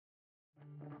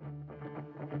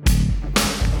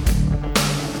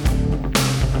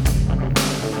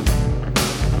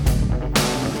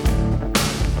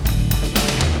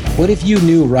What if you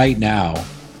knew right now,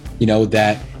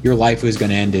 that your life was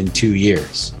going to end in 2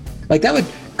 years? Like, that would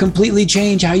completely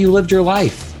change how you lived your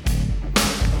life.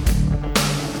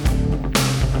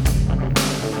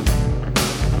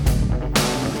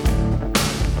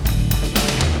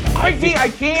 I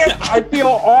can't. I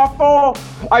feel awful.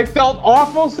 I felt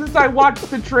awful since I watched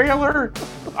the trailer.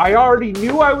 I already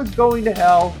knew I was going to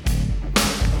hell.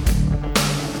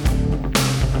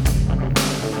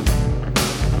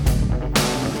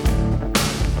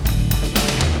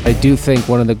 I do think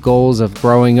one of the goals of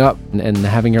growing up and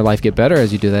having your life get better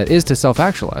as you do that is to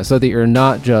self-actualize, so that you're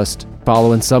not just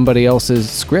following somebody else's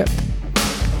script.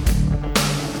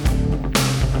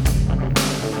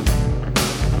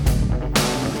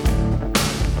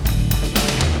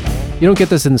 You don't get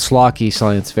this in schlocky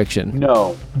science fiction.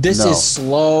 No. This is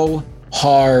slow,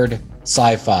 hard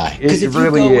sci-fi. Because if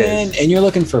really you go is. in and you're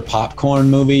looking for a popcorn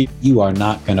movie, you are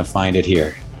not going to find it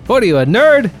here. What are you, a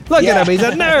nerd? Look at him, he's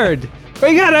a nerd.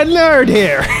 We got a nerd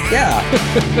here. Yeah.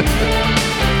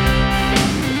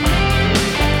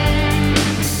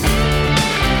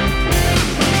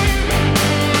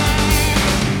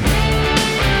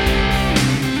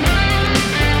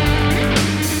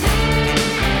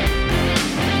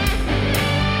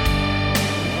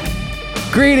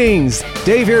 Greetings!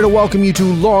 Dave here to welcome you to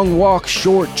Long Walk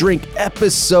Short Drink,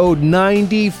 episode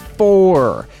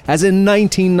 94. As in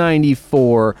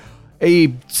 1994,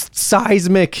 a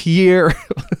seismic year,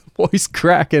 voice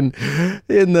cracking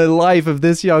in the life of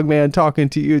this young man talking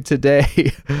to you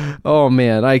today. Oh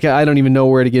man, I don't even know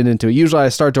where to get into it. Usually I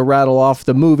start to rattle off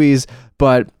the movies,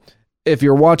 but if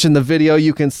you're watching the video,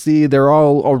 you can see they're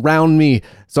all around me.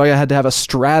 So I had to have a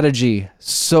strategy.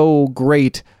 So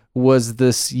great was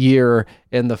this year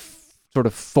and the sort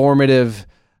of formative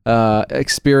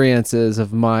experiences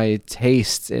of my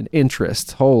tastes and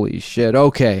interests. Holy shit.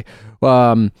 Okay.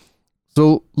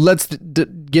 So let's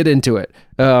get into it.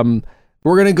 We're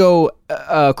going to go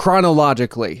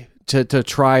chronologically to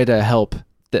try to help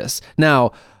this.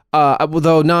 Now,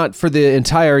 though not for the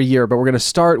entire year, but we're going to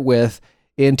start with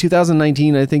in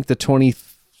 2019, I think the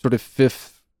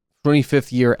 25th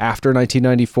year after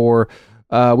 1994,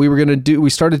 we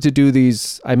started to do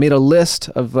these. I made a list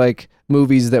of like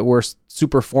movies that were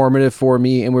super formative for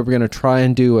me, and we were going to try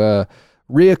and do a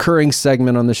reoccurring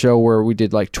segment on the show where we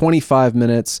did like 25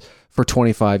 minutes for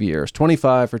 25 years,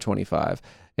 25 for 25.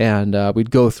 And we'd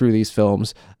go through these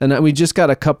films, and we just got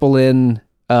a couple in,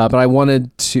 but I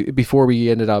wanted to, before we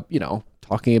ended up,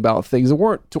 talking about things that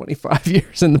weren't 25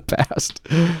 years in the past.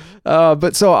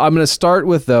 But so I'm going to start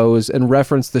with those and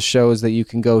reference the shows that you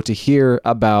can go to hear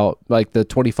about, like the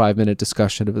 25-minute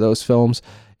discussion of those films.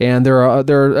 And there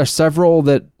are several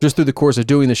that just through the course of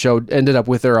doing the show ended up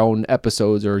with their own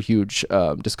episodes or huge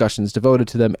discussions devoted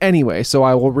to them anyway. So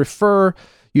I will refer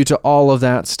you to all of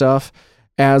that stuff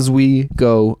as we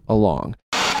go along.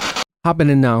 Hopping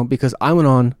in now because I went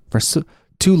on for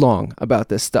too long about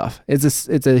this stuff.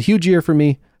 It's a huge year for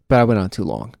me, but I went on too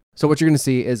long. So what you're going to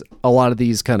see is a lot of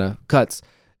these kind of cuts,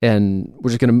 and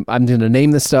I'm going to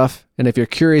name this stuff. And if you're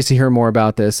curious to hear more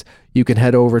about this, you can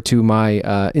head over to my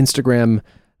Instagram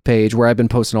page where I've been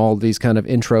posting all of these kind of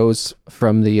intros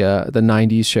from the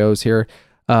 90s shows here.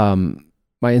 My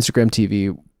Instagram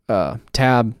TV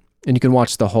tab, and you can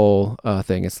watch the whole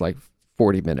thing. It's like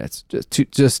 40 minutes,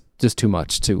 just too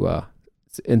much to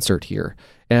insert here.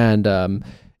 And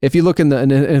if you look and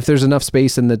if there's enough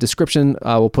space in the description,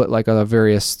 I will put like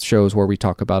various shows where we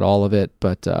talk about all of it.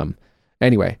 But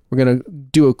anyway, we're going to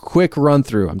do a quick run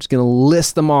through. I'm just going to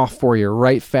list them off for you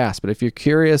right fast. But if you're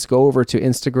curious, go over to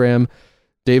Instagram,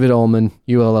 David Ullman,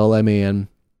 Ullman.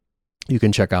 You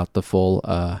can check out the full,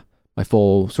 my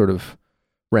full sort of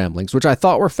ramblings, which I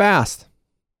thought were fast.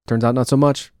 Turns out not so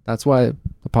much. That's why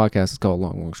the podcast is called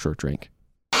Long Walk Short Drink.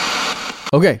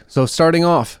 Okay, so starting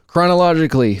off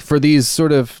chronologically for these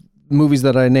sort of movies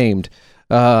that I named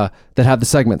that have the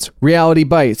segments. Reality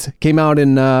Bites came out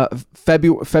in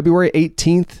February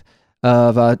 18th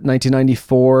of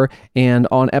 1994, and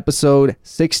on episode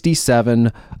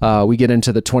 67, we get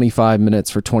into the 25 minutes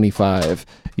for 25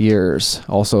 years.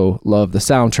 Also love the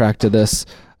soundtrack to this.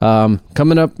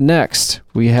 Coming up next,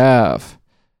 we have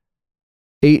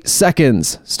 8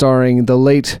 Seconds, starring the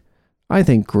late, I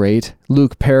think great,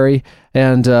 Luke Perry.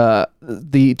 And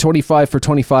the 25 for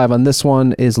 25 on this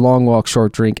one is Long Walk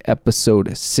Short Drink,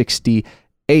 episode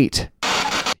 68.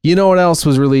 You know what else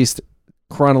was released,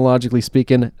 chronologically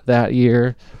speaking, that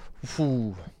year?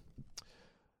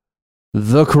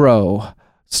 The Crow,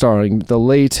 starring the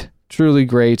late, truly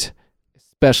great,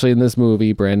 especially in this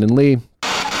movie, Brandon Lee.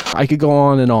 I could go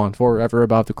on and on forever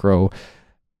about The Crow,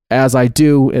 as I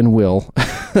do and will.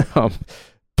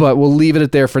 but we'll leave it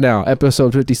at there for now.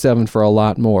 Episode 57 for a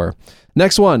lot more.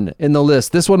 Next one in the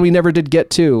list. This one we never did get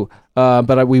to,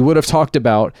 but we would have talked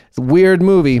about. It's a weird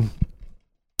movie.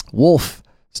 Wolf,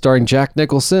 starring Jack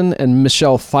Nicholson and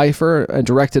Michelle Pfeiffer,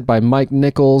 directed by Mike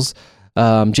Nichols.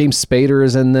 James Spader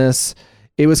is in this.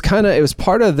 It was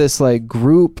part of this like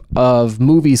group of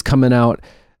movies coming out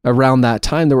around that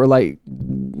time that were like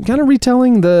kind of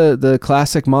retelling the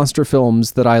classic monster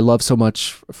films that I love so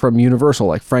much from Universal,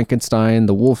 like Frankenstein,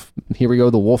 the Wolf, here we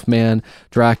go, the Wolfman,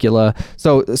 Dracula.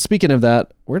 So speaking of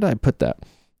that, where did I put that?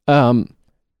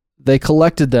 They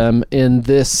collected them in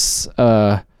this,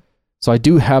 so I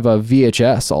do have a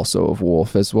VHS also of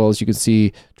Wolf, as well as you can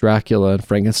see Dracula and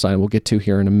Frankenstein we'll get to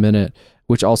here in a minute,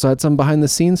 which also had some behind the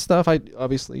scenes stuff.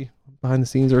 Obviously behind the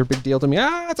scenes are a big deal to me.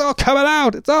 It's all coming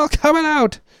out. It's all coming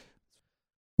out.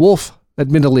 Wolf,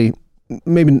 admittedly,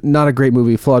 maybe not a great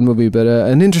movie, flawed movie, but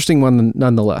an interesting one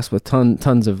nonetheless, with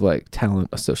tons of like talent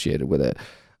associated with it.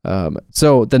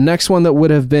 So the next one that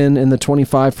would have been in the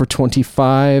 25 for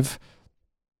 25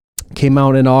 came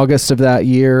out in August of that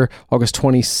year, August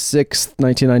 26th,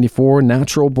 1994,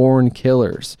 Natural Born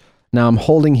Killers. Now I'm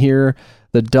holding here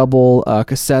the double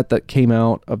cassette that came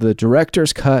out of the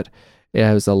director's cut.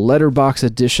 It was a letterbox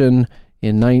edition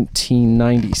in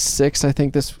 1996. I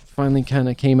think this finally kind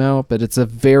of came out, but it's a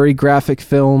very graphic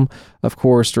film, of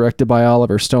course, directed by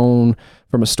Oliver Stone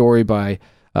from a story by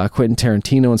Quentin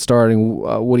Tarantino and starring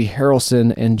Woody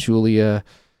Harrelson and Juliette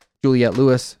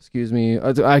Lewis. Excuse me.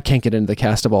 I can't get into the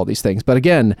cast of all these things, but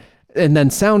again, and then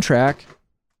soundtrack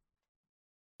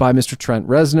by Mr. Trent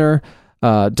Reznor,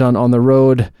 done on the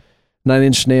road. Nine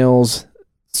Inch Nails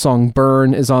song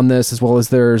Burn is on this, as well as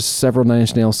there's several Nine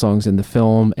Inch Nails songs in the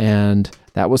film, and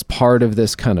that was part of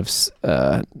this kind of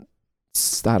I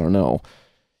don't know,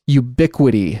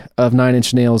 ubiquity of Nine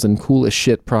Inch Nails and Cool as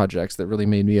Shit projects that really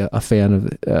made me a fan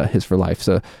of his for life.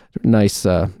 So nice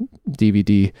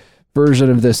DVD version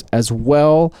of this as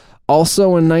well. Also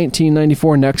in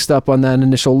 1994, next up on that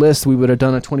initial list, we would have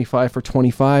done a 25 for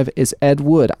 25, is Ed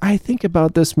Wood. I think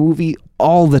about this movie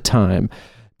all the time.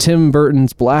 Tim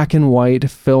Burton's black and white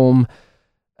film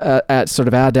at sort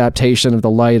of adaptation of the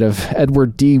light of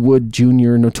Edward D. Wood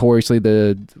Jr., notoriously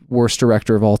the worst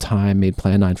director of all time, made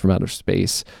Plan 9 from Outer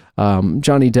Space.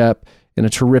 Johnny Depp in a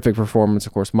terrific performance,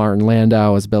 of course. Martin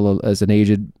Landau as an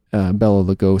aged Bela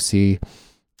Lugosi.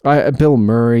 Bill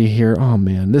Murray here. Oh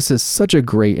man, this is such a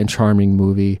great and charming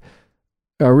movie.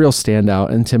 A real standout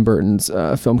in Tim Burton's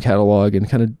film catalog, and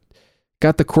kind of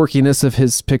got the quirkiness of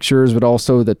his pictures, but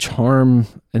also the charm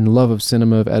and love of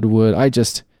cinema of Ed Wood.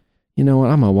 You know what?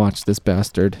 I'm going to watch this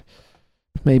bastard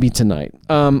maybe tonight.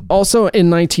 Also in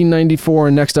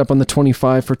 1994, next up on the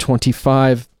 25 for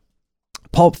 25,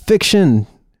 Pulp Fiction.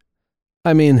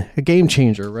 I mean, a game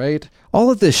changer, right?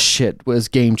 All of this shit was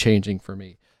game changing for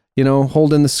me. You know,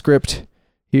 holding the script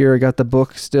here. I got the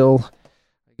book still.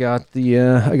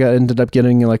 Ended up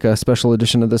getting like a special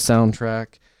edition of the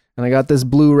soundtrack. And I got this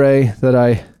Blu-ray that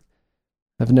I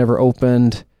have never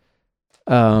opened.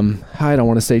 I don't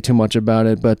want to say too much about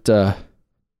it, but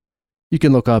you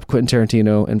can look up Quentin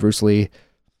Tarantino and Bruce Lee.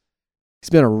 He's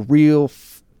been a real...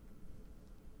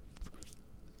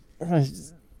 I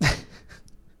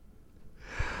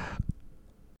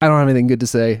don't have anything good to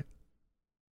say.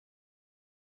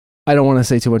 I don't want to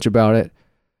say too much about it.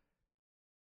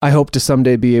 I hope to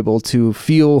someday be able to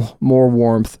feel more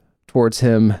warmth towards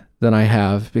him than I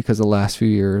have because of the last few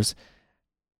years.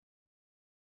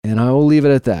 And I will leave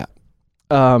it at that.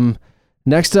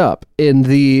 Next up in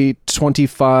the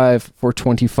 25 for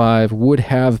 25 would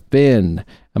have been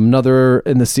another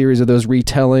in the series of those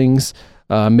retellings,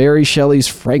 Mary Shelley's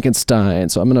Frankenstein.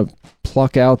 So I'm going to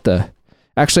pluck out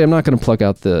I'm not going to pluck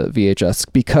out the VHS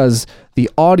because the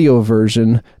audio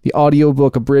version, the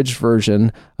audiobook abridged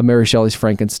version of Mary Shelley's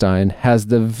Frankenstein has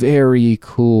the very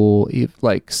cool,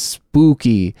 like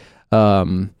spooky,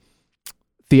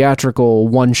 theatrical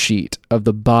one sheet of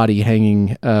the body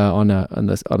hanging on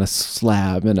a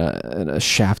slab in a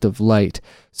shaft of light.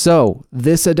 So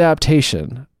this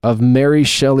adaptation of Mary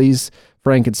Shelley's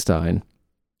Frankenstein,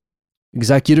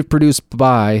 executive produced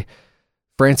by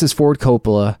Francis Ford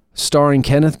Coppola, starring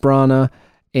Kenneth Branagh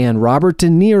and Robert De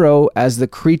Niro as the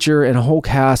creature, and a whole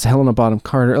cast, Helena Bonham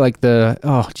Carter,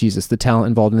 the talent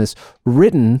involved in this,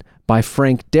 written by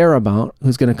Frank Darabont,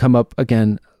 who's going to come up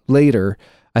again later.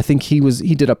 I think he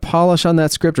did a polish on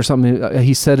that script or something.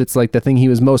 He said it's like the thing he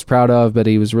was most proud of, but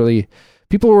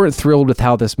people weren't thrilled with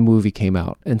how this movie came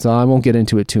out. And so I won't get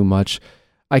into it too much.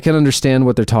 I can understand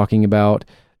what they're talking about.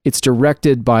 It's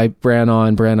directed by Branagh,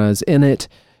 and Branagh is in it.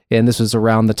 And this was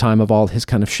around the time of all his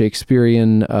kind of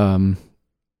Shakespearean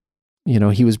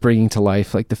he was bringing to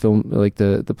life like the film, like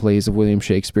the plays of William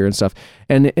Shakespeare and stuff.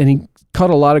 And he caught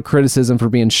a lot of criticism for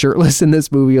being shirtless in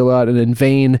this movie a lot and in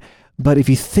vain. But if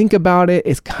you think about it,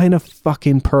 it's kind of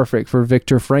fucking perfect for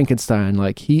Victor Frankenstein.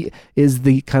 Like, he is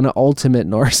the kind of ultimate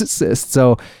narcissist.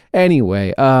 So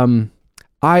anyway,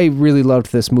 I really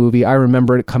loved this movie. I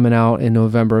remember it coming out in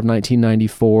November of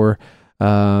 1994.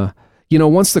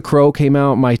 Once The Crow came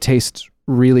out, my taste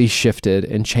really shifted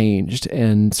and changed,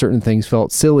 and certain things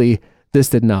felt silly. This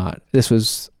did not. This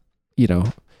was,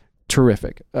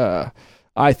 terrific.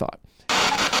 I thought.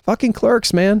 Fucking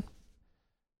Clerks, man.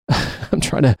 I'm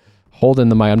trying to hold in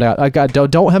the mic.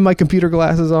 Don't have my computer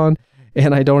glasses on,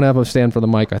 and I don't have a stand for the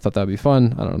mic. I thought that'd be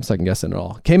fun. I don't know, I'm second guessing it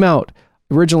all. Came out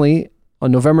originally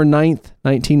on November 9th,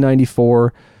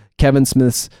 1994. Kevin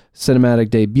Smith's cinematic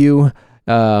debut.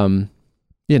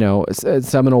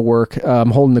 Seminal work.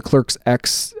 I'm holding the Clerks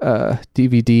X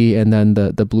DVD and then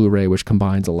the Blu-ray, which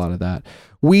combines a lot of that.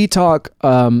 We talk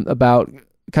about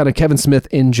kind of Kevin Smith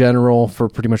in general for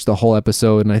pretty much the whole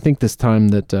episode, and I think this time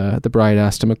that the bride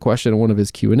asked him a question in one of his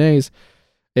Q&As,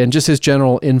 and just his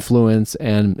general influence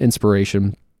and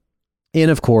inspiration.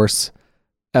 And of course,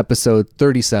 episode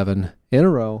 37 in a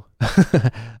row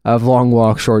of Long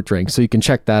Walk, Short Drink. So you can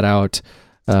check that out.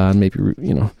 Maybe,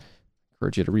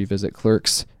 encourage you to revisit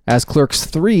Clerks, as Clerks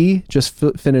 3 just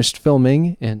finished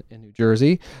filming in New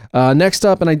Jersey. Next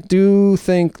up, and I do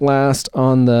think last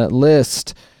on the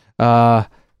list,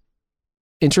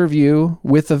 Interview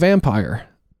with the Vampire.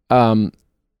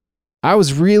 I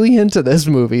was really into this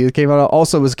movie. It came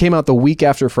out the week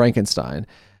after Frankenstein.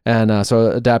 And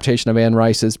so adaptation of Anne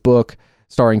Rice's book,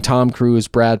 starring Tom Cruise,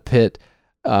 Brad Pitt,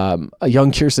 a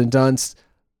young Kirsten Dunst.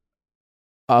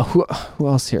 Who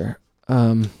else here?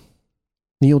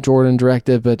 Neil Jordan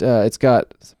directed, but it's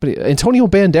got Antonio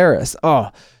Banderas. Oh,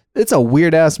 it's a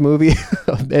weird ass movie.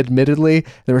 Admittedly,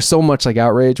 there was so much like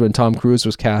outrage when Tom Cruise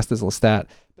was cast as Lestat.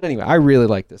 But anyway, I really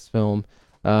like this film.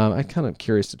 I'm kind of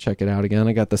curious to check it out again.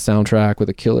 I got the soundtrack with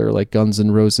a killer like Guns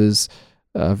N' Roses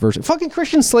version. Fucking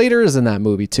Christian Slater is in that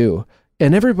movie too,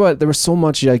 and everybody. There was so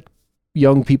much like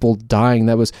young people dying.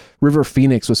 That was River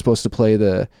Phoenix was supposed to play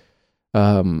the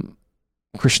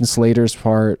Christian Slater's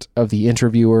part of the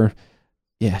interviewer.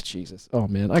 Yeah, Jesus. Oh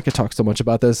man, I could talk so much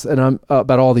about this, and I'm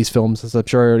about all these films, as I'm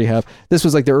sure I already have. This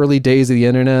was like the early days of the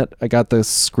internet. I got the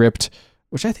script,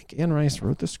 which I think Anne Rice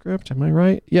wrote the script. Am I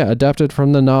right? Yeah, adapted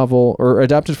from the novel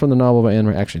by Anne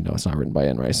Rice. Actually, no, it's not written by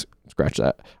Anne Rice. Scratch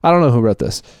that. I don't know who wrote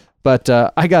this, but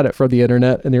I got it from the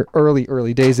internet in the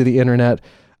early days of the internet.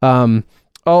 I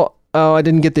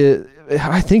didn't get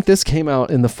I think this came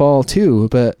out in the fall too,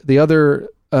 but the other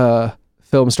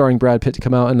film starring Brad Pitt to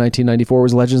come out in 1994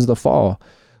 was Legends of the Fall,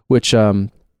 which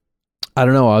I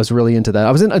don't know, I was really into that.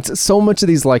 I was in so much of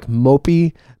these like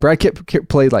mopey. Brad Pitt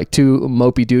played like two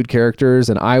mopey dude characters,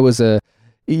 and I was an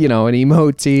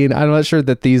emo teen. I'm not sure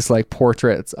that these like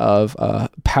portraits of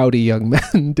pouty young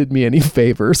men did me any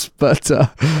favors, but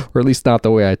or at least not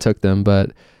the way I took them.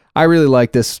 But I really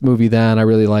liked this movie then. I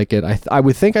really like it. I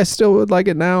would think I still would like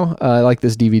it now. I like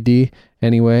this DVD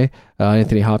anyway.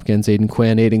 Anthony Hopkins, Aidan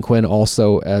Quinn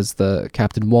also as the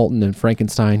Captain Walton in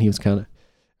Frankenstein. He was kind of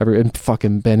and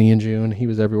fucking Benny and June. He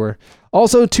was everywhere.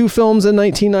 Also, two films in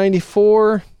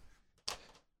 1994.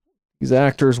 These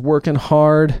actors working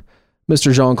hard.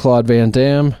 Mr. Jean-Claude Van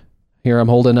Damme. Here I'm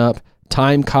holding up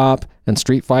Time Cop and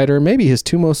Street Fighter. Maybe his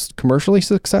two most commercially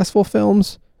successful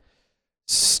films.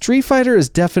 Street Fighter is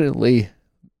definitely,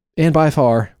 and by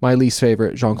far, my least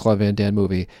favorite Jean-Claude Van Damme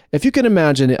movie. If you can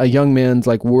imagine a young man's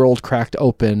like world cracked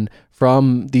open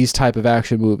from these type of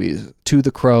action movies to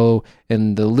The Crow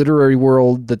and the literary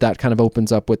world that kind of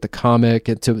opens up with the comic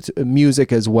and to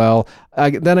music as well.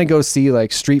 Then I go see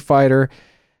like Street Fighter,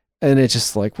 and it's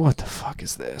just like, what the fuck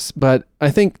is this? But I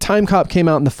think Time Cop came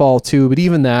out in the fall too. But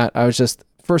even that, I was just,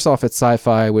 first off, it's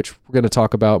sci-fi, which we're going to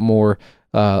talk about more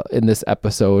in this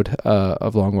episode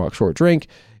of Long Walk, Short Drink,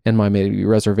 and my maybe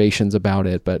reservations about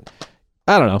it. But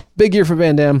I don't know. Big year for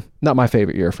Van Damme. Not my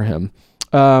favorite year for him.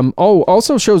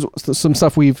 Also shows some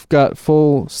stuff we've got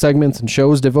full segments and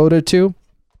shows devoted to.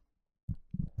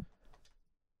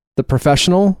 The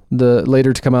Professional, the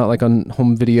later to come out like on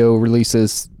home video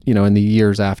releases, in the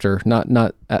years after,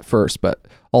 not at first, but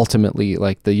ultimately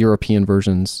like the European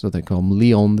versions, so they call them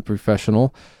Leon the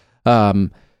Professional,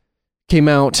 came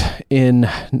out in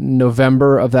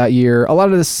November of that year. A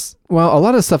lot of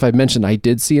the stuff I mentioned I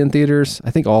did see in theaters.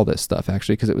 I think all this stuff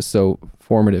actually, because it was so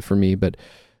formative for me, but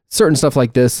certain stuff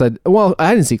like this, I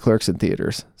didn't see Clerks in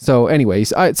theaters. So anyways,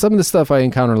 some of the stuff I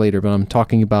encounter later, but I'm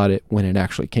talking about it when it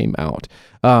actually came out.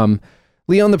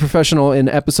 Leon the Professional in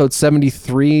episode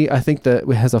 73, I think that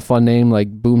it has a fun name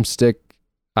like Boomstick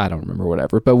I don't remember,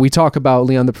 whatever. But we talk about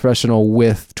Leon the Professional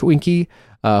with Twinkie,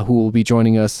 who will be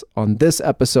joining us on this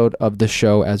episode of the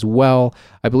show as well.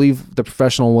 I believe The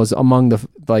Professional was among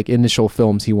the initial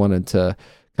films he wanted to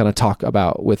kind of talk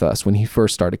about with us when he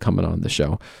first started coming on the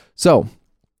show. So,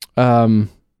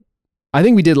 I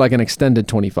think we did like an extended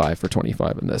 25 for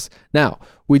 25 in this. Now,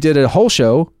 we did a whole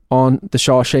show on The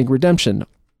Shawshank Redemption,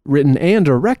 written and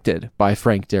directed by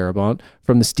Frank Darabont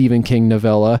from the Stephen King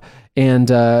novella. And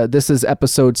this is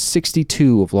episode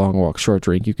 62 of Long Walk Short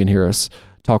Drink. You can hear us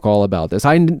talk all about this.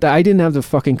 I didn't have the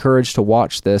fucking courage to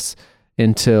watch this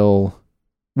until,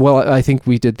 well, I think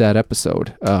we did that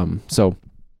episode.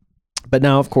 But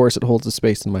now, of course, it holds a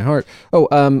space in my heart. Oh,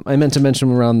 I meant to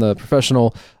mention around The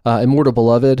Professional, Immortal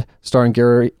Beloved, starring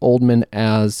Gary Oldman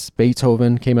as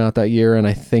Beethoven, came out that year, and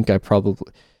I think I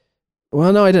probably...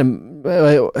 Well, no, I didn't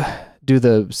do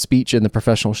the speech in The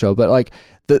Professional show, but like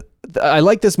I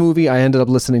like this movie. I ended up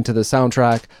listening to the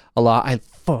soundtrack a lot. I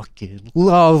fucking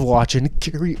love watching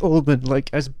Gary Oldman like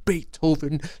as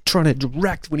Beethoven trying to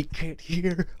direct when he can't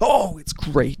hear. Oh, it's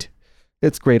great.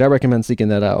 It's great. I recommend seeking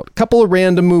that out. A couple of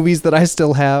random movies that I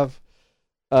still have.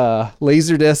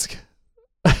 Laserdisc.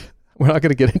 We're not going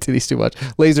to get into these too much.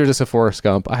 Laserdisc of Forrest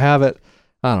Gump. I have it.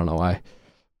 I don't know why.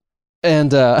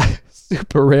 And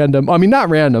super random. I mean, not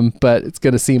random, but it's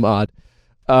going to seem odd.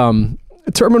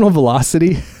 Terminal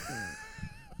Velocity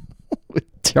with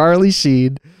Charlie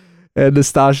Sheen and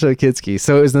Nastassja Kinski.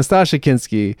 So it was Nastassja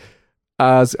Kinski.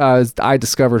 I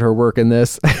discovered her work in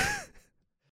this.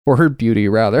 Or her beauty,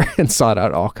 rather, and sought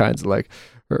out all kinds of like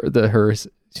hers.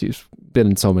 She's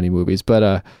been in so many movies, but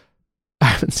I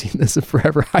haven't seen this in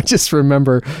forever. I just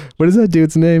remember, what is that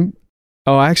dude's name?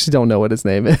 Oh, I actually don't know what his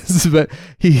name is, but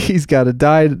he's got a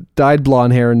dyed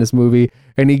blonde hair in this movie,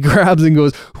 and he grabs and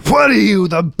goes, "What are you,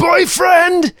 the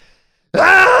boyfriend?"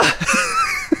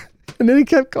 Ah! And then he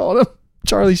kept calling him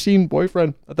Charlie Sheen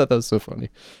boyfriend. I thought that was so funny.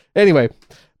 Anyway,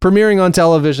 premiering on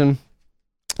television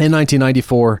in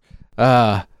 1994.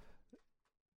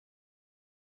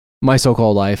 My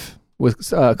So-Called Life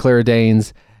with Claire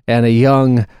Danes and a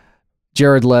young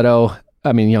Jared Leto.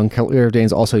 I mean, young Claire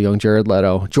Danes, also young Jared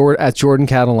Leto, as Jordan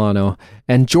Catalano.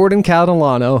 And Jordan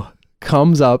Catalano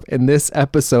comes up in this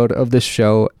episode of the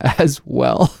show as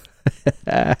well.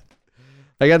 I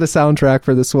got the soundtrack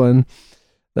for this one.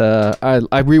 I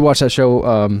rewatched that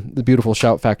show, the Beautiful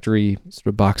Shout Factory sort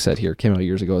of box set here. Came out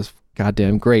years ago. It's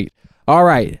goddamn great. All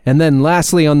right. And then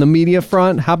lastly, on the media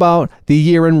front, how about The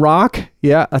Year in Rock?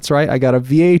 Yeah, that's right. I got a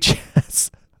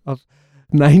VHS of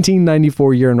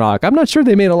 1994 Year in Rock. I'm not sure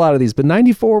they made a lot of these, but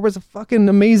 94 was a fucking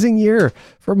amazing year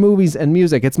for movies and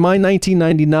music. It's my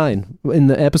 1999 in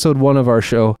the episode 1 of our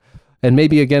show. And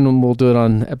maybe again, we'll do it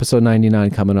on episode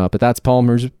 99 coming up. But that's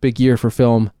Palmer's big year for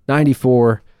film.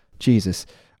 94. Jesus.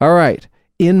 All right.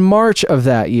 In March of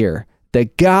that year, the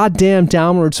goddamn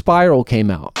Downward Spiral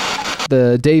came out.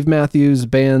 The Dave Matthews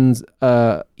Band's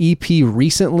EP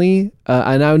recently.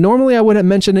 And normally I wouldn't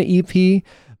mention an EP,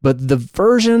 but the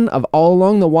version of All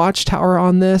Along the Watchtower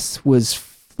on this was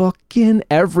fucking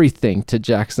everything to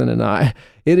Jackson and I.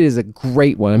 It is a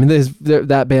great one. I mean,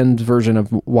 that band's version of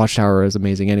Watchtower is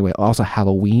amazing anyway. Also,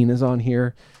 Halloween is on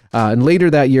here. And later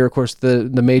that year, of course, the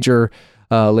major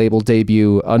label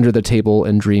debut, Under the Table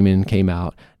and Dreamin' came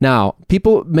out. Now,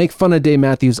 people make fun of Dave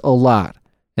Matthews a lot.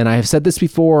 And I have said this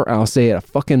before, and I'll say it a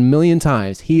fucking million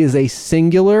times. He is a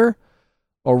singular,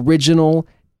 original,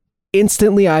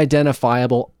 instantly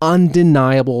identifiable,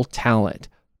 undeniable talent.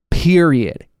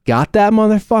 Period. Got that,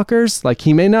 motherfuckers? Like,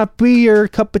 he may not be your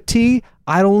cup of tea.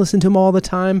 I don't listen to him all the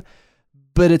time,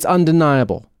 but it's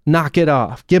undeniable. Knock it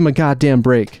off. Give him a goddamn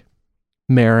break.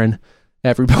 Maron,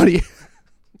 everybody.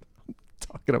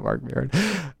 Talking to Mark Maron.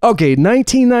 Okay,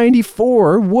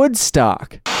 1994,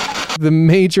 Woodstock. The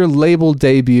major label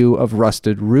debut of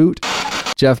Rusted Root.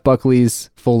 Jeff Buckley's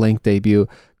full-length debut,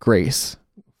 Grace.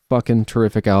 Fucking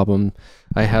terrific album.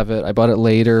 I have it. I bought it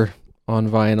later on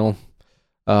vinyl.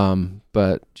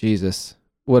 But Jesus,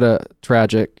 what a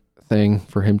tragic thing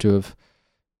for him to have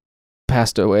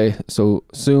passed away so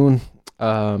soon.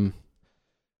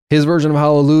 His version of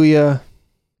Hallelujah,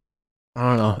 I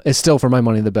don't know. It's still, for my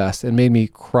money, the best. It made me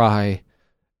cry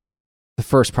the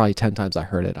first probably 10 times I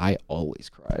heard it. I always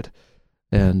cried.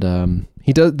 And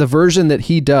he does the version that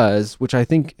he does, which I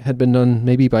think had been done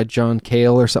maybe by John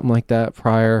Cale or something like that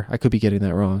prior. I could be getting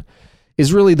that wrong.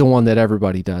 Is really the one that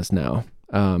everybody does now.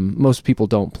 Most people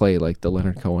don't play like the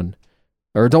Leonard Cohen,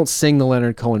 or don't sing the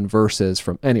Leonard Cohen verses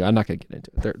from. Anyway, I'm not gonna get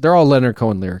into it. They're all Leonard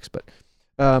Cohen lyrics, but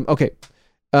okay.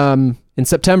 In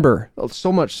September,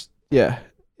 so much, yeah.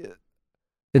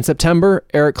 In September,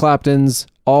 Eric Clapton's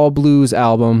All Blues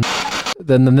album,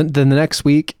 then the next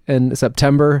week in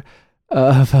September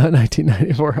of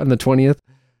 1994, on the 20th,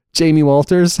 Jamie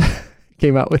Walters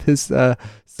came out with his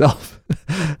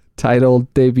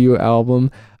self-titled debut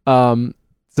album. So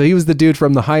he was the dude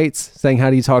from The Heights, saying "How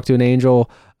Do You Talk to an Angel?"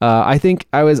 I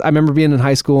remember being in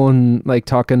high school and like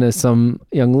talking to some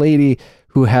young lady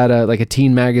who had a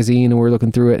teen magazine, and we were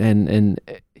looking through it, and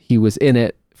he was in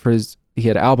it he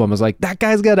had an album. I was like, that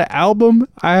guy's got an album?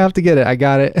 I have to get it. I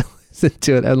got it. Listen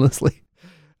to it endlessly.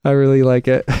 I really like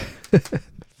it.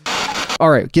 All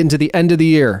right, getting to the end of the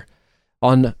year.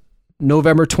 On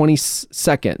November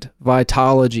 22nd,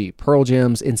 Vitalogy, Pearl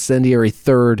Jam's Incendiary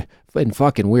third, and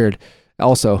fucking weird,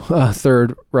 also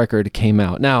third record came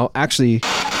out. Now, actually,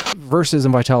 Versus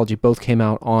and Vitalogy both came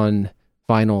out on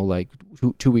vinyl like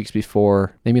 2 weeks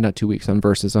before, maybe not 2 weeks on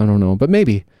Versus, I don't know, but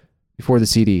maybe before the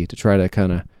CD, to try to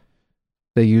kind of,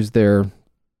 they used their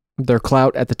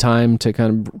clout at the time to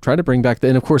kind of try to bring back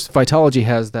and of course, Vitalogy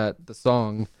has the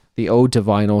song, the ode to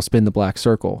vinyl, Spin the Black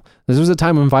Circle. This was a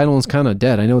time when vinyl was kind of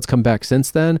dead. I know it's come back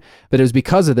since then, but it was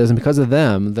because of this and because of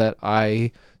them that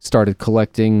I started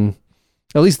collecting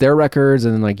at least their records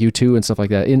and then like U2 and stuff like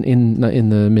that in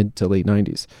the mid to late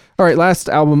 90s. All right, last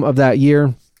album of that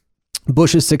year,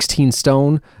 Bush's 16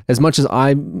 Stone. As much as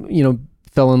I,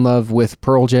 fell in love with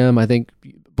Pearl Jam, I think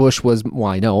Bush was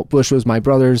my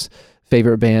brother's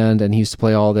favorite band, and he used to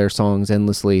play all their songs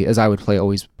endlessly, as I would play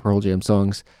always Pearl Jam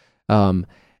songs. I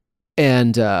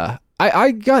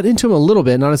got into him a little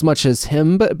bit, not as much as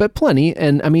him, but plenty.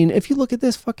 And I mean, if you look at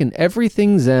this fucking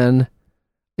Everything Zen,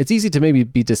 it's easy to maybe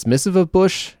be dismissive of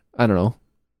Bush. I don't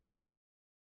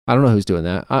know who's doing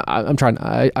that. I'm trying.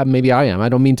 Maybe I am. I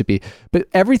don't mean to be. But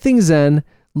Everything Zen,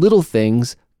 Little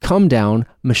Things, Come Down,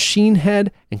 Machine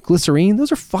Head, and Glycerine.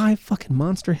 Those are 5 fucking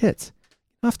monster hits.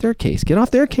 Get off their case. Get off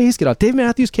their case. Get off Dave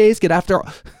Matthews' case. Get after.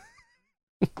 I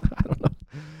don't know.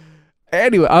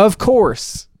 Anyway, of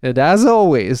course, and as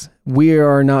always, we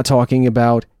are not talking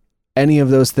about any of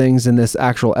those things in this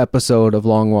actual episode of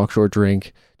Long Walk Short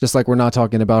Drink. Just like we're not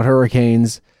talking about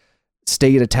hurricanes,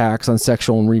 state attacks on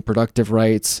sexual and reproductive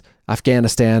rights,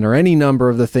 Afghanistan, or any number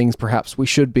of the things perhaps we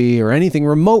should be, or anything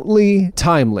remotely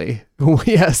timely.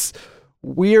 Yes,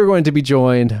 we are going to be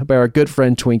joined by our good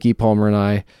friend Twinkie. Palmer and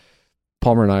I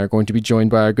are going to be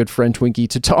joined by our good friend Twinkie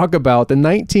to talk about the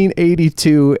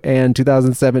 1982 and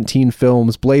 2017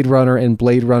 films Blade Runner and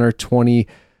Blade Runner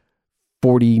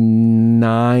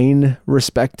 2049,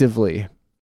 respectively.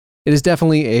 It is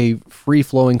definitely a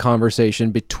free-flowing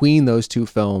conversation between those two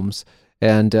films.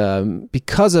 And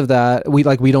because of that, we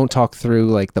don't talk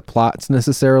through like the plots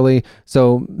necessarily.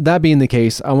 So that being the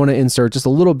case, I want to insert just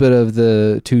a little bit of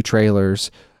the two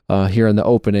trailers here in the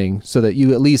opening, so that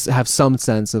you at least have some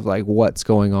sense of like what's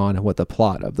going on and what the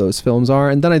plot of those films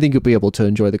are. And then I think you'll be able to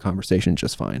enjoy the conversation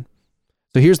just fine.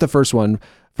 So here's the first one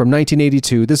from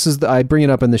 1982. This is I bring it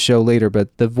up in the show later,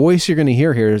 but the voice you're going to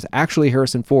hear here is actually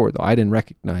Harrison Ford, though I didn't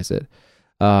recognize it.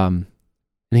 And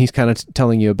he's kind of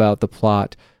telling you about the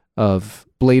plot of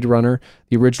Blade Runner,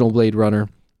 the original Blade Runner,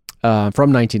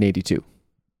 from 1982.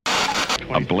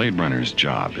 A Blade Runner's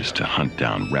job is to hunt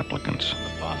down replicants,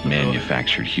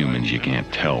 manufactured humans you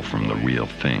can't tell from the real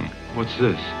thing. What's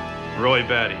this? Roy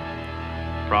Batty,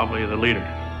 probably the leader.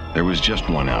 There was just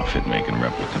one outfit making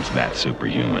replicants that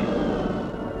superhuman.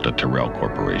 The Tyrell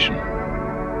Corporation.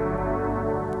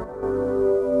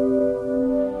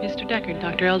 Mr. Deckard,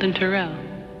 Dr. Eldon Tyrell.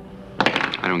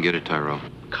 I don't get it, Tyrell.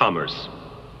 Commerce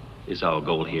is our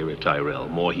goal here at Tyrell.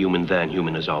 More human than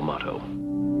human is our motto.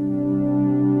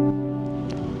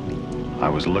 I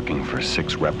was looking for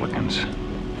 6 replicants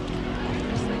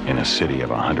in a city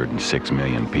of 106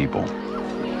 million people.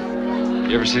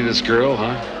 You ever see this girl,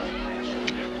 huh?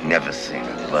 Never seen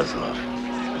a Buzzlove.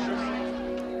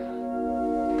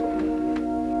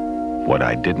 What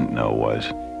I didn't know was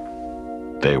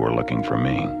they were looking for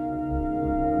me.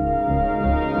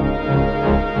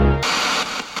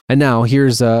 And now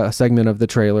here's a segment of the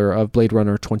trailer of Blade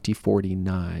Runner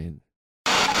 2049.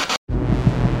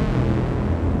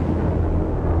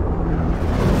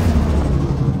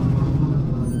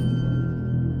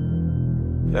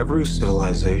 Every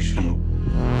civilization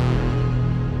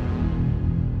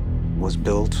was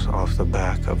built off the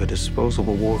back of a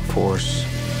disposable workforce.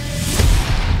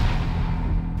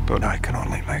 But I can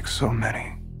only make so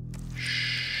many.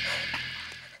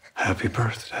 Happy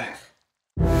birthday.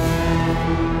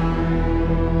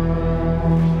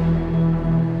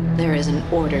 There is an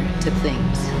order to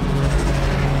things.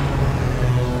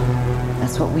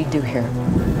 That's what we do here.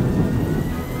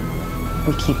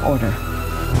 We keep order.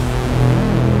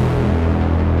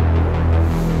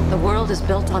 The world is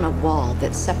built on a wall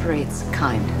that separates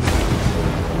kind.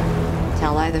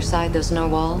 Tell either side there's no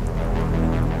wall.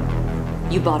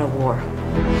 You bought a war.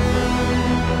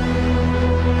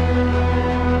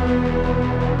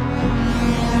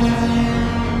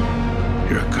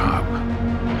 You're a cop.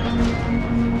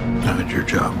 I had your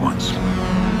job once.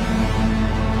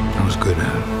 I was good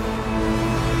at it.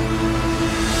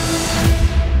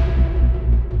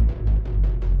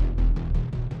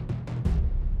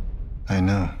 I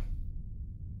know.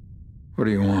 What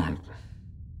do you want?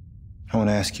 I want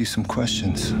to ask you some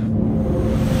questions.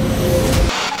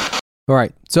 All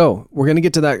right, so we're gonna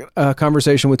get to that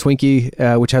conversation with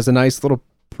Twinkie, which has a nice little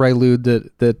prelude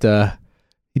that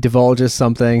he divulges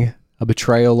something, a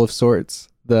betrayal of sorts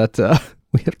that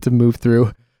we have to move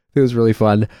through. It was really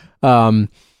fun.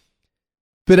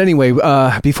 But anyway,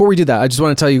 before we do that, I just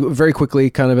want to tell you very quickly,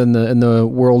 kind of in the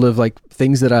world of like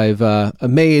things that I've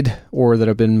made or that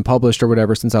have been published or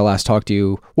whatever since I last talked to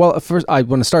you. Well, first I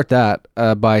want to start that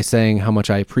by saying how much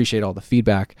I appreciate all the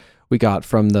feedback we got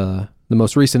from the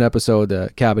most recent episode,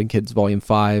 the Cabin Kids Volume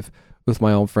 5, with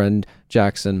my old friend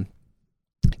Jackson,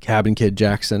 Cabin Kid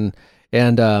Jackson,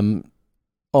 and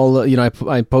all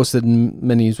I posted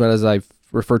many, as I've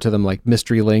referred to them, like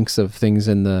mystery links of things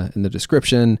in the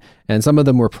description, and some of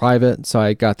them were private, so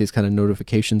I got these kind of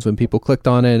notifications when people clicked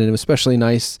on it, and it was especially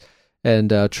nice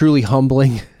and truly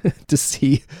humbling to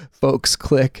see folks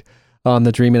click on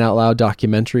the Dreaming Out Loud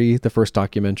documentary, the first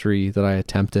documentary that I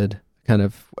attempted, kind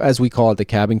of as we call it, the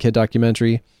Cabin Kid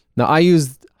documentary. Now I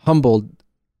used humbled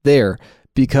there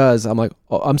because I'm like,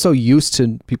 I'm so used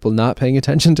to people not paying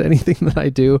attention to anything that I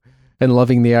do and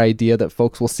loving the idea that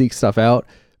folks will seek stuff out.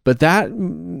 But that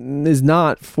is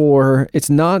not it's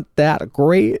not that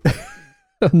great.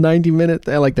 90 minute,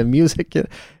 I like the music.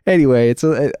 Anyway,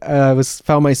 I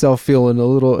found myself feeling a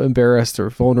little embarrassed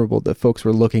or vulnerable that folks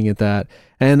were looking at that.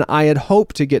 And I had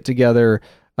hoped to get together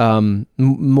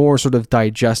more sort of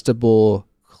digestible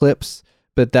clips,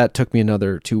 but that took me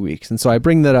another 2 weeks. And so I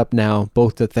bring that up now,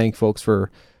 both to thank folks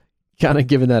for kind of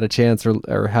giving that a chance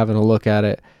or having a look at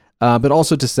it, but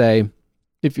also to say,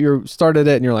 if you started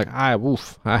it and you're like, I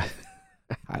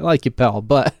like you, pal,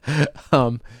 but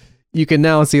you can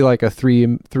now see like a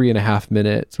 3.5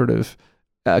 minute sort of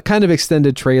kind of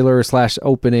extended trailer /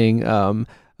 opening of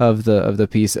the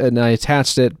piece, and I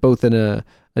attached it both in a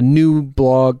new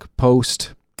blog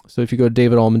post. So if you go to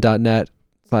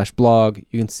davidallman.net/blog,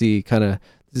 you can see kind of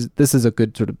this is a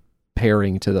good sort of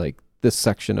pairing to like this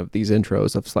section of these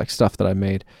intros of like stuff that I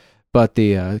made, but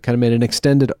the kind of made an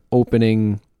extended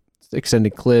opening.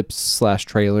 Extended clips /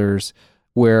 trailers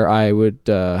where I would,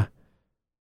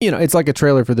 it's like a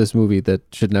trailer for this movie that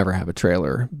should never have a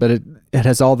trailer, but it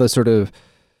has all the sort of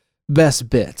best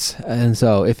bits. And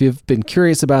so if you've been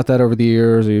curious about that over the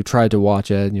years, or you've tried to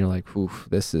watch it and you're like, oof,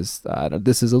 this is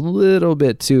a little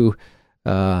bit too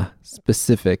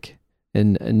specific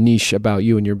and niche about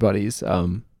you and your buddies,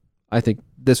 I think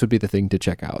this would be the thing to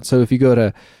check out. So if you go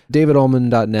to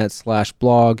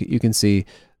davidallman.net/blog, you can see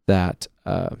that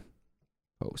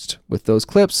post with those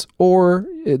clips, or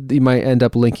you might end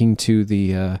up linking to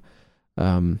the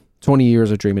 20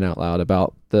 years of Dreaming Out Loud,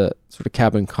 about the sort of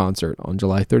cabin concert on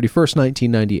July 31st,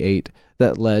 1998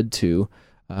 that led to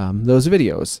those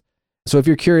videos. So if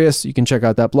you're curious, you can check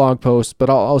out that blog post, but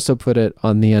I'll also put it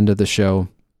on the end of the show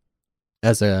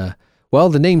as the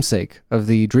namesake of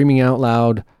the Dreaming Out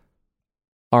Loud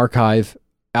archive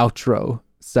outro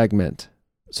segment.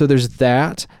 So there's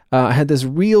that. I had this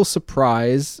real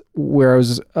surprise where I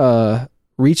was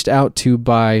reached out to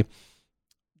by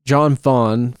John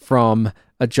Vaughn from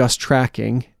Adjust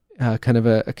Tracking, kind of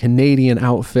a Canadian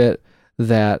outfit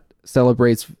that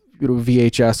celebrates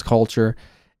VHS culture,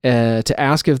 to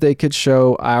ask if they could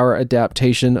show our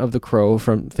adaptation of The Crow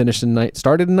started in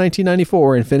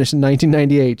 1994 and finished in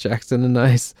 1998. Jackson and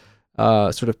I's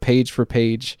sort of page for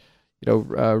page,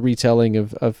 retelling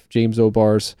of James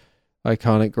O'Barr's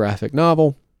iconic graphic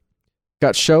novel.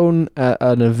 Got shown at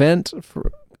an event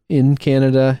in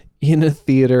Canada in a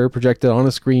theater, projected on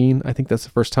a screen. I think that's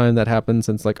the first time that happened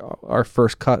since like our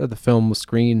first cut of the film was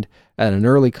screened at an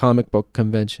early comic book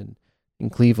convention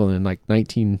in Cleveland in like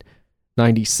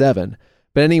 1997.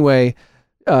 But anyway,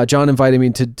 John invited me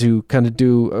to kind of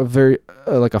do a very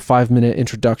like a 5-minute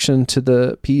introduction to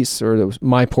the piece, or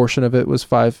my portion of it was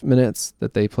 5 minutes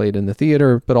that they played in the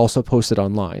theater, but also posted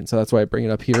online. So that's why I bring it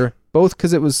up here, both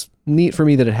because it was neat for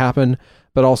me that it happened,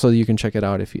 but also you can check it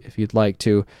out if you'd like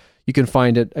to. You can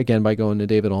find it again by going to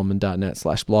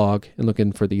davidallman.net/blog and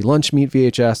looking for the Lunch Meat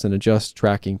VHS and Adjust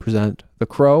Tracking present The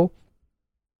Crow.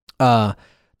 The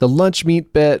Lunch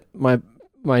Meat bit, my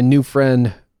new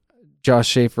friend Josh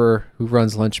Schaefer, who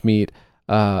runs Lunch Meat,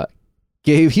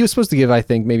 he was supposed to give, I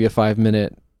think, maybe a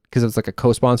 5-minute because it's like a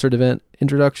co-sponsored event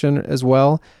introduction as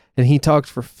well. And he talked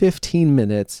for 15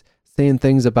 minutes saying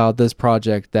things about this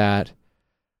project that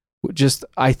just,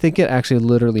 I think it actually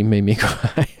literally made me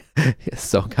cry. It's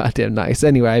so goddamn nice.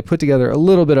 Anyway, I put together a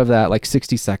little bit of that, like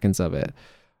 60 seconds of it.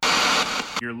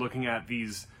 You're looking at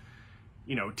these,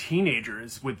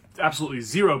 teenagers with absolutely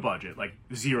zero budget, like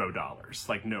 $0,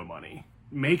 like no money,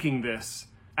 making this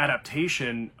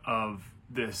adaptation of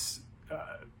this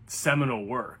seminal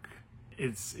work.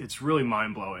 It's really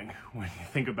mind-blowing when you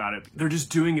think about it. They're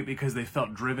just doing it because they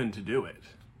felt driven to do it.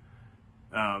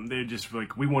 They're just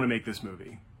like, we want to make this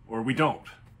movie, or we don't.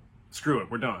 Screw it,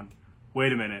 we're done.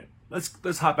 Wait a minute,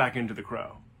 let's hop back into The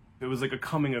Crow. It was like a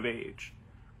coming of age,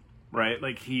 right?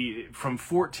 Like from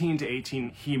 14 to 18,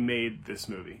 he made this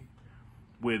movie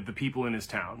with the people in his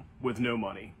town with no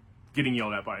money, getting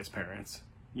yelled at by his parents,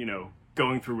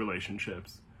 going through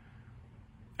relationships,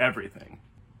 everything.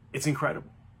 It's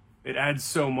incredible. It adds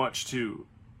so much to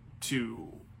the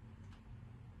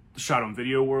shot on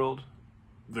video world,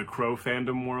 the Crow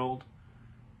fandom world,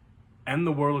 and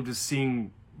the world of just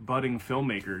seeing budding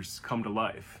filmmakers come to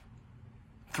life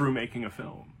through making a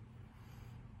film.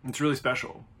 It's really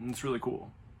special, and it's really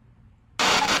cool.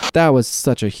 That was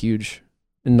such a huge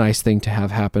and nice thing to have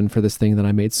happen for this thing that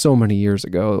I made so many years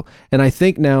ago. And I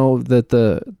think now that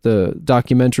the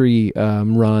documentary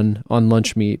run on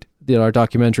Lunch Meat, our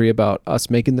documentary about us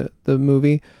making the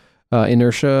movie,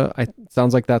 Inertia,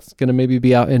 sounds like that's going to maybe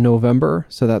be out in November.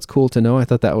 So that's cool to know. I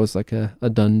thought that was like a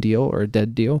done deal or a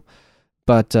dead deal.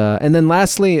 But, and then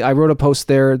lastly, I wrote a post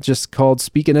there just called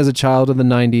Speaking as a Child of the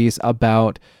 90s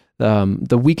about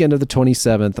the weekend of the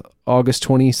 27th, August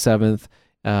 27th,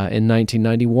 in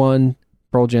 1991.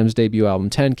 Pearl Jam's debut album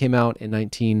 10 came out in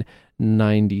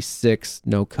 1996.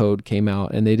 No Code came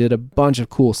out, and they did a bunch of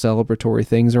cool celebratory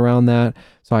things around that.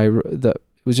 So it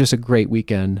was just a great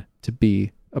weekend to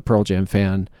be a Pearl Jam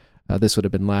fan. This would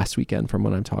have been last weekend from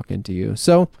when I'm talking to you.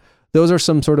 So those are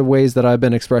some sort of ways that I've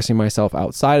been expressing myself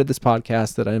outside of this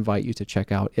podcast that I invite you to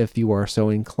check out if you are so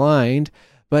inclined.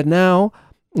 But now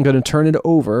I'm going to turn it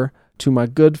over to my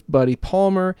good buddy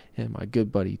Palmer and my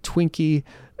good buddy Twinkie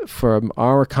from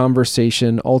our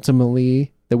conversation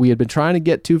ultimately that we had been trying to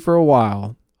get to for a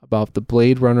while about the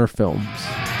Blade Runner films.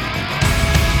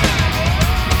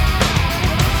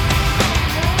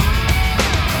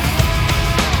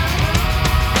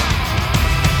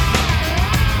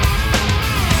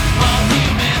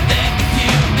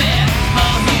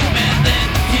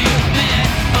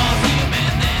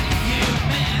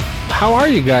 How are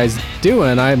you guys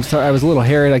doing? I'm sorry, I was a little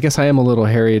harried. I guess I am a little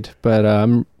harried, but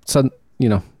I'm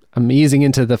easing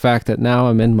into the fact that now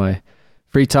I'm in my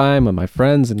free time with my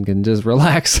friends and can just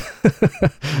relax.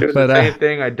 It's the same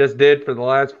thing I just did for the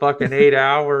last fucking 8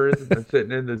 hours. I'm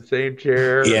sitting in the same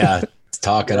chair. Yeah,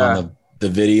 talking on the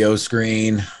video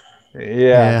screen.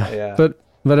 Yeah. But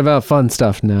about fun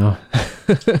stuff now.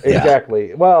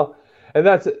 Exactly. Well, and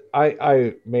that's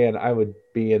I would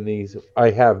be in these.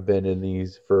 I have been in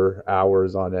these for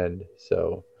hours on end.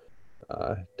 So,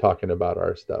 talking about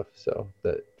our stuff. So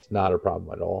that's not a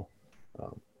problem at all.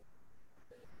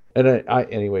 And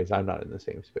anyways, I'm not in the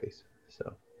same space.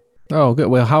 So. Oh, good.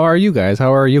 Well, how are you guys?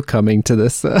 How are you coming to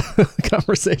this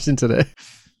conversation today?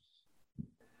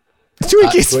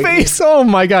 Twinkie's face. Oh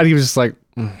my God. He was just like,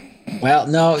 Well,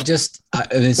 no, just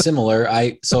similar.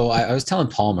 I was telling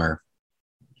Palmer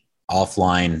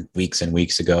offline weeks and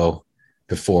weeks ago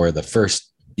before the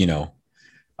first,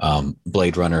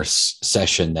 Blade Runner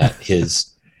session that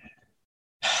his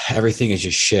everything is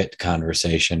just shit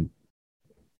conversation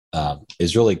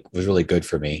was really good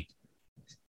for me.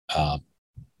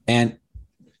 And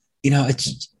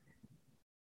it's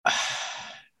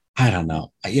I don't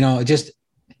know, just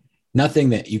nothing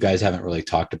that you guys haven't really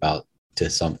talked about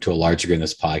to a large degree in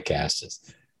this podcast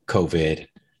is COVID.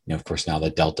 Of course, now the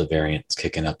Delta variant is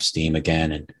kicking up steam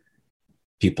again, and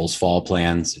people's fall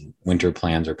plans and winter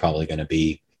plans are probably going to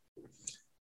be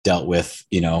dealt with,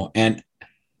 and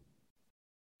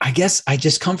I guess I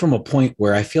just come from a point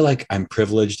where I feel like I'm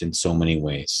privileged in so many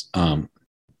ways,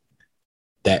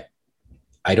 that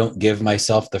I don't give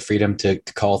myself the freedom to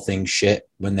call things shit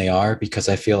when they are, because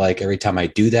I feel like every time I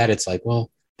do that, it's like,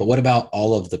 well, but what about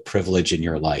all of the privilege in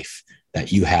your life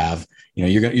that you have?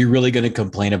 You're really going to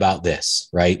complain about this,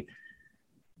 right?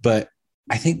 But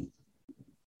I think,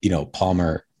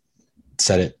 Palmer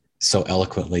said it so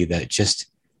eloquently that it's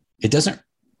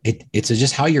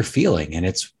just how you're feeling. And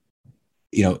it's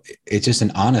just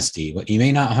an honesty. You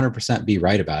may not 100% be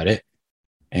right about it.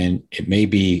 And it may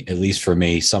be, at least for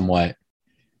me, somewhat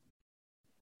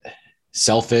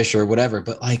selfish or whatever,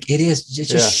 but like it's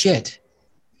just shit.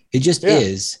 It just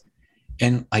is.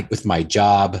 and like with my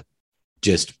job,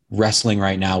 just wrestling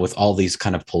right now with all these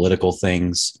kind of political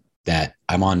things, that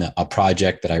I'm on a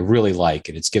project that I really like,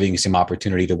 and it's giving me some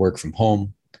opportunity to work from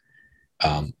home.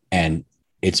 And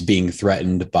it's being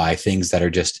threatened by things that are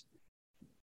just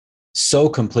so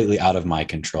completely out of my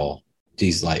control.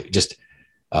 These like just,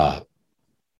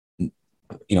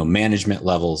 management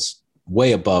levels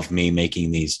way above me,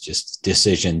 making these just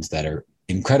decisions that are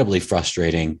incredibly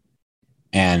frustrating.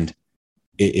 And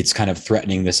it's kind of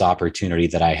threatening this opportunity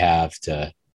that I have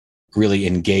to really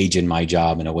engage in my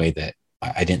job in a way that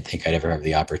I didn't think I'd ever have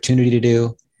the opportunity to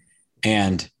do.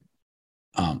 And,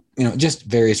 just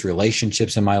various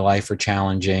relationships in my life are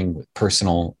challenging,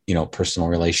 personal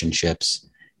relationships.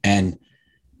 And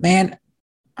man,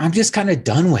 I'm just kind of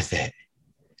done with it.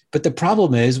 But the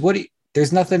problem is,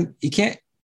 there's nothing, you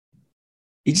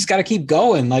just got to keep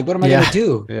going. Like, what am I going to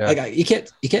do? Yeah. Like, you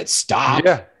can't stop.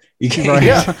 Yeah. You can't.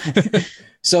 Yeah.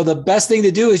 So the best thing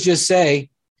to do is just say,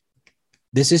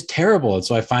 this is terrible. And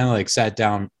so I finally sat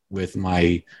down with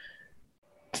my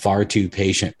far too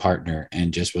patient partner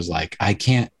and just was like,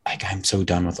 I'm so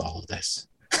done with all of this.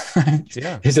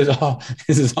 Yeah. This is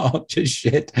all just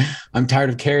shit. I'm tired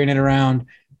of carrying it around.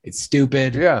 It's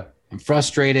stupid. Yeah. I'm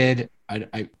frustrated.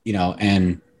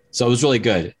 And so it was really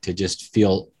good to just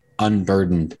feel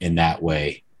unburdened in that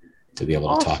way, to be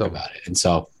able to talk about it. And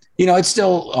so, it's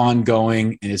still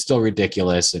ongoing and it's still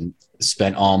ridiculous, and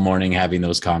spent all morning having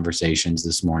those conversations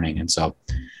this morning. And so,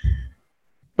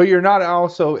 but you're not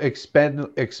also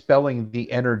expelling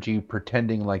the energy,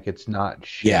 pretending like it's not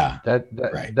shit. Yeah.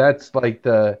 Right. That's like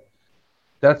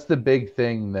that's the big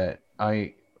thing that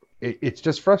it's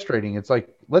just frustrating. It's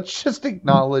like, let's just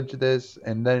acknowledge this,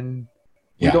 and then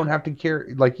we don't have to care.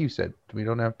 Like you said, we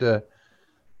don't have to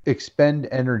expend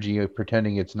energy of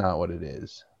pretending it's not what it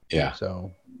is. Yeah.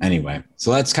 So anyway,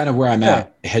 so that's kind of where I'm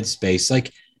at, headspace.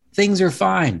 Like, things are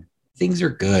fine. Things are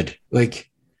good. Like,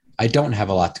 I don't have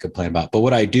a lot to complain about, but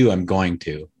what I do, I'm going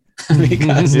to.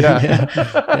 Because that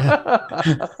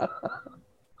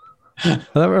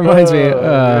reminds me,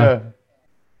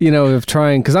 of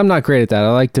trying, because I'm not great at that.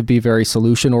 I like to be very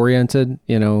solution oriented.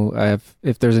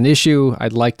 If there's an issue,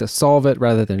 I'd like to solve it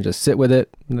rather than just sit with it.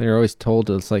 And they're always told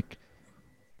it's like,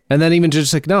 and then even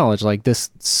just acknowledge like, this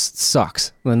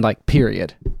sucks, and then like,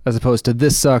 period, as opposed to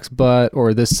this sucks,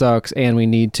 or this sucks and we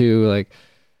need to, like,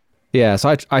 yeah.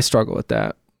 So I struggle with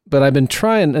that, but I've been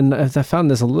trying, and I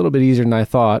found this a little bit easier than I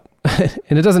thought.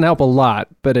 And it doesn't help a lot,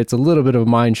 but it's a little bit of a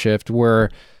mind shift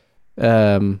where,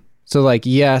 so like,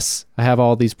 yes, I have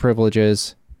all these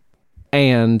privileges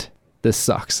and this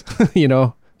sucks,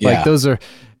 like those are,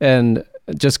 and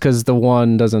just because the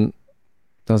one doesn't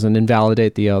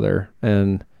invalidate the other.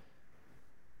 And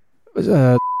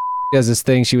has this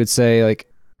thing she would say, like,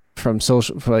 from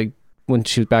social, like when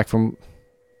she was back from,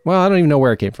 well, I don't even know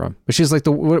where it came from, but she's like,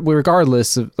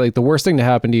 regardless of, like, the worst thing to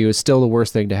happen to you is still the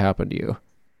worst thing to happen to you.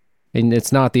 And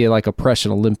it's not the like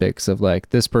oppression Olympics of like,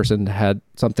 this person had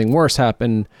something worse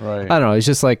happen. Right. I don't know. It's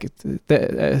just like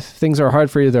things are hard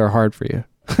for you. They're hard for you,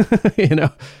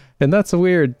 and that's a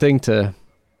weird thing to,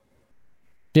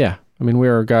 yeah. I mean, we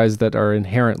are guys that are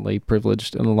inherently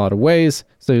privileged in a lot of ways.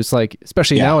 So it's like,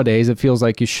 especially nowadays, it feels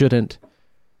like you shouldn't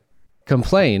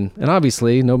complain. And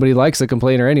obviously nobody likes a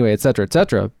complainer anyway, et cetera, et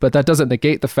cetera. But that doesn't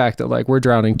negate the fact that like, we're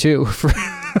drowning too.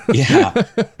 Yeah.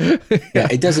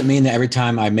 It doesn't mean that every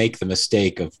time I make the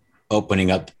mistake of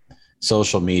opening up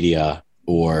social media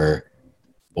or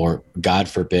God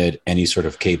forbid, any sort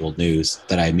of cable news,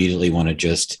 that I immediately want to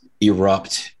just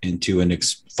erupt into an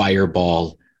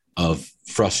fireball of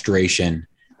frustration,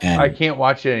 and I can't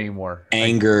watch it anymore.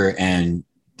 Anger and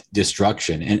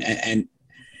destruction. And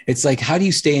it's like, how do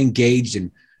you stay engaged?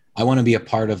 And I want to be a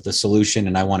part of the solution,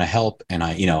 and I want to help. And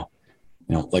I,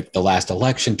 like the last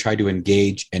election, tried to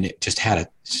engage, and it just had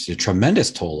a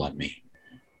tremendous toll on me.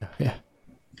 Yeah.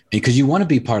 Because you want to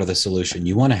be part of the solution.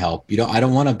 You want to help. I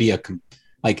don't want to be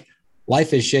like,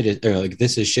 life is shit, or like,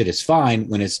 this is shit is fine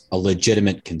when it's a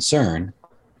legitimate concern.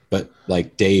 But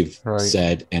like Dave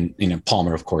said, and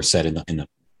Palmer, of course, said in the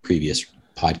previous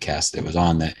podcast that was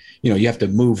on, that, you have to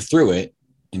move through it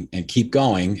and keep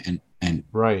going and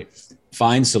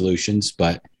find solutions.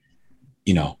 But,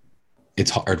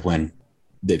 it's hard when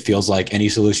it feels like any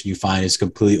solution you find is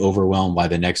completely overwhelmed by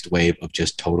the next wave of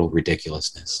just total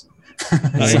ridiculousness.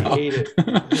 I hate it.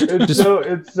 It's so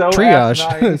triage.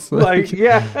 Like,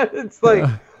 it's like,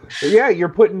 yeah, you're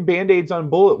putting Band-Aids on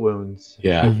bullet wounds.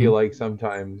 Yeah. I feel like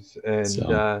sometimes. And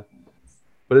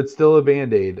but it's still a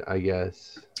Band-Aid, I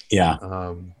guess.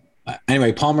 Yeah.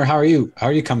 Anyway, Palmer, how are you? How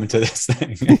are you coming to this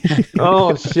thing?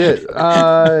 Oh shit.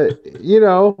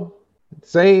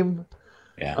 Same.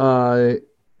 Yeah.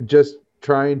 Just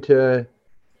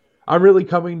I'm really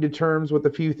coming to terms with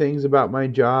a few things about my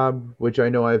job, which I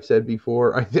know I've said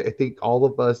before. I think all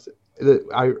of us,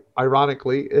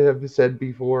 ironically, have said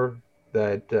before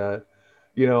that,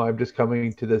 I'm just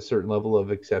coming to this certain level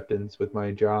of acceptance with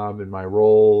my job and my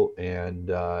role. And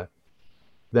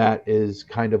that is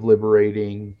kind of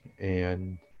liberating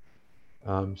and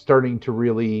starting to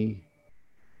really...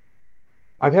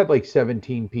 I've had like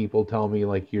 17 people tell me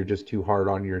like, you're just too hard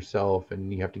on yourself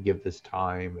and you have to give this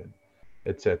time, and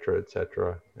et cetera, et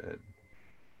cetera. And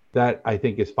that, I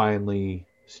think, is finally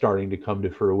starting to come to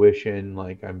fruition.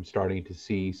 Like, I'm starting to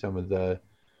see some of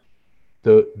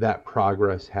that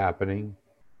progress happening.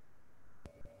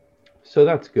 So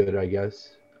that's good, I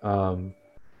guess. Ash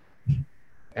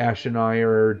and I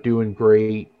are doing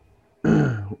great.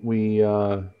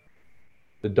 The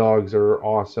dogs are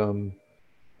awesome.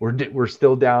 We're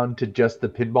still down to just the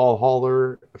pinball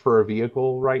hauler for a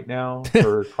vehicle right now.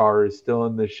 Her car is still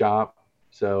in the shop.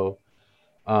 So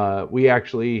we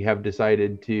actually have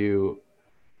decided to...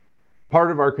 Part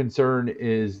of our concern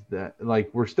is that, like,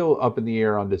 we're still up in the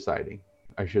air on deciding,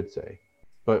 I should say.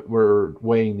 But we're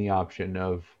weighing the option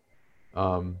of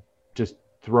just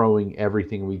throwing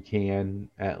everything we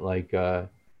can at, like, a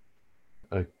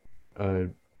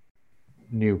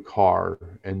new car,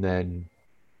 and then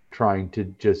trying to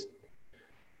just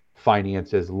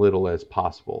finance as little as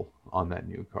possible on that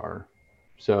new car.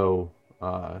 So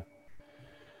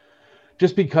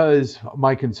just because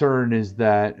my concern is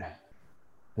that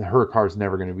her car's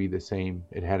never going to be the same.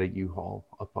 It had a U-Haul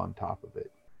up on top of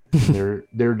it.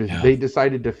 They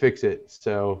decided to fix it.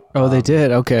 So they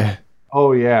did. Okay.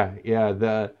 Oh yeah.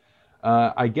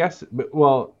 I guess,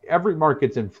 well, every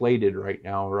market's inflated right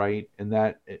now, right? And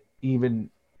that even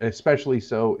especially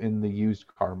so in the used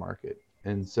car market.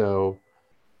 And so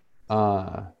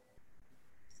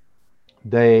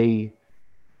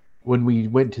when we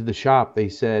went to the shop, they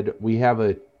said, we have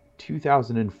a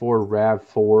 2004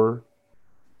 RAV4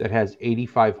 that has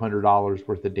 $8,500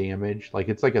 worth of damage. Like,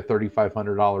 it's like a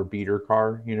 $3,500 beater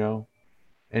car,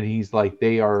 and he's like,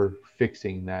 they are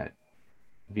fixing that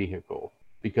vehicle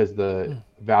because the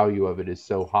value of it is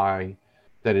so high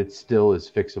that it still is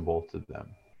fixable to them.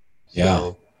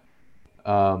 So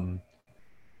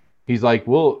he's like,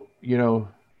 well,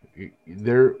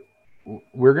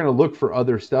 we're going to look for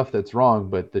other stuff that's wrong,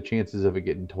 but the chances of it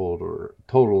getting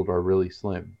totaled are really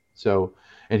slim. So,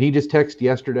 and he just texted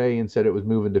yesterday and said it was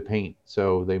moving to paint.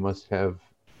 So they must have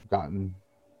gotten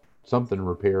something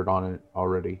repaired on it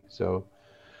already. So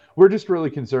we're just really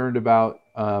concerned about,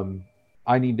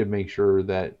 I need to make sure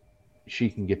that she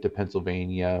can get to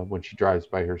Pennsylvania when she drives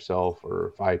by herself,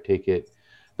 or if I take it.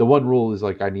 The one rule is,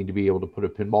 like, I need to be able to put a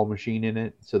pinball machine in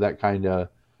it. So that kind of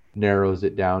narrows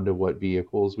it down to what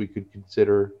vehicles we could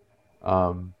consider.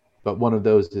 But one of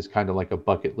those is kind of like a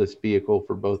bucket list vehicle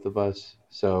for both of us.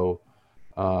 So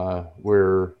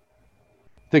we're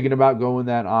thinking about going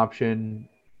that option.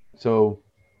 So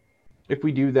if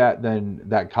we do that, then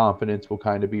that confidence will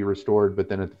kind of be restored. But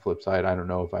then at the flip side, I don't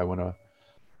know if I want to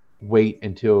wait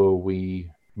until we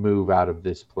move out of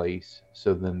this place.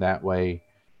 So then that way,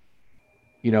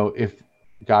 if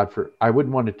I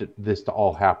wouldn't want this to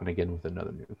all happen again with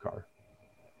another new car.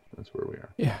 That's where we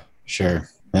are. Yeah, sure.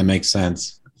 That makes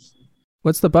sense.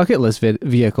 What's the bucket list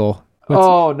vehicle?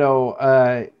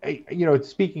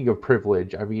 Speaking of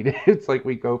privilege, I mean, it's like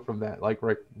we go from that, like,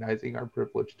 recognizing our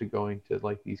privilege to going to,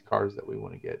 like, these cars that we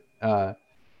want to get.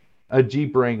 A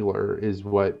Jeep Wrangler is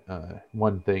what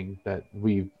one thing that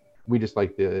we just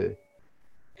like the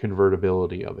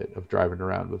convertibility of it, of driving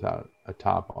around without a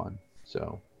top on.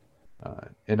 So,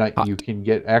 you can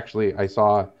get, actually, I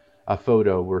saw a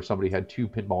photo where somebody had 2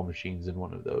 pinball machines in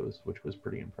one of those, which was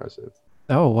pretty impressive.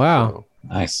 Oh, wow. So,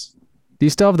 nice. Do you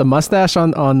still have the mustache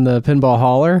on the pinball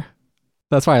hauler?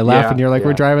 That's why I laugh when you're like,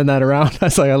 we're driving that around. I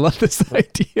was like, I love this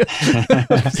idea.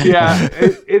 Yeah,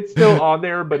 it's still on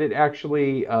there, but it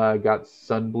actually got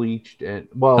sun bleached and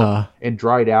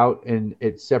dried out, and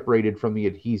it's separated from the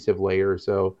adhesive layer.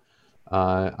 So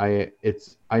I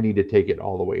need to take it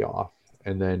all the way off,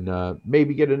 and then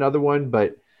maybe get another one.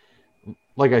 But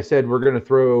like I said, we're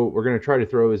gonna try to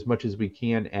throw as much as we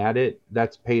can at it.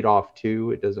 That's paid off too.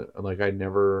 It doesn't, like, I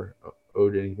never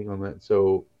owed anything on that.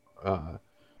 So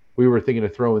we were thinking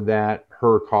of throwing that,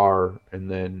 her car,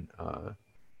 and then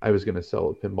I was gonna sell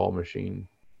a pinball machine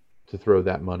to throw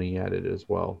that money at it as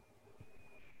well.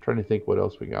 I'm trying to think what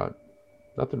else we got.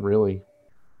 Nothing really.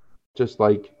 Just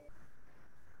like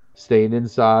staying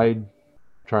inside,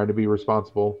 trying to be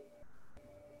responsible,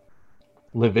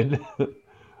 living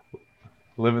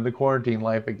the quarantine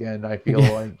life again. I feel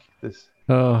like this.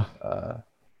 So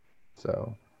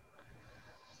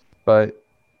But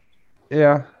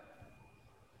yeah.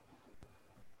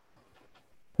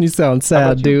 You sound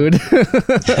sad, dude.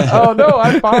 Oh no,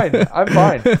 I'm fine. I'm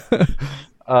fine.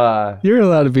 You're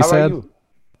allowed to be sad.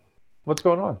 What's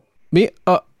going on? Me?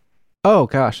 Oh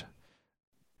gosh.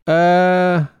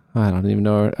 I don't even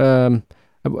know.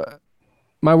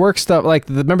 My work stuff, like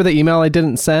remember the email I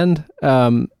didn't send?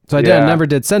 So I never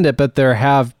did send it, but there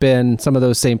have been some of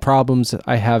those same problems.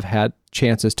 I have had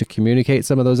chances to communicate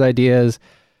some of those ideas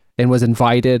and was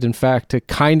invited, in fact, to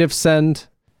kind of send.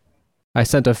 I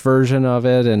sent a version of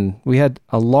it, and we had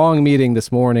a long meeting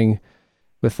this morning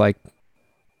with like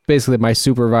basically my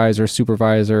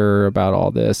supervisor about all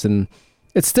this. And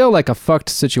it's still like a fucked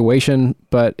situation,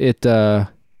 but it, I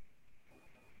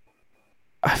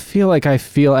feel like I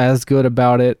feel as good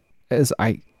about it as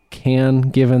I can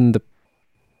given the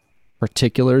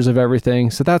particulars of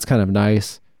everything. So that's kind of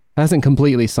nice. It hasn't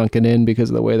completely sunken in because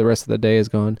of the way the rest of the day has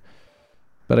gone,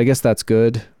 but I guess that's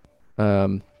good.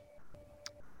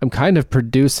 I'm kind of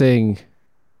producing,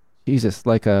 Jesus,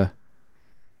 like a,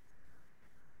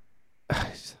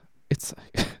 it's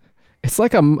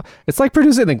like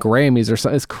producing the Grammys or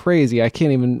something. It's crazy. I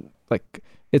can't even, like,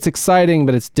 it's exciting,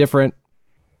 but it's different.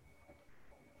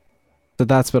 So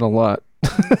that's been a lot.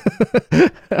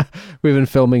 We've been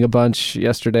filming a bunch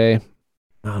yesterday.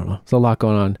 I don't know. There's a lot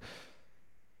going on,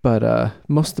 but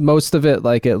most of it,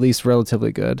 like, at least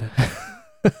relatively good.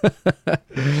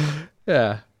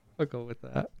 Yeah, I'll go with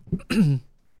that.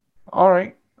 All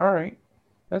right,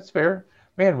 that's fair.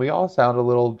 Man, we all sound a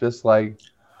little just like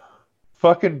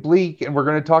fucking bleak, and we're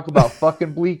going to talk about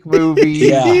fucking bleak movies.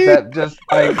 Yeah. That just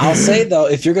like, I'll say though,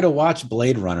 if you're going to watch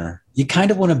Blade Runner, you kind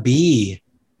of want to be.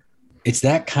 It's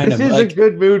that kind this of is like a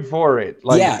good mood for it.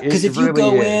 Like, yeah, because if you really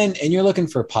go is. in and you're looking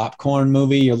for a popcorn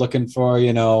movie, you're looking for, sorry,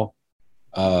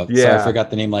 I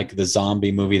forgot the name, like the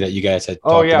zombie movie that you guys had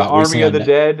talked about. Army of the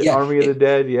Dead. Yeah. Army of the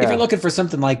Dead. Yeah. If you're looking for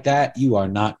something like that, you are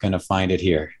not going to find it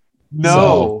here.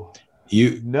 No.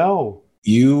 So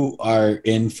you are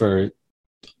in for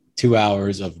 2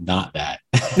 hours of not that.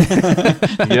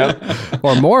 Yep.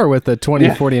 Or more with the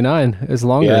 2049 is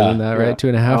longer than that, right?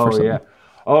 2.5 or something. Yeah.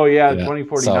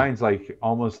 2049 is like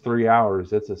almost 3 hours.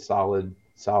 That's a solid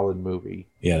movie.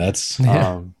 Yeah, that's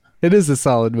it is a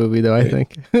solid movie though, I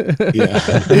think.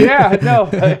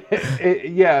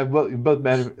 Both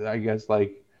men, I guess,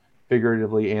 like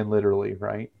figuratively and literally,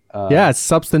 right? It's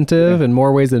substantive in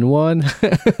more ways than one.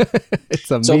 It's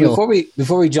a so meal.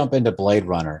 before we jump into Blade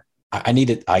Runner,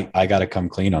 I got to come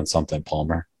clean on something,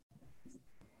 Palmer.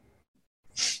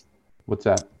 What's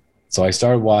that? So I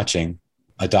started watching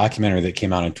a documentary that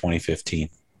came out in 2015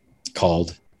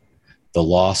 called The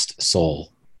Lost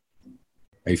Soul.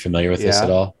 Are you familiar with this at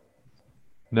all?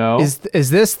 No. Is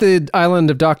this the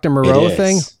Island of Dr. Moreau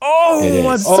thing? Oh,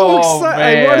 I'm so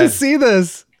excited. I want to see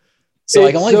this. So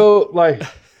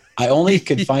I only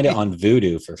could find it on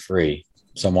Vudu for free.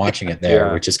 So I'm watching it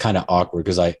there, which is kind of awkward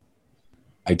because I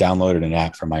downloaded an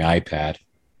app from my iPad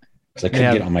because I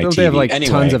couldn't get on my TV. They have like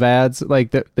tons of ads.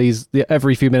 Like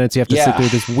every few minutes you have to sit through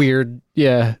this weird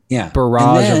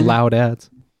barrage of loud ads.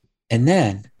 And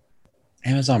then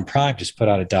Amazon Prime just put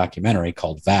out a documentary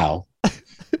called Val,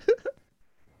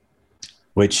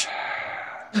 which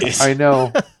is I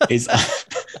know is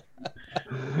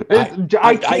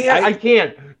I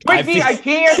can't. Mikey, I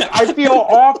can't. I feel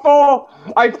awful.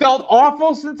 I felt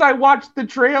awful since I watched the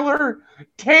trailer.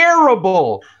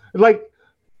 Terrible. Like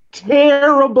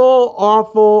terrible,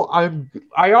 awful.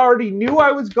 I already knew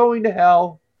I was going to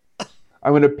hell.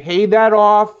 I'm going to pay that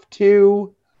off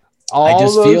too. I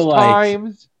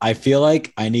feel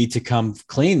like I need to come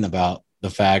clean about the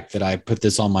fact that I put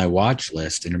this on my watch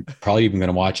list, and I'm probably even going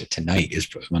to watch it tonight. Is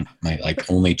my like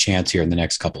only chance here in the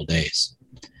next couple of days.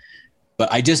 But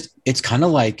it's kind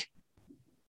of like,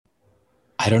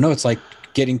 I don't know. It's like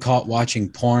getting caught watching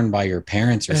porn by your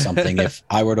parents or something. If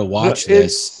I were to watch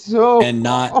this and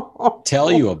not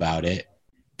tell you about it,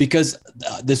 because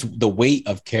the weight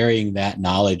of carrying that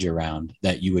knowledge around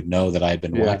that you would know that I've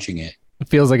been watching it. It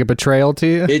feels like a betrayal to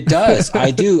you. It does.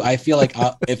 I do. I feel like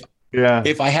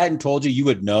if I hadn't told you, you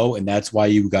would know. And that's why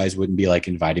you guys wouldn't be like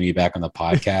inviting me back on the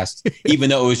podcast, even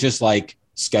though it was just like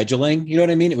scheduling. You know what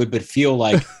I mean? It would feel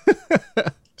like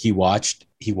he watched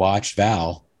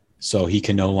Val, so he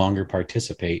can no longer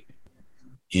participate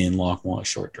in Lockwood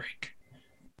Short Drink.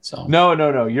 So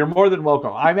no, you're more than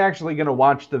welcome. I'm actually going to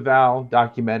watch the Val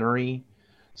documentary.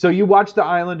 So you watched the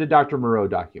Island of Dr. Moreau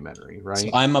documentary, right? So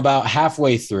I'm about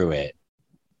halfway through it.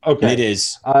 Okay, and it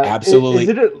is absolutely.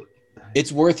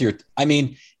 It's worth your.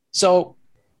 This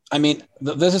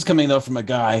is coming though from a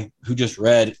guy who just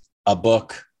read a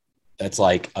book that's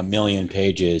like 1 million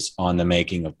pages on the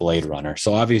making of Blade Runner.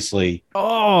 So obviously,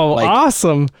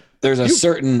 awesome. There's a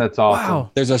certain that's awesome.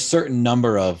 Wow. There's a certain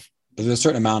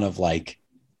amount of like,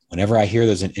 whenever I hear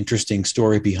there's an interesting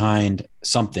story behind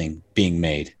something being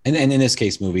made, and in this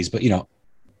case movies, but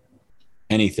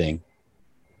anything.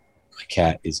 My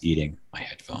cat is eating my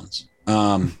headphones.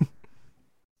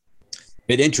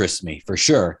 It interests me for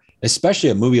sure, especially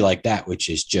a movie like that, which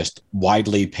is just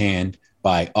widely panned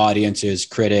by audiences,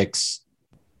 critics,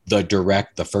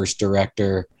 the first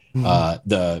director,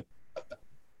 the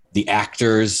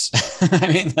actors. I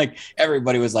mean, like,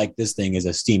 everybody was like, this thing is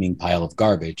a steaming pile of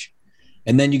garbage.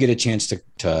 And then you get a chance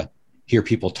to hear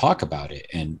people talk about it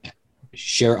and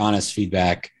share honest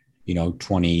feedback,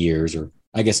 20 years, or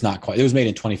I guess not quite. It was made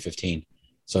in 2015,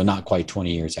 so not quite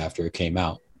 20 years after it came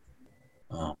out.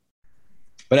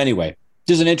 But anyway,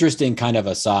 there's an interesting kind of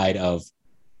a side of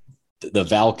the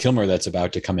Val Kilmer that's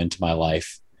about to come into my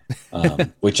life,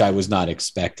 which I was not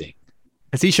expecting.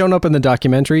 Has he shown up in the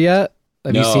documentary yet?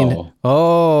 Have you seen it?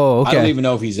 Oh, okay. I don't even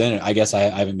know if he's in it. I guess I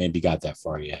haven't maybe got that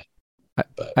far yet.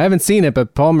 I haven't seen it,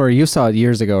 but Palmer, you saw it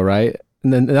years ago, right?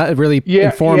 And then that really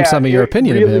informed some of your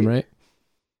opinion of him, right?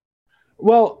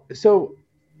 Well, so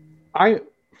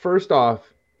first off,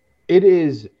 it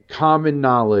is common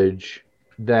knowledge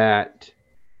that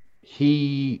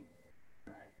he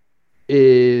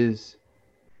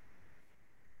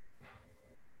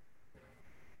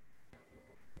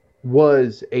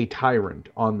was a tyrant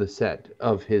on the set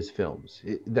of his films.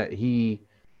 That he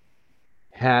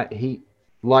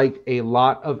like a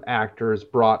lot of actors,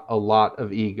 brought a lot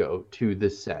of ego to the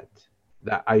set.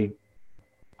 That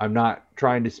I'm not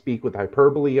trying to speak with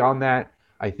hyperbole on that.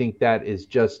 I think that is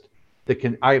just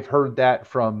I've heard that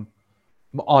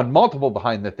on multiple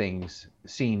behind the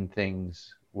scene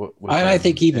things. I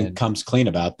think he even comes clean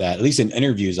about that, at least in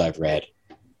interviews I've read.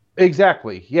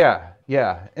 Exactly. Yeah.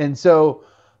 And so,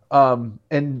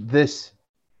 and this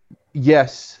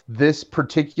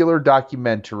particular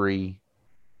documentary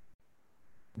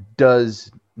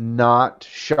does not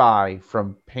shy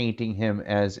from painting him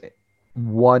as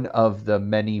one of the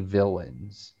many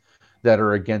villains that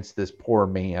are against this poor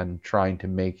man trying to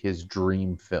make his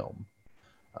dream film.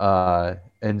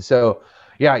 And so,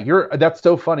 that's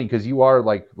so funny, because you are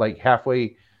like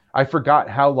halfway. I forgot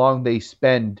how long they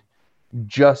spend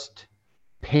just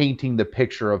painting the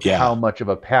picture of how much of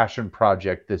a passion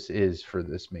project this is for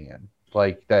this man.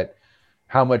 Like that,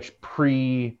 how much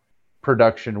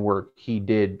pre-production work he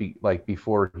did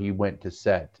before he went to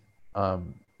set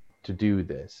to do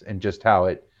this, and just how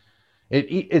it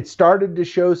started to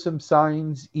show some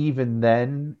signs even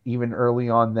early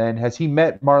on then. Has he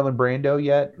met Marlon Brando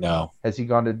yet? No. Has he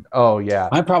gone to? Oh yeah.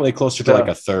 I'm probably closer to like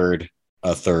a third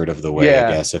of the way,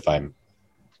 I guess, if I'm.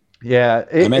 Yeah.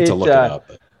 I meant to look it up.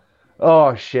 But...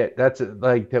 Oh shit. That's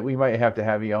like that. We might have to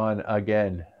have you on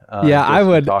again. I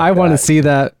would. I want to see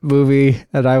that movie,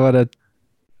 and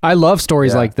I love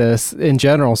stories like this in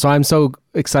general. So I'm so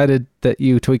excited that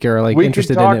you, Tweaker, are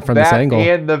interested in it from this angle.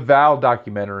 And the Val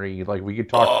documentary, we could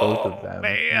talk both of them.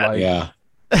 Man.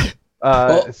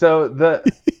 So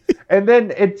and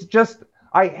then it's just,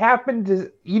 I happen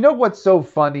to, what's so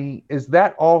funny is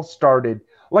that all started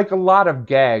like a lot of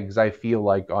gags, I feel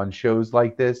like, on shows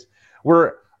like this,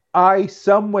 where I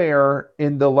somewhere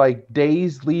in the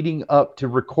days leading up to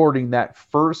recording that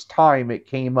first time it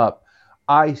came up,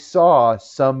 I saw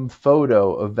some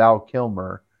photo of Val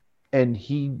Kilmer, and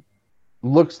he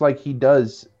looks like he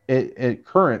does it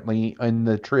currently in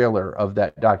the trailer of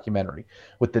that documentary,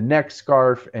 with the neck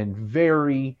scarf, and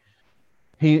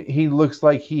he looks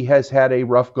like he has had a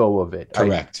rough go of it.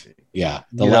 Correct. The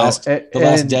last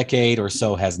decade or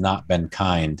so has not been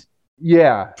kind.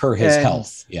 Yeah. Per his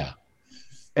health. Yeah.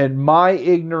 And my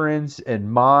ignorance and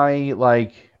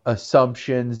my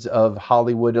assumptions of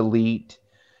Hollywood elite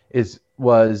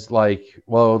was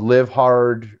live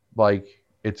hard,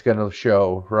 it's going to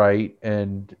show, right?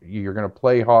 And you're going to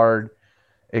play hard.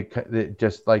 It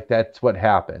just that's what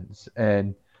happens.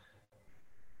 And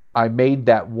I made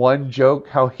that one joke,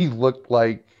 how he looked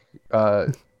like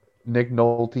Nick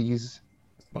Nolte's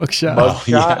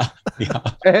mugshot.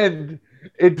 And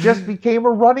it just became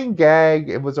a running gag.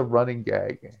 It was a running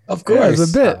gag. Of course. It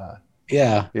was a bit.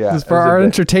 Yeah. It's for our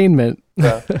entertainment.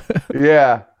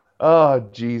 Yeah. Oh,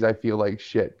 geez, I feel like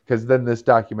shit. Because then this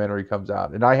documentary comes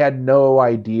out, and I had no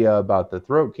idea about the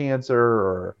throat cancer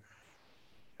or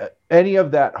any of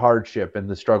that hardship and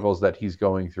the struggles that he's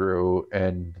going through,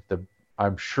 and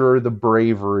I'm sure the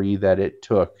bravery that it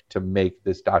took to make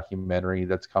this documentary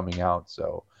that's coming out.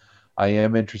 So I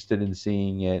am interested in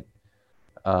seeing it.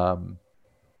 And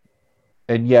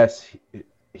yes,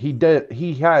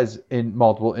 he has in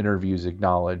multiple interviews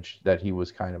acknowledged that he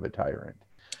was kind of a tyrant.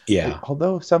 Yeah.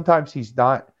 Although sometimes he's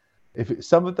not.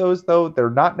 Some of those though, they're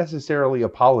not necessarily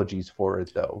apologies for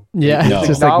it though. Yeah, it's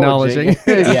just acknowledging.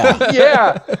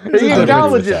 Yeah, he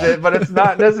acknowledges it, but it's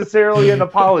not necessarily an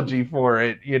apology for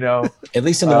it. At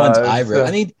least in the ones I've read.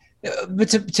 I mean, but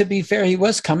to be fair, he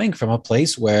was coming from a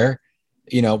place where,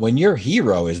 when your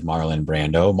hero is Marlon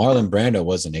Brando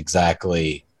wasn't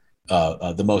exactly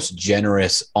the most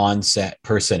generous on-set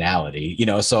personality.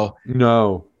 So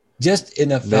no, just in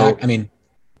the fact, I mean,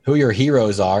 who your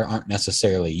heroes aren't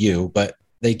necessarily you, but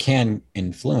they can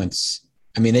influence.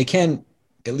 I mean, they can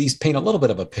at least paint a little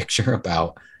bit of a picture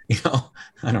about,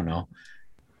 I don't know.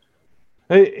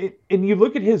 And you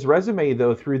look at his resume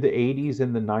though through the 80s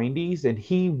and the 90s, and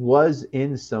he was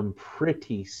in some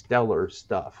pretty stellar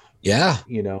stuff. Yeah.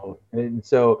 And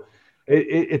so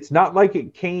it's not like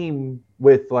it came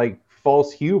with like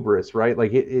false hubris, right?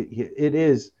 Like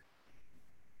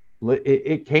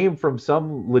it came from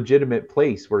some legitimate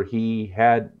place where he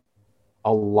had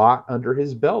a lot under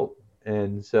his belt.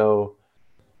 And so,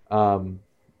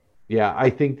 I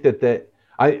think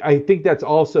I think that's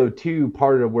also too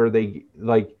part of where they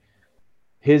like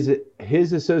his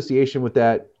association with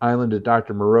that Island of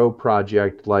Dr. Moreau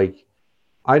project. Like,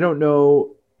 I don't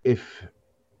know if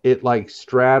it like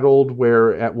straddled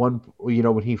where at one,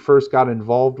 when he first got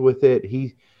involved with it,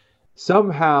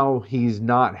 somehow he's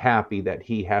not happy that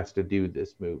he has to do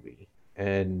this movie.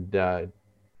 And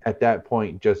at that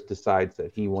point just decides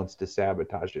that he wants to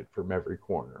sabotage it from every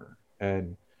corner.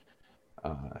 And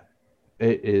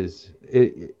it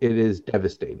is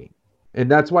devastating. And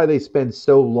that's why they spend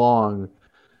so long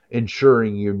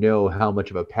ensuring how much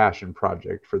of a passion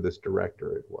project for this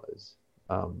director it was.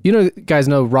 Guys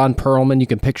know Ron Perlman. You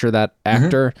can picture that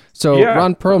actor. Mm-hmm. So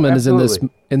Ron Perlman is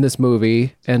in this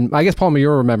movie, and I guess Palmer,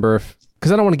 you'll remember,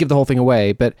 because I don't want to give the whole thing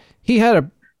away, but he had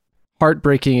a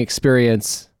heartbreaking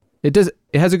experience. It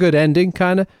has a good ending,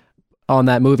 kind of, on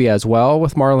that movie as well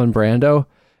with Marlon Brando,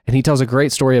 and he tells a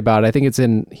great story about it. I think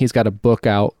he's got a book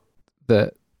out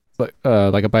that, like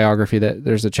a biography that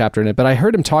there's a chapter in it. But I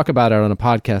heard him talk about it on a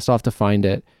podcast. I'll have to find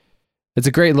it. It's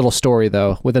a great little story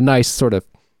though, with a nice sort of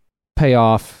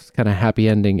payoff, kind of happy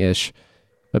ending ish.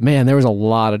 But man, there was a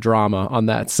lot of drama on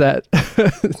that set.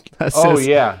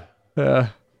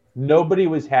 Nobody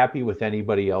was happy with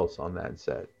anybody else on that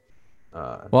set.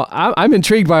 Well, I'm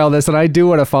intrigued by all this, and I do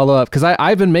want to follow up because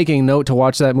I've been making note to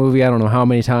watch that movie. I don't know how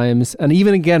many times, and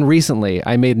even again recently,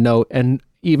 I made note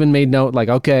like,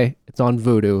 okay, it's on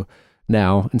Vudu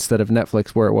now instead of Netflix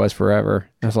where it was forever.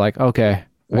 I was like, okay.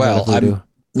 Well, I'm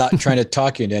not trying to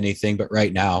talk you into anything, but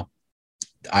right now,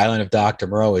 the Island of Dr.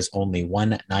 Moreau is only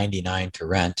 $1.99 to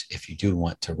rent if you do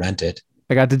want to rent it.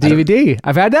 I got the DVD.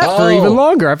 I've had that for even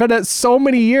longer. I've had that so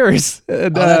many years.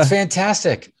 And, that's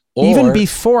fantastic. Even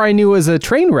before I knew it was a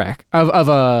train wreck of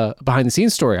a behind the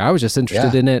scenes story, I was just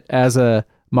interested in it as a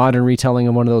modern retelling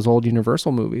of one of those old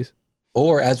Universal movies.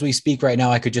 Or as we speak right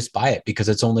now, I could just buy it because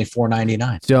it's only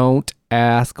 $4.99. Don't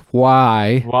ask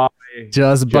why. Why?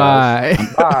 Just buy.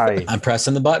 I'm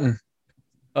pressing the button.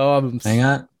 Hang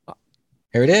on.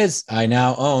 Here it is. I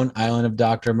now own Island of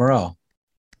Dr. Moreau.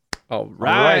 All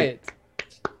right.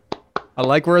 I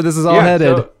like where this is all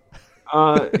headed.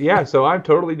 So I'm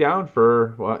totally down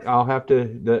for. I'll have to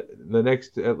the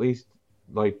next at least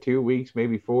like 2 weeks,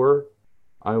 maybe 4.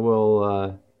 I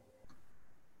will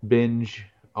binge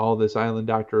all this Island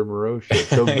Dr. Moreau shit.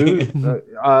 So,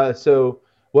 so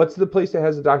what's the place that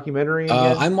has a documentary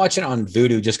again? I'm watching it on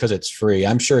Vudu just because it's free.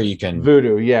 I'm sure you can.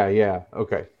 Vudu, yeah,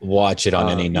 okay. Watch it on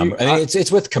any number. I mean,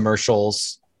 it's with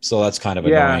commercials, so that's kind of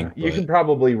annoying. You can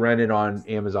probably rent it on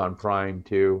Amazon Prime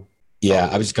too. Yeah,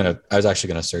 I was actually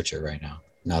gonna search it right now.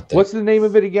 Not that. What's the name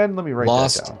of it again? Let me write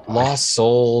that down. Lost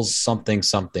Souls, something.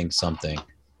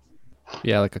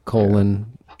 Yeah, like a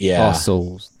colon. Yeah. Lost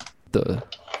Souls. The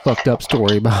fucked up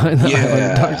story behind the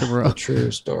Island of Dr. Moreau.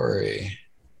 True story.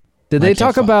 Did they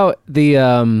talk about the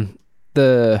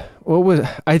what was,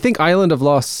 I think Island of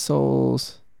Lost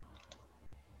Souls?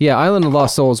 Yeah, Island of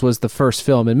Lost Souls was the first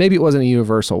film, and maybe it wasn't a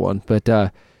Universal one, but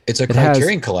it's a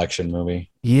Criterion Collection movie.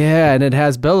 Yeah, and it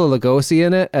has Bela Lugosi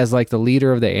in it as like the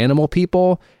leader of the animal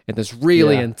people, and this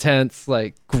really intense,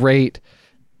 like great.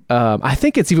 I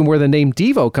think it's even where the name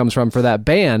Devo comes from for that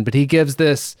band, but he gives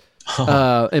this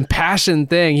impassioned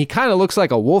thing. He kind of looks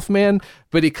like a wolfman,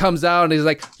 but he comes out and he's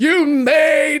like, "You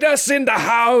made us in the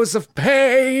house of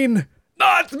pain,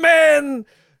 not men,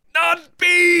 not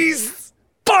beasts,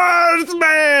 but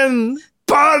men,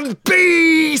 but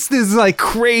beasts." This is like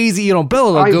crazy,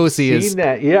 Bela Lugosi I've seen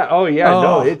that. Yeah. Oh yeah.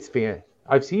 No, it's fan.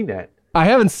 I've seen that. I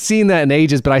haven't seen that in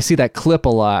ages, but I see that clip a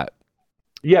lot.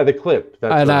 Yeah, the clip.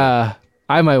 That's And right.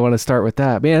 I might want to start with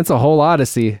that. Man, it's a whole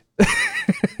odyssey.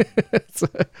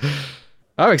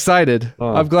 I'm excited.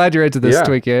 I'm glad you're into this,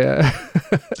 Twinkie.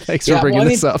 Thanks for bringing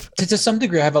this up. To some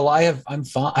degree, I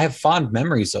have fond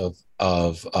memories of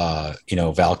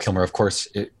Val Kilmer. Of course,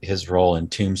 his role in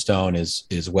Tombstone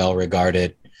is well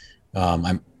regarded.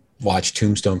 I watched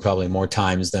Tombstone probably more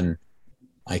times than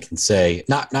I can say.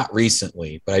 Not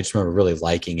recently, but I just remember really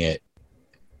liking it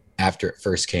after it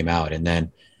first came out. And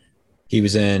then he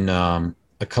was in a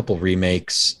couple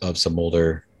remakes of some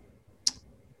older.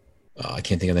 I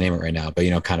can't think of the name of it right now, but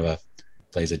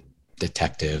plays a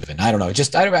detective, and I don't know.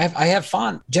 Just I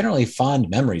have generally fond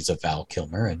memories of Val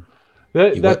Kilmer, and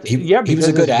he was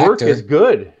a good actor. Work is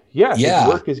good. Yeah, his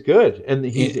work is good, and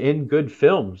he's in good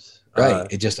films. Right.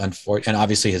 It just unfortunate, and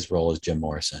obviously his role is Jim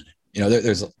Morrison.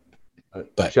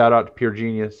 But shout out to Pure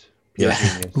Genius.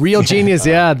 Genius. Real Genius.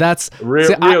 Yeah, that's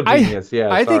real Genius.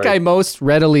 Yeah, I think I most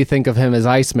readily think of him as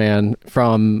Iceman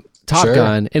from Top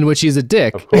Gun, in which he's a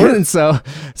dick. And so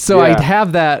I'd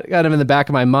have that kind of in the back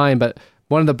of my mind. But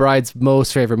one of the bride's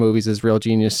most favorite movies is Real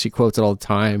Genius. She quotes it all the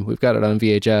time. We've got it on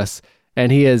VHS,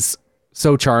 and he is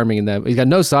so charming in that. He's got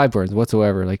no sideburns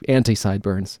whatsoever, like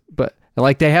anti-sideburns. But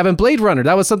like they have in Blade Runner,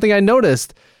 that was something I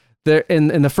noticed. There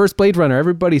in the first Blade Runner,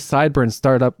 everybody's sideburns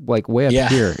start up like way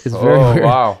up here. It's very weird.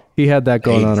 Wow. He had that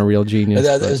going on. A Real Genius.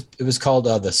 It was called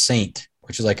The Saint,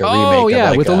 which is like a remake.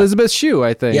 Of with Elizabeth Shue,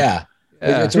 I think. Yeah.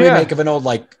 It's a remake of an old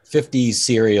 50s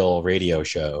serial radio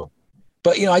show.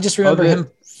 But I just remember him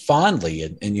fondly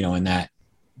and in that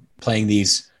playing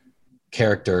these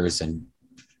characters, and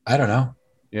I don't know.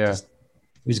 Yeah.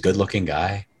 He was a good-looking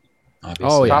guy. Obviously.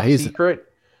 Oh yeah, Top Secret.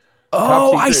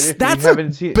 That's a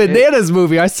bananas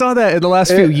movie. I saw that in the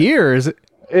last few years.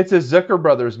 It's a Zucker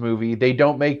Brothers movie. They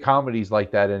don't make comedies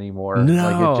like that anymore.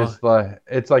 No.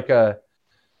 It's like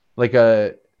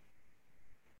a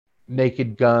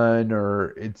Naked Gun,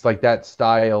 or it's like that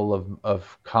style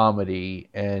of comedy,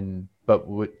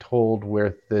 but told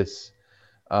with this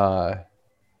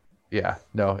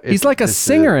he's like a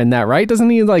singer in that, right? Doesn't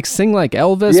he sing like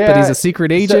Elvis, but he's a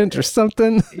secret agent or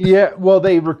something? Yeah, well,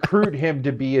 they recruit him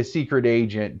to be a secret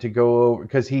agent to go over,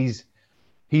 because he's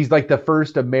like the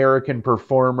first American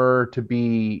performer to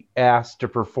be asked to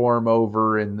perform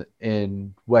over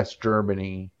in West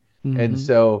Germany. Mm-hmm. And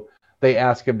so they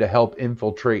ask him to help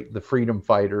infiltrate the freedom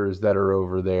fighters that are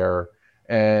over there.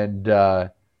 And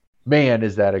man,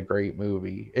 is that a great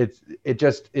movie. It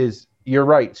just is. You're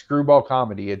right. Screwball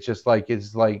comedy. It's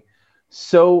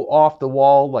so off the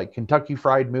wall, like Kentucky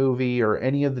Fried Movie or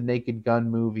any of the Naked Gun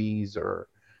movies, or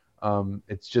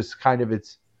it's just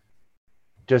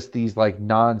these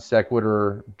non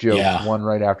sequitur jokes, one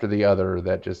right after the other,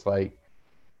 that just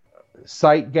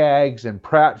sight gags and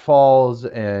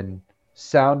pratfalls and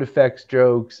sound effects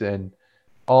jokes and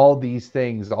all these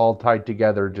things all tied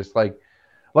together, just like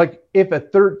if a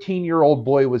 13-year-old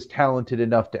boy was talented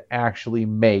enough to actually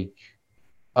make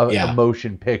a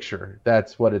motion picture,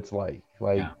 that's what it's like.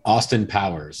 Austin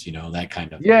Powers, that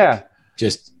kind of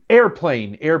just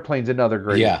Airplane's another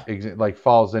great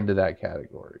falls into that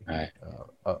category, right,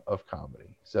 of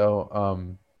comedy.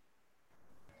 So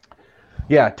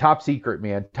Top Secret,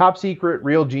 man. Top Secret,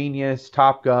 Real Genius,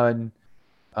 Top Gun,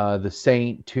 The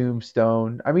Saint,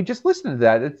 Tombstone. I mean, just listen to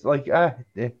that. It's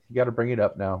you got to bring it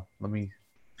up now. Let me.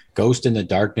 Ghost in the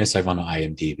Darkness. I've on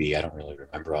IMDb. I don't really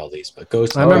remember all these, but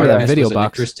Ghost. I remember that video was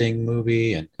box. An interesting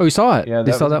movie, and you saw it. Yeah,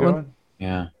 you saw that one.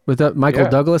 Yeah, with that Michael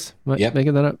Douglas.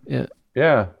 Making that up. Yeah.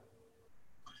 Yeah.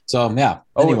 So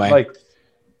anyway,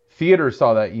 theater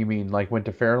saw that. You mean went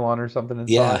to Fairlawn or something? And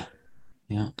saw it?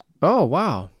 Yeah. Oh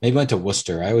wow. Maybe went to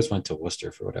Worcester. I always went to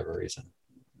Worcester for whatever reason.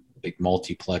 Big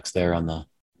multiplex there on the.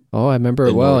 Oh, I remember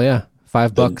it well. Yeah,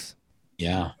 $5.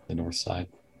 Yeah, the north side.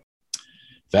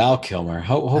 Val Kilmer.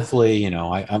 Hopefully,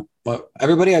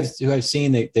 everybody who I've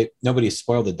seen, they nobody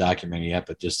spoiled the documentary yet,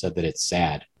 but just said that it's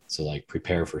sad. So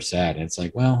prepare for sad. And it's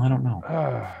well, I don't know.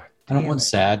 I don't want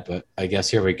sad, but I guess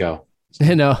here we go.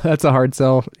 No, that's a hard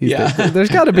sell. There's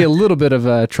got to be a little bit of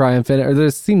a triumph in it, or there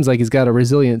seems like he's got a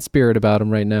resilient spirit about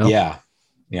him right now.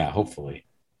 Yeah. Hopefully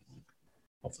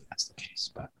that's the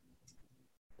case. But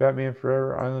Batman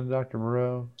Forever, Island of Dr.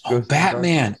 Moreau. Oh,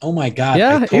 Batman! Oh my God!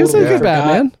 Yeah, he was a good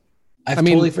Batman. I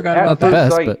totally forgot about the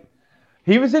best, but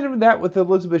he was in that with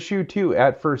Elizabeth Shue too.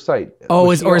 At First Sight. Oh,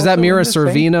 is that Mira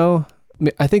Sorvino?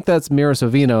 I think that's Mira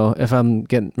Sorvino, if I'm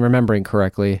remembering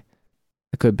correctly.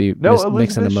 I could be mixing them up.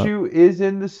 Elizabeth Shue is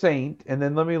in The Saint, and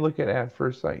then let me look at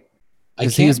First Sight.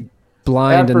 He was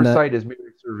blind At First Sight is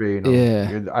Mira Servino.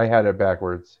 Yeah. I had it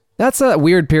backwards. That's a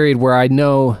weird period where I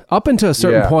know, up until a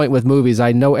certain point with movies,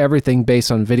 I know everything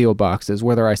based on video boxes,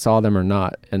 whether I saw them or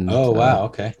not. And wow,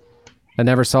 okay. I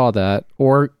never saw that,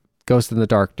 or Ghost in the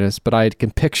Darkness, but I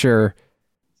can picture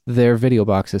their video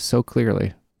boxes so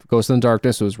clearly. Ghost in the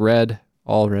Darkness was red,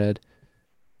 all red.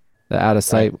 The Out of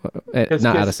Sight,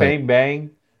 not Out of Sight. Bang Bang.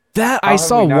 That I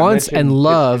saw once and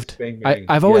loved.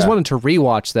 I've always wanted to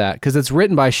rewatch that because it's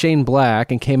written by Shane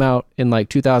Black and came out in like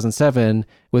 2007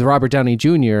 with Robert Downey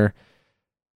Jr.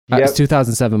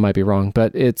 2007 might be wrong,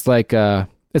 but it's like the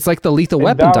Lethal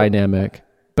Weapon dynamic,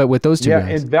 but with those two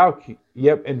guys.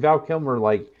 And Val Kilmer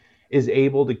like is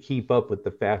able to keep up with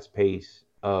the fast pace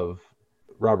of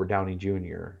Robert Downey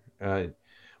Jr.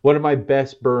 One of my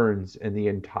best burns in the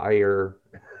entire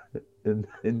in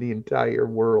the entire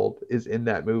world is in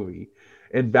that movie,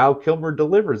 and Val Kilmer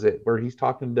delivers it where he's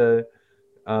talking to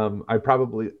I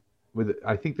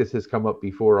think this has come up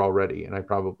before already, and I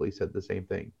probably said the same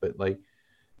thing, but like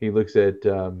he looks at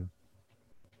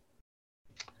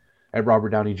Robert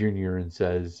Downey Jr. and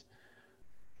says,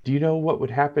 "Do you know what would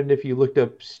happen if you looked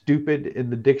up stupid in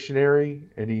the dictionary?"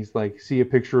 And he's like, "See a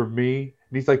picture of me?"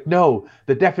 And he's like, "No,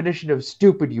 the definition of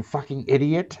stupid, you fucking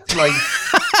idiot." Like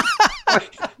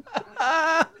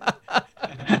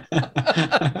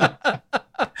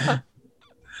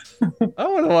I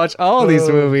want to watch all these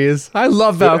movies. I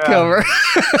love Val Kilmer.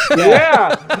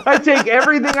 Yeah, I take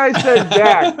everything I said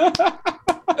back.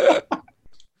 I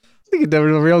think you're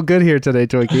doing real good here today,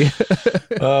 Twinkie.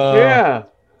 Yeah.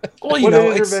 Well, you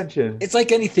know, it's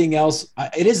like anything else.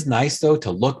 It is nice though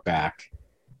to look back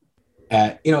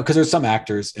at, because there's some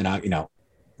actors, and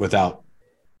without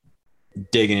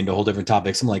digging into a whole different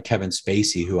topic, someone like Kevin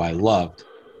Spacey, who I loved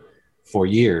for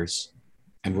years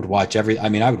and would watch I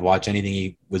would watch anything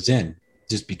he was in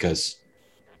just because,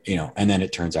 and then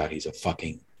it turns out he's a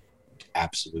fucking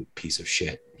absolute piece of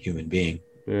shit human being.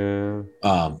 Yeah.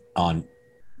 On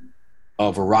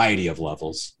a variety of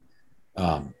levels,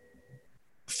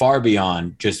 far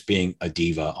beyond just being a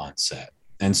diva on set.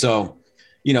 And so,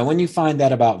 when you find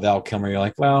that about Val Kilmer, you're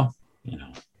like, well,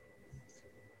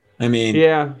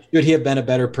 should he have been a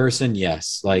better person?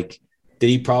 Yes. Like, did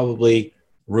he probably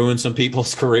ruin some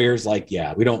people's careers? Like,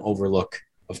 yeah, we don't overlook,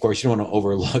 of course, you don't want to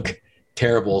overlook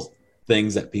terrible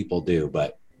things that people do,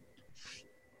 but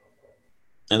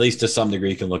at least to some degree,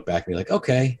 you can look back and be like,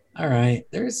 okay, all right,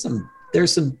 there's some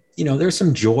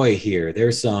joy here.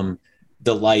 There's some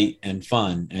delight and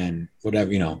fun and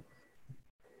whatever,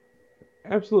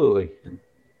 Absolutely.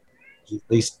 At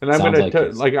least, and I'm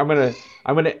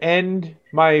gonna end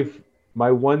my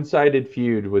one-sided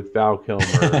feud with Val Kilmer.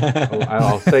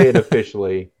 I'll say it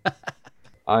officially.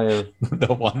 I am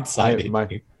the one-sided.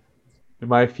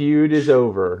 My feud is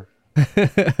over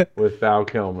with Val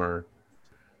Kilmer.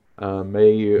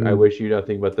 I wish you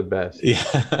nothing but the best,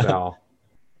 Val.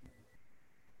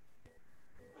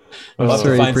 Let's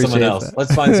find someone else. That.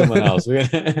 Let's find someone else.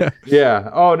 Yeah.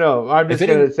 Oh no, I'm just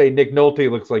gonna say Nick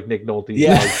Nolte looks like Nick Nolte.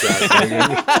 Yeah.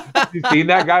 You seen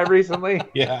that guy recently?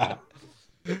 Yeah.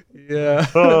 Yeah.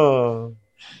 Oh.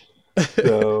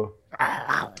 So.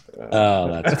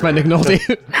 That's my Nick Nolte.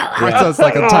 That sounds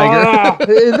like a tiger.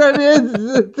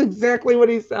 That's exactly what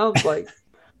he sounds like.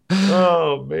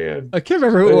 Oh man. I can't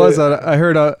remember who it was. I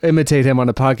heard imitate him on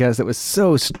a podcast that was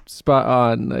so spot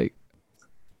on. Like.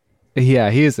 Yeah,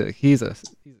 he's a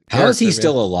how is he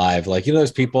still alive? Like,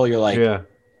 those people you're like,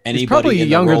 anybody he's probably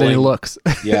younger than he looks.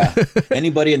 Yeah.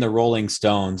 Anybody in the Rolling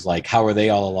Stones, like, how are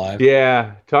they all alive?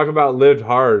 Yeah. Talk about lived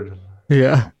hard.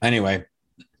 Yeah. Anyway,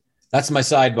 that's my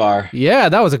sidebar. Yeah,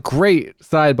 that was a great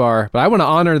sidebar. But I want to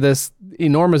honor this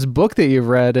enormous book that you've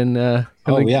read and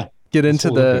get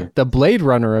into the Blade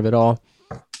Runner of it all.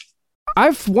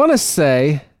 I want to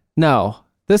say, no,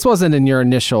 this wasn't in your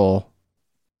initial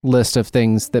list of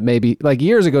things that maybe like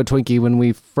years ago, Twinkie, when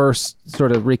we first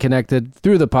sort of reconnected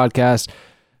through the podcast,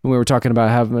 when we were talking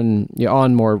about having you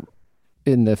on more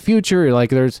in the future, you're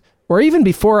like, or even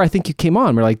before I think you came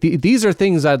on, we're like, these are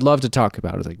things I'd love to talk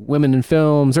about. It's like women in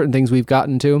film, certain things we've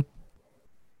gotten to.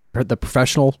 The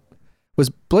Professional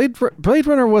was Blade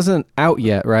Runner wasn't out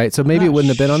yet, right? So maybe it wouldn't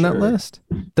have been on that list.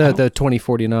 The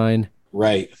 2049.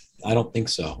 Right. I don't think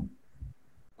so.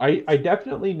 I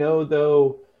definitely know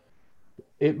though.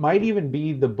 It might even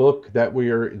be the book that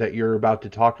you're about to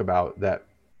talk about, that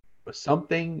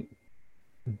something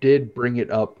did bring it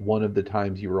up one of the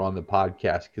times you were on the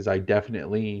podcast, because I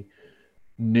definitely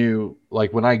knew,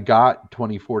 like, when I got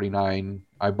 2049,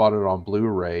 I bought it on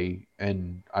Blu-ray,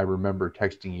 and I remember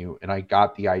texting you, and I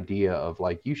got the idea of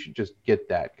like, you should just get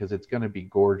that because it's going to be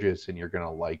gorgeous and you're going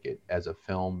to like it as a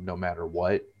film no matter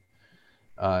what.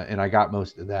 And I got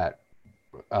most of that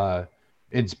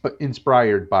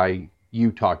inspired by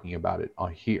you talking about it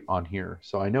on here.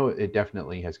 So I know it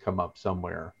definitely has come up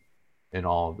somewhere in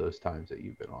all of those times that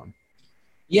you've been on.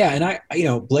 Yeah,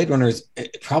 and Blade Runner is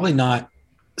probably not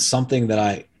something that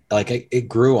I like. It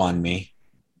grew on me.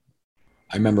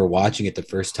 I remember watching it the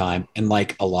first time, and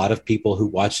like a lot of people who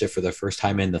watched it for the first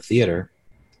time in the theater,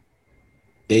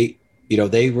 they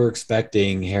were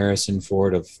expecting Harrison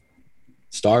Ford of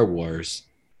Star Wars,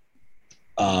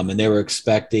 and they were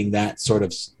expecting that sort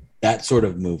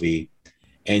of movie,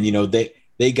 and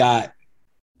they got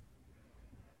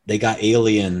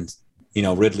Aliens,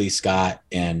 Ridley Scott,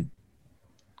 and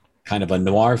kind of a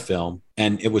noir film,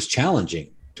 and it was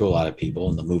challenging to a lot of people,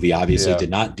 and the movie obviously did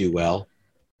not do well.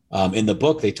 In the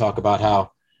book, they talk about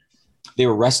how they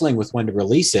were wrestling with when to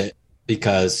release it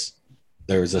because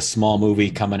there was a small movie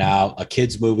coming out, a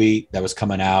kids movie that was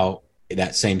coming out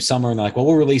that same summer. And they're like, well,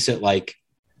 we'll release it like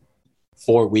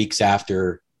 4 weeks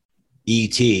after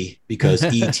E.T. because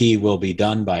E.T. will be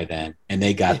done by then. And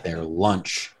they got their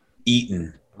lunch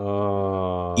eaten.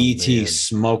 E.T.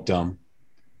 smoked them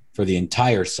for the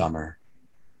entire summer.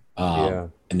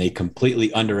 And they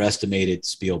completely underestimated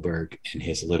Spielberg and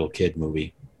his little kid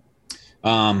movie.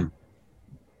 And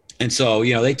so,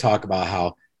 they talk about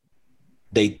how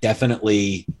they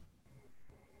definitely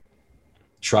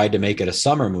tried to make it a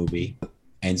summer movie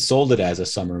and sold it as a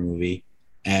summer movie.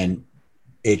 And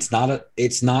it's not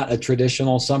a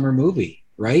traditional summer movie,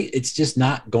 right? It's just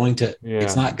not going to,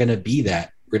 it's not going to be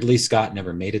that. Ridley Scott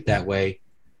never made it that way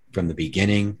from the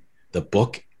beginning. The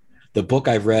book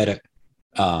I've read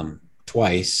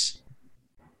twice,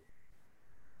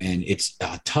 and it's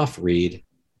a tough read.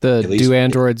 Do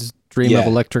Androids Dream of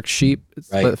Electric Sheep?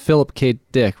 It's right. Philip K.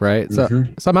 Dick, right? So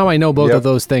somehow I know both of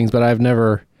those things, but I've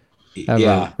never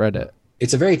read it.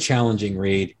 It's a very challenging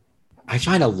read. I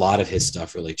find a lot of his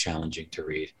stuff really challenging to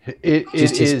read. It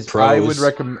is. Prose. I would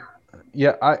recommend.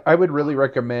 Yeah, I would really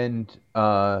recommend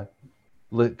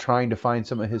trying to find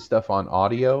some of his stuff on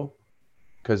audio,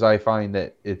 because I find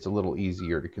that it's a little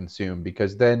easier to consume,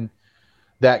 because then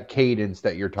that cadence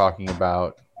that you're talking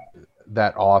about,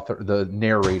 that author, the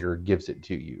narrator, gives it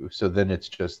to you. So then it's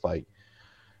just like,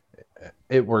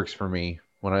 it works for me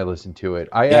when I listen to it.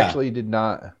 I actually did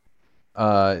not,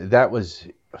 that was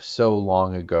so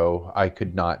long ago, I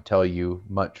could not tell you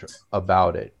much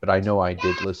about it, but I know I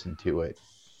did listen to it.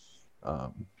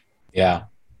 Well,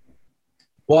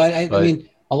 I mean,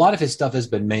 a lot of his stuff has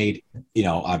been made,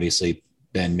 obviously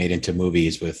been made into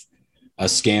movies with A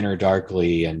Scanner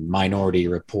Darkly and Minority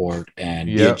Report and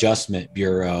The Adjustment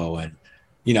Bureau. And,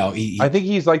 I think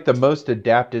he's like the most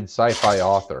adapted sci-fi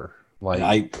author.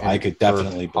 Like I could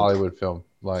definitely Hollywood film,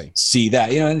 like see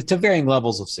that, and to varying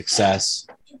levels of success,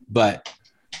 but,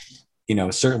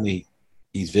 certainly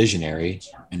he's visionary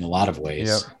in a lot of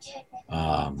ways.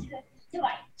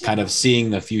 Kind of seeing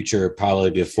the future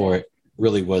probably before it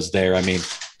really was there. I mean,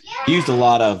 he used a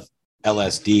lot of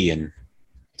LSD and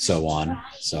so on.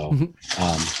 So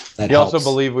that he also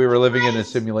believed we were living in a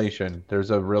simulation.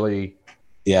 There's a really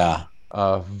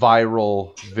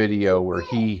viral video where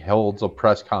he holds a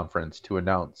press conference to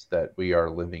announce that we are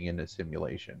living in a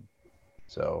simulation.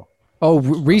 So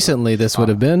recently this would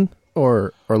have been,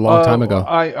 or a long time ago?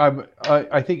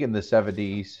 I think in the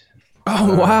 70s.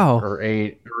 Oh wow! Or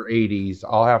 80s.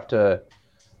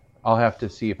 I'll have to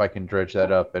see if I can dredge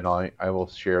that up, and I will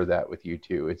share that with you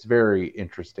too. It's very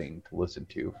interesting to listen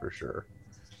to for sure.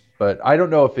 But I don't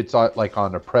know if it's like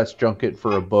on a press junket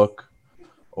for a book,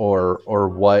 or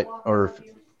what, or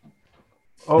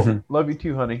if, love you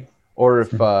too, honey. Or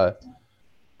if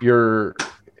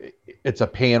it's a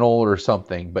panel or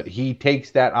something. But he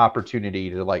takes that opportunity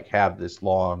to like have this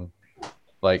long,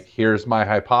 like, here's my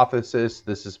hypothesis.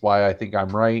 This is why I think I'm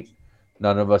right.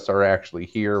 None of us are actually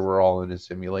here. We're all in a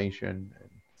simulation.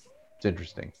 It's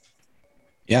interesting.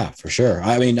 Yeah, for sure.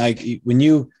 I mean,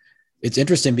 it's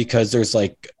interesting because there's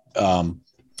like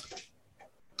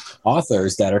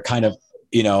authors that are kind of,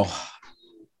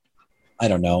 I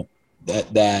don't know,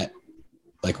 that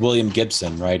like William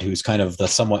Gibson, right? Who's kind of the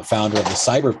somewhat founder of the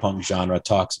cyberpunk genre,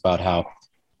 talks about how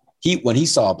when he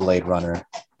saw Blade Runner,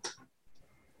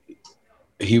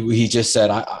 he just said,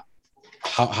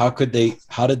 how did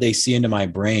they see into my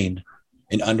brain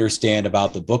and understand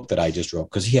about the book that I just wrote?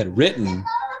 Because he had written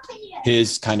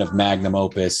his kind of magnum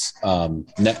opus,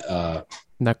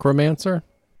 Necromancer.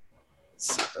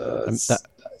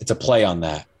 It's a play on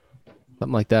that,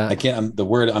 something like that.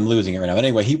 I'm losing it right now. But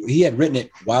anyway, he had written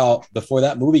it before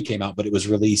that movie came out, but it was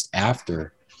released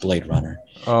after Blade Runner.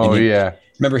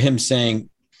 Remember him saying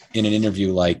in an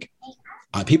interview, like,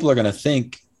 people are going to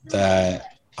think that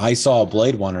I saw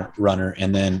Blade Runner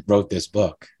and then wrote this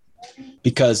book.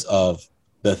 because of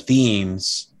the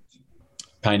themes,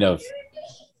 kind of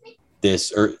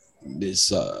this urbanism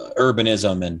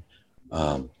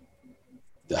and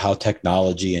how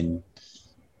technology and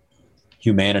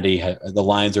humanity, the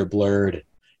lines are blurred,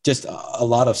 just a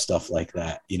lot of stuff like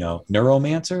that, you know.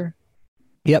 Neuromancer.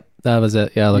 Yep, that was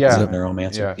it. Yeah,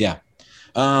 Neuromancer. Yeah.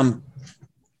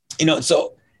 You know,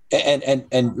 so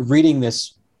and reading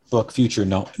this book, Future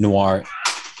Noir,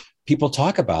 people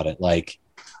talk about it like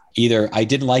either I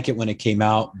didn't like it when it came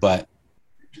out, but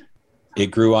it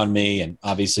grew on me. And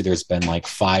obviously there's been like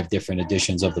 5 different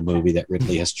editions of the movie that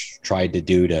Ridley has tried to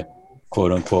do to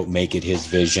quote unquote make it his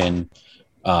vision.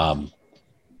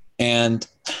 And,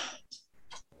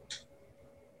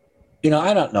 you know,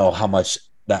 I don't know how much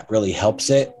that really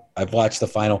helps it. I've watched the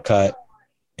final cut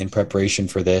in preparation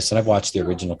for this, and I've watched the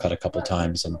original cut a couple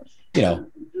times, and, you know,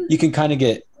 you can kind of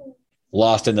get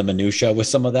lost in the minutia with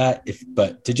some of that,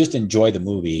 but to just enjoy the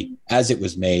movie as it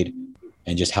was made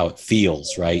and just how it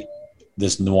feels, right?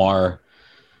 This noir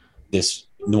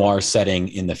setting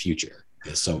in the future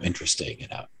is so interesting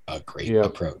and a great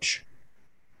approach.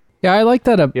 Yeah, I like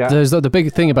that. There's the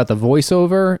big thing about the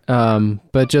voiceover,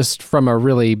 but just from a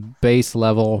really base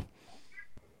level,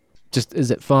 just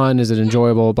is it fun? Is it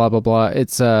enjoyable? Blah, blah, blah.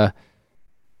 It's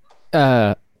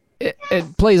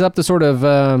it plays up the sort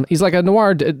of he's like a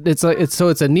noir. It's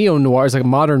a neo noir. It's like a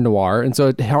modern noir, and so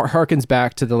it harkens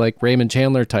back to the like Raymond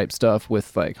Chandler type stuff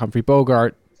with like Humphrey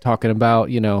Bogart talking about,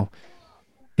 you know,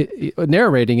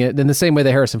 narrating it in the same way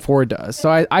that Harrison Ford does.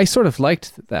 So I sort of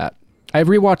liked that. I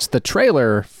rewatched the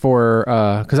trailer for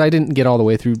because I didn't get all the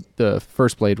way through the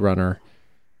first Blade Runner.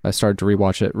 I started to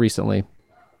rewatch it recently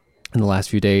in the last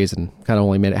few days and kind of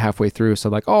only made it halfway through. So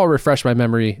I'm like, I'll refresh my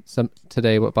memory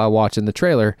today by watching the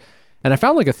trailer. And I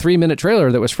found like a 3-minute trailer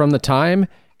that was from the time,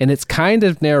 and it's kind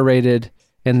of narrated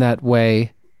in that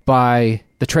way by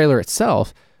the trailer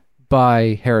itself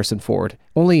by Harrison Ford.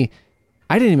 Only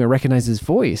I didn't even recognize his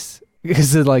voice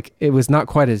because it was not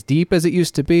quite as deep as it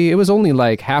used to be. It was only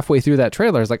like halfway through that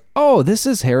trailer. I was like, oh, this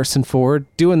is Harrison Ford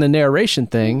doing the narration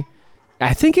thing.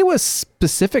 I think it was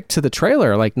specific to the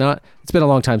trailer. It's been a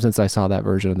long time since I saw that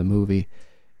version of the movie.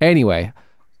 Anyway,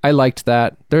 I liked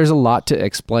that. There's a lot to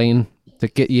explain to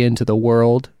get you into the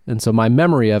world. And so my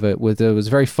memory of it was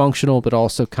very functional, but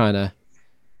also kind of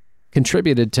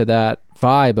contributed to that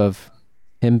vibe of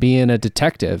him being a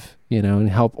detective, you know, and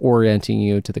help orienting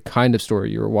you to the kind of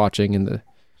story you were watching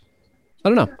I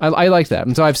don't know. I like that.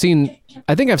 And so I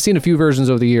think I've seen a few versions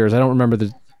over the years. I don't remember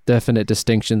the definite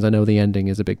distinctions. I know the ending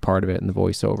is a big part of it and the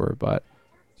voiceover, but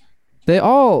they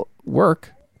all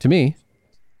work to me.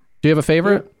 Do you have a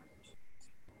favorite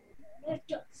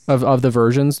of the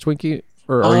versions, Twinkie?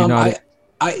 Or are you not?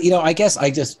 I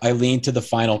guess I lean to the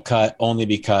final cut only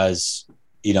because,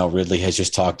 you know, Ridley has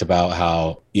just talked about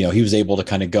how, you know, he was able to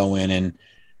kind of go in and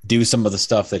do some of the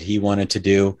stuff that he wanted to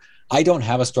do. I don't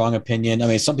have a strong opinion. I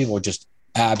mean, some people just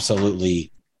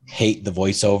absolutely hate the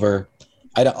voiceover.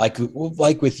 I don't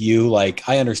like with you, like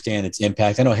I understand its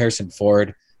impact. I know Harrison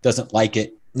Ford doesn't like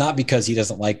it, not because he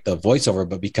doesn't like the voiceover,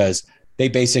 but because they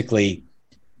basically,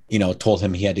 you know, told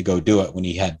him he had to go do it when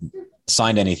he hadn't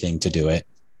signed anything to do it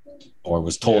or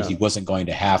was told he wasn't going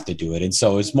to have to do it. And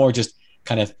so it's more just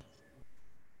kind of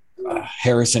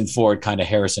Harrison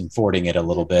Fording it a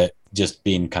little bit, just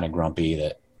being kind of grumpy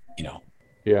that, you know,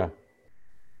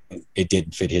 it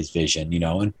didn't fit his vision, you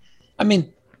know. And I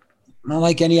mean, not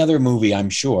like any other movie, I'm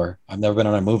sure. I've never been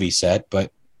on a movie set,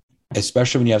 but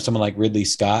especially when you have someone like Ridley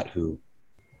Scott, who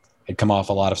had come off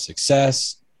a lot of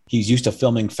success. He's used to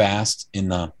filming fast in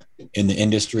the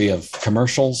industry of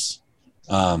commercials.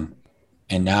 And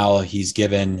now he's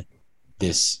given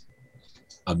this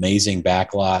amazing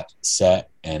backlot set,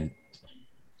 and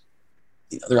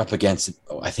they're up against,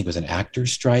 I think it was an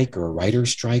actor's strike or a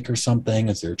writer's strike or something,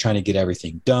 as they're trying to get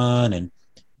everything done. And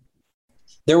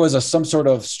there was some sort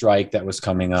of strike that was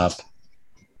coming up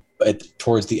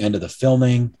towards the end of the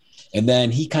filming. And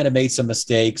then he kind of made some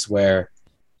mistakes where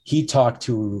he talked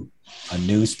to a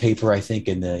newspaper, I think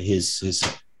in his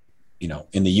you know,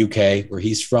 in the UK where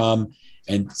he's from,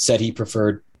 and said he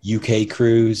preferred UK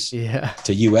crews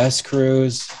to US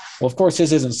crews. Well, of course,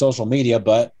 this isn't social media,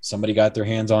 but somebody got their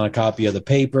hands on a copy of the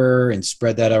paper and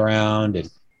spread that around. And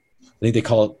I think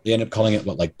they ended up calling it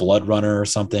like Blood Runner or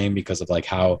something because of like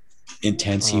how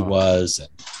intense he was.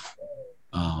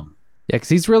 And, because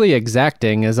he's really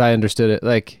exacting, as I understood it.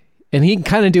 Like, and he can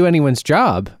kind of do anyone's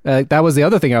job. That was the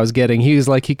other thing I was getting. He was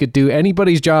like, he could do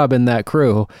anybody's job in that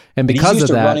crew. And because he's used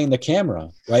of that, to running the camera,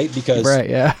 right? Because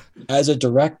as a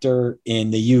director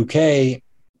in the UK,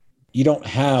 you don't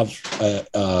have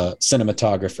a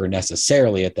cinematographer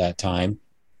necessarily at that time.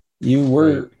 You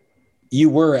were you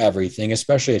were everything,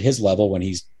 especially at his level when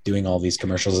he's doing all these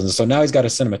commercials. And so now he's got a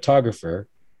cinematographer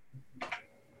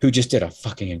who just did a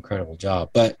fucking incredible job.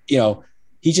 But, you know,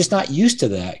 he's just not used to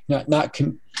that. He's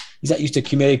not used to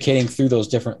communicating through those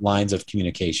different lines of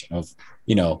communication of,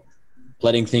 you know,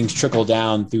 letting things trickle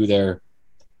down through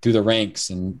the ranks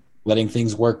and letting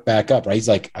things work back up, right? He's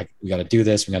like, we got to do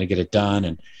this. We got to get it done.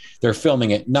 And they're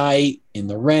filming at night in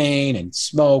the rain and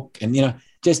smoke. And, you know,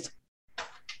 just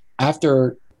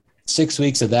after 6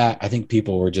 weeks of that, I think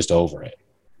people were just over it.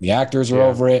 The actors are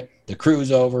over it. The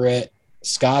crew's over it.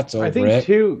 Scott's over it. I think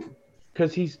too,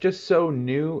 because he's just so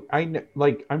new.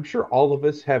 I'm sure all of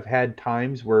us have had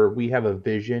times where we have a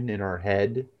vision in our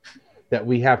head that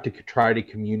we have to try to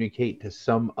communicate to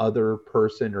some other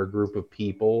person or group of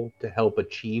people to help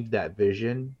achieve that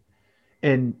vision.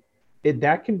 And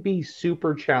that can be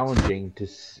super challenging to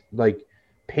like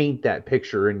paint that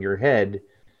picture in your head.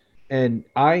 And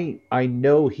I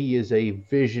know he is a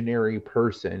visionary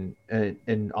person,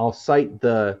 and I'll cite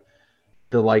the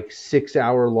like 6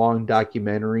 hour long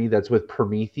documentary that's with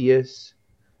Prometheus.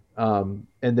 And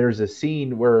there's a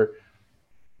scene where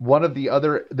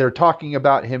they're talking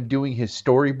about him doing his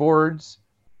storyboards,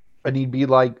 and he'd be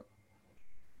like,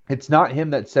 it's not him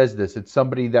that says this, it's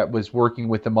somebody that was working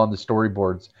with him on the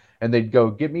storyboards, and they'd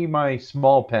go, "Give me my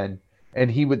small pen,"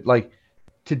 and he would, like,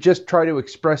 to just try to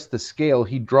express the scale,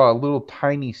 he'd draw a little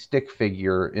tiny stick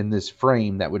figure in this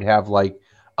frame that would have like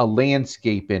a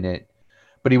landscape in it,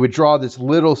 but he would draw this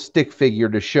little stick figure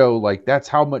to show like that's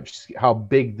how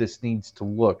big this needs to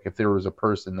look. If there was a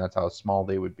person, that's how small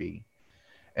they would be.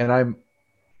 And I'm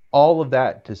all of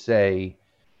that to say,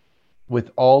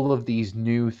 with all of these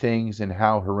new things and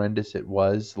how horrendous it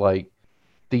was, like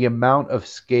the amount of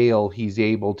scale he's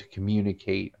able to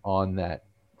communicate on that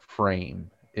frame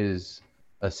is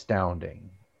astounding.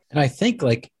 And I think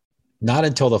like not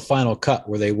until the final cut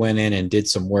where they went in and did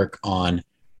some work on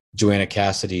Joanna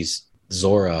Cassidy's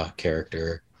Zora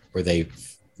character, where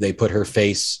they put her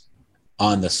face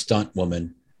on the stunt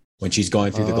woman when she's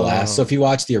going through the glass. So if you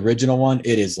watch the original one,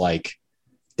 it is like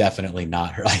definitely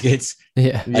not her. Like it's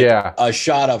a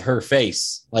shot of her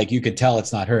face. Like you could tell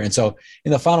it's not her. And so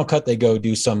in the final cut, they go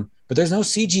do but there's no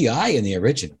CGI in the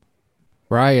original.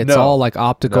 Right. It's all like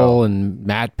optical and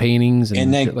matte paintings.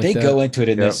 And then they go into it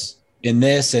in this,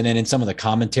 and then in some of the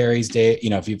commentaries,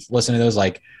 if you've listened to those,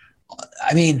 like,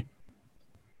 I mean,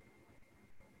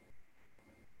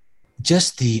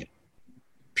 just the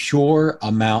pure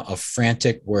amount of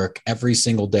frantic work every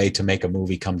single day to make a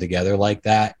movie come together like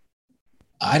that.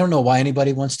 I don't know why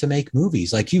anybody wants to make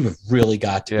movies. Like, you've really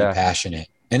got to be passionate.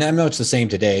 And I know it's the same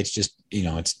today. It's just,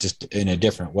 it's just in a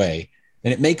different way.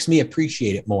 And it makes me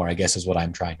appreciate it more, I guess, is what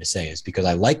I'm trying to say, is because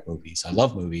I like movies. I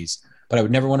love movies, but I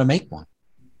would never want to make one.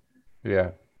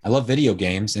 Yeah. I love video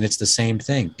games, and it's the same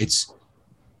thing. It's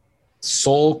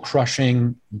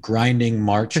soul-crushing, grinding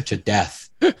march to death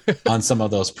on some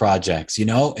of those projects,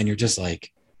 and you're just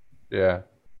like, yeah.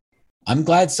 I'm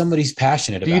glad somebody's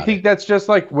passionate about it. Do you think that's just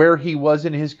like where he was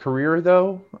in his career,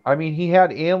 though? I mean, he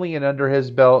had Alien under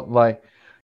his belt. Like,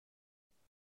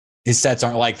 his sets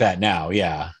aren't like that now.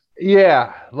 Yeah.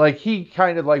 Yeah. Like, he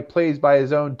kind of like plays by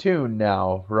his own tune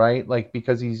now, right? Like,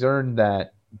 because he's earned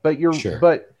that. But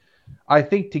but I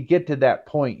think to get to that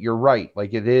point, you're right.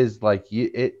 Like, it is like,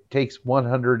 it takes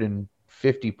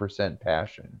 150%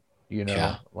 passion,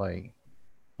 Yeah. Like,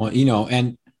 well,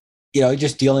 and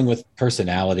just dealing with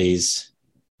personalities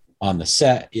on the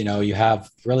set, you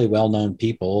have really well-known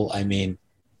people. I mean,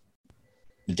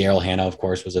 Daryl Hannah, of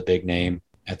course, was a big name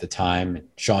at the time. And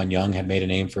Sean Young had made a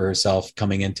name for herself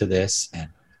coming into this. And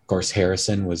of course,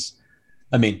 Harrison was,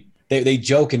 I mean, they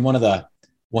joke in one of the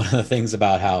things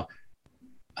about how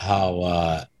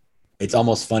it's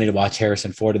almost funny to watch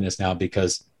Harrison Ford in this now,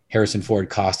 because Harrison Ford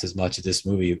cost as much as this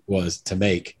movie was to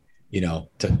make,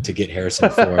 to get Harrison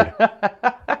Ford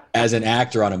as an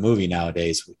actor on a movie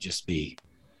nowadays would just be,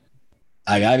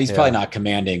 he's probably not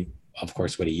commanding, of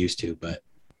course, what he used to, but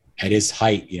at his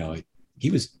height, he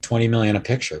was 20 million a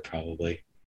picture probably,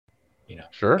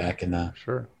 sure. back in that,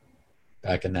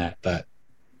 but,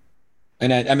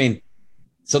 and I mean,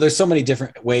 so there's so many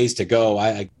different ways to go.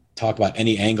 I talk about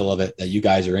any angle of it that you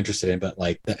guys are interested in, but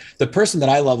like the person that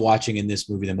I love watching in this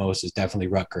movie the most is definitely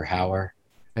Rutger Hauer.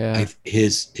 Yeah.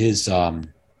 His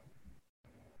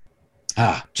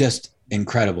just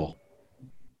incredible.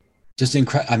 Just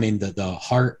incredible. I mean, the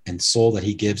heart and soul that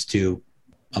he gives to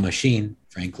a machine,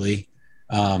 frankly.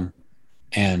 And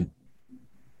I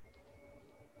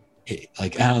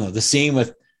don't know, the scene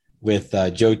with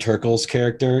Joe Turkel's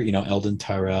character, Eldon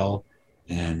Tyrell,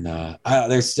 and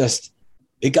there's just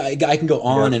I can go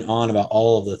on and on about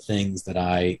all of the things that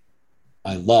I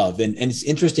love. And it's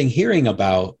interesting hearing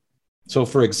about, so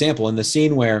for example, in the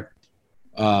scene where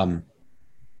Roy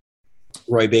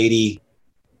Beatty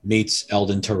meets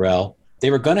Eldon Tyrell,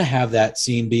 they were going to have that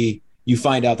scene be, you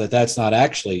find out that that's not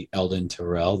actually Eldon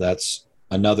Tyrell, that's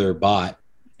another bot.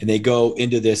 And they go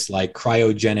into this like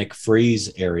cryogenic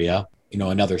freeze area,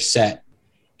 another set.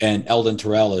 And Eldon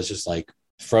Tyrell is just like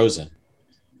frozen.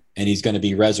 And he's going to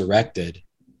be resurrected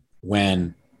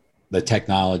when the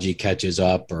technology catches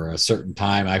up, or a certain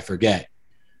time, I forget.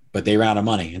 But they ran out of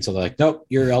money. And so they're like, nope,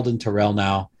 you're Eldon Tyrell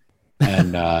now.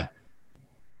 And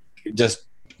just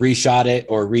reshot it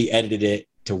or re-edited it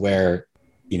to where,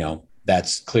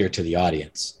 that's clear to the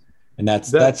audience. And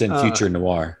that's in future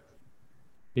noir.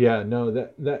 Yeah, no,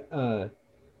 that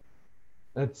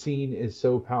scene is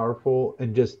so powerful,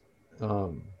 and just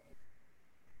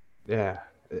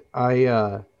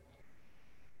I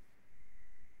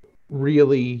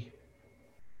really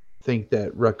think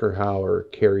that Rutger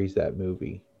Hauer carries that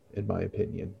movie, in my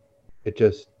opinion. It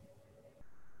just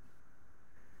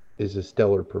is a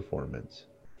stellar performance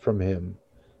from him.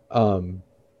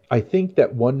 I think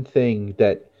that one thing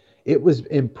that it was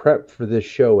in prep for this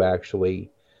show, actually,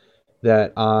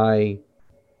 that I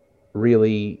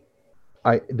realized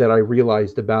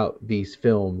about these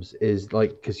films is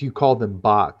like, because you call them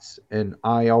bots, and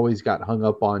I always got hung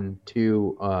up on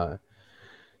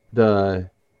the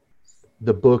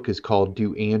book is called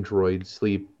 "Do Androids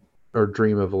Sleep or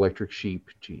Dream of Electric Sheep?"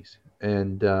 Jeez,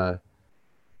 and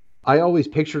I always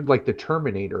pictured like the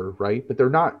Terminator, right? But they're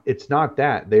not. It's not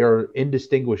that. They are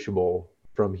indistinguishable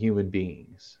from human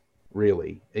beings.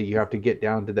 Really, you have to get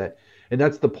down to that, and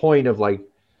that's the point of like.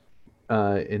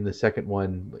 In the second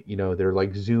one, they're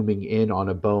like zooming in on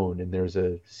a bone, and there's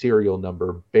a serial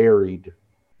number buried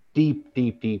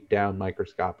deep down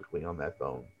microscopically on that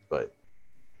bone. But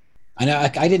I know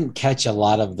I didn't catch a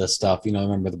lot of the stuff. I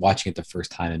remember watching it the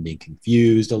first time and being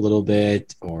confused a little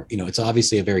bit, or, it's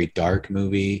obviously a very dark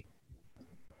movie.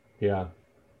 Yeah.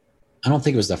 I don't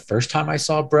think it was the first time I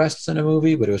saw breasts in a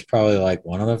movie, but it was probably like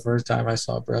one of the first time I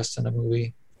saw breasts in a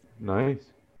movie. Nice.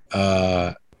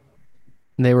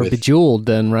 They were bejeweled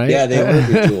then, right? Yeah, they were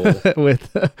bejeweled.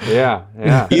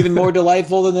 Yeah. Even more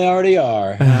delightful than they already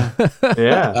are.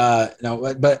 Yeah.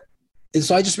 But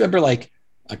so I just remember like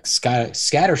a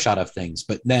scattershot of things.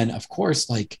 But then, of course,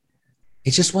 like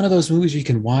it's just one of those movies you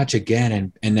can watch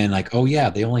again and then like, oh yeah,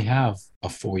 they only have a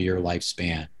 4-year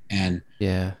lifespan. And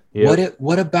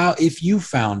what about if you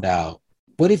found out?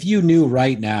 What if you knew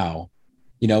right now,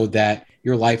 that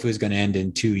your life was going to end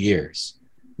in 2 years?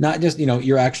 Not just,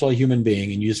 you're actually a human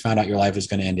being and you just found out your life is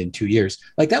going to end in 2 years.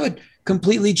 Like that would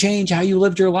completely change how you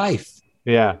lived your life.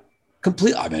 Yeah.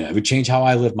 It would change how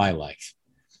I live my life.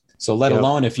 So let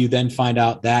alone if you then find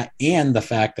out that, and the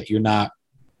fact that you're not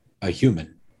a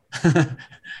human, and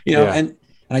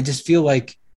I just feel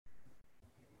like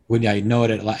when I know it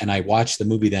and I watch the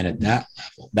movie then at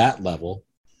that level,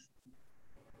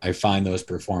 I find those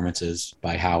performances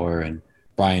by Hauer and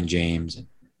Brian James and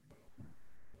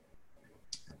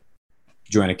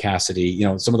Joanna Cassidy,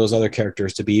 some of those other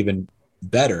characters to be even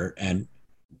better and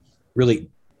really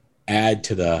add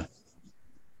to the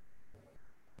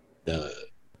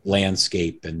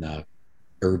landscape and the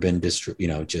urban district,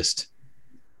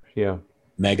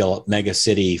 mega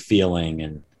city feeling.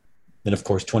 And then of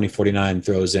course 2049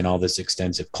 throws in all this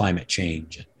extensive climate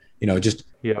change, just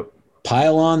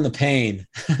pile on the pain.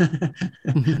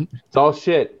 It's all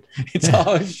shit. It's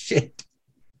all shit.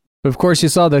 Of course, you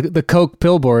saw the Coke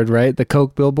billboard, right? The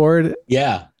Coke billboard.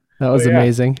 Yeah, that was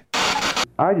amazing.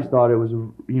 I just thought it was a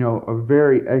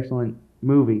very excellent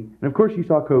movie. And of course, you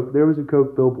saw Coke. There was a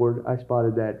Coke billboard. I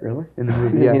spotted that. Really? In the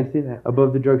movie. I didn't see that.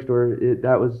 Above the drugstore.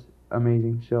 That was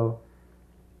amazing. So,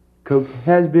 Coke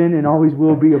has been and always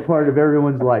will be a part of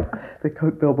everyone's life. The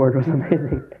Coke billboard was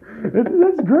amazing.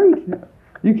 That's great.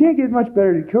 You can't get much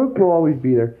better. Coke will always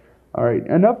be there. All right.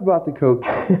 Enough about the Coke.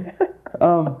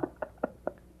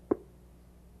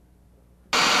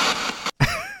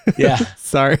 Yeah.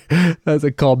 Sorry. That's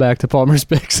a callback to Palmer's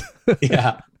Picks.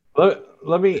 Yeah.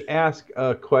 Let me ask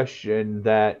a question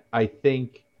that I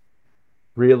think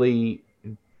really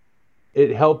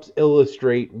it helps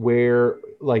illustrate where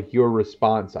like your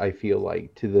response, I feel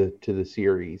like, to the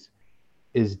series.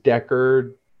 Is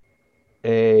Deckard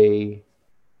a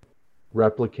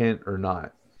replicant or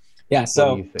not? Yeah,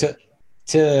 so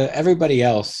to everybody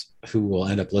else who will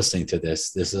end up listening to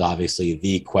this is obviously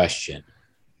the question.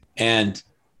 And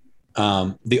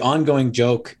the ongoing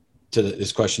joke to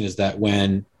this question is that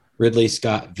when Ridley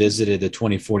Scott visited the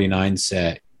 2049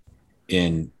 set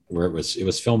in where it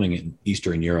was filming in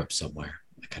Eastern Europe somewhere,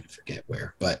 I kind of forget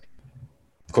where, but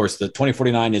of course, the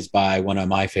 2049 is by one of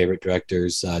my favorite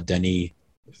directors, Denis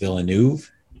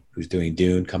Villeneuve, who's doing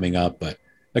Dune coming up, but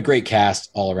a great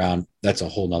cast all around. That's a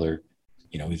whole nother,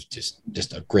 it's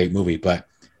just a great movie. But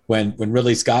when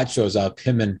Ridley Scott shows up,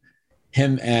 him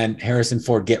and Harrison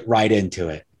Ford get right into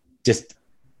it. Just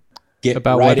get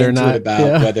about right whether into or not, it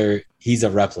about whether he's a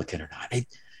replicant or not.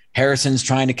 Harrison's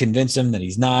trying to convince him that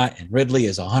he's not, and Ridley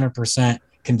is 100%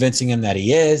 convincing him that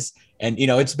he is. And,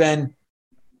 it's been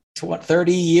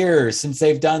 30 years since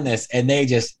they've done this, and they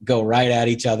just go right at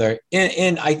each other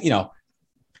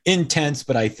intense,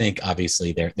 but I think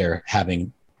obviously they're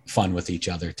having fun with each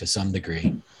other to some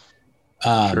degree.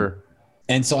 Sure.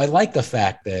 And so I like the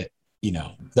fact that,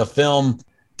 the film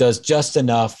does just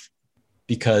enough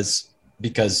because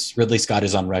Ridley Scott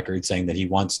is on record saying that he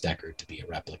wants Deckard to be a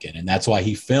replicant. And that's why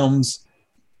he films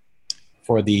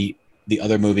for the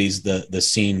other movies, the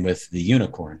scene with the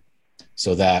unicorn,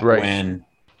 so that when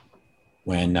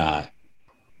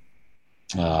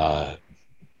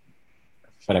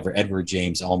whatever Edward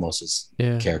James Olmos's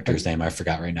character's name, I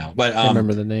forgot right now, but I don't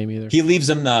remember the name either. He leaves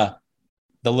him the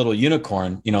little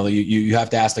unicorn. You have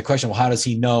to ask the question, well, how does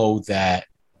he know that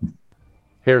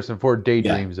Harrison Ford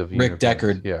daydreams of Rick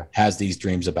Deckard has these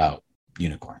dreams about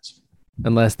unicorns?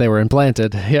 Unless they were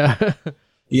implanted. Yeah.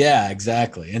 Yeah,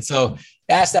 exactly. And so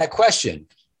ask that question.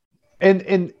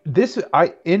 And this,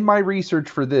 in my research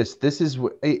for this is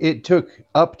it took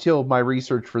up till my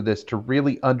research for this to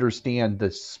really understand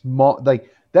the small,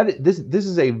 like that. This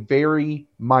is a very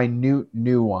minute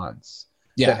nuance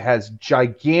that has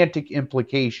gigantic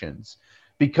implications,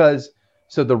 because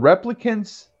so the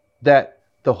replicants that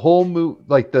the whole movie,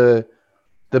 like the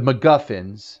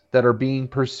MacGuffins that are being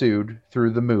pursued through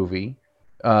the movie,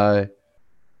 are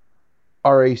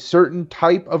a certain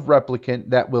type of replicant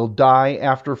that will die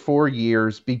after 4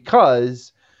 years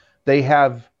because they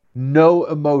have no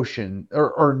emotion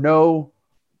or no,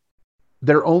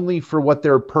 they're only for what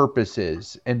their purpose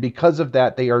is. And because of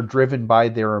that, they are driven by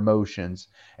their emotions.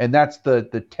 And that's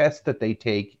the test that they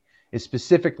take is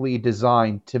specifically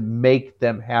designed to make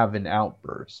them have an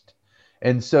outburst.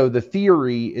 And so the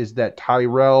theory is that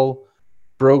Tyrell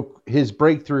his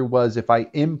breakthrough was, if I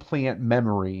implant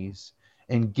memories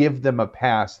and give them a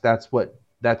past, that's what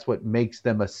makes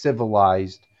them a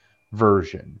civilized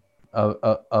version of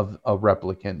a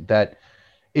replicant that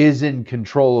is in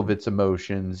control of its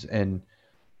emotions and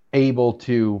able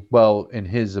to, well, in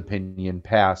his opinion,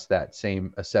 pass that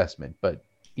same assessment. But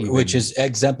which is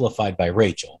exemplified by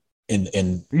Rachel in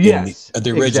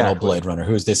the original Blade Runner,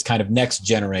 who is this kind of next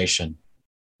generation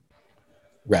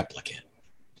replicant.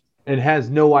 And has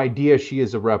no idea she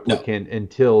is a replicant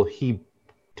until he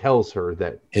tells her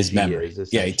that his memory.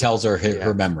 He tells her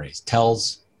her memories.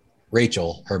 Tells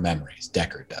Rachel her memories.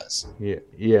 Deckard does.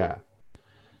 Yeah.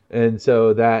 And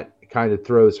so that kind of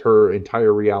throws her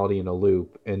entire reality in a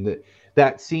loop. And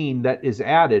that scene that is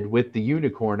added with the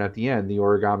unicorn at the end, the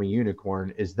origami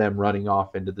unicorn, is them running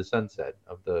off into the sunset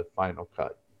of the final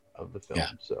cut of the film. Yeah.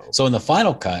 So in the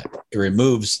final cut, it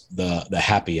removes the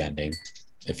happy ending,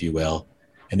 if you will,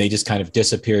 and they just kind of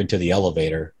disappear into the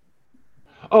elevator.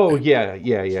 Oh yeah.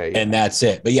 And that's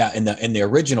it. But yeah, in the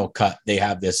original cut, they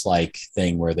have this like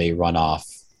thing where they run off,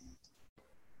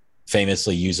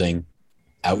 famously using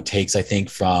outtakes, I think,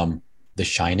 from The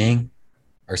Shining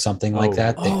or something like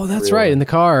that. That's right, in the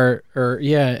car,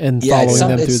 and following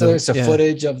them through there's a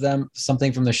footage of them,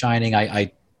 something from The Shining.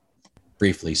 I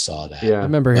briefly saw that. Yeah, I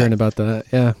remember hearing about that.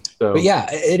 Yeah, but yeah,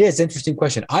 it is interesting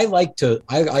question. I like to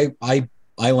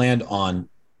I land on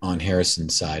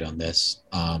Harrison's side on this.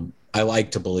 I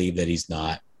like to believe that he's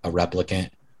not a replicant,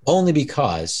 only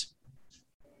because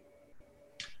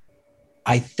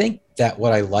I think that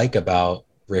what I like about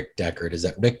Rick Deckard is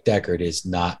that Rick Deckard is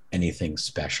not anything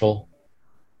special.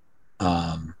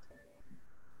 In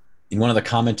one of the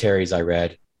commentaries I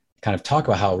read, kind of talk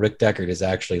about how Rick Deckard is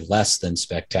actually less than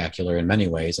spectacular in many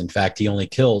ways. In fact, he only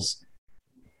kills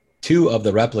 2 of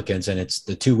the replicants, and it's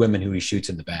the 2 women who he shoots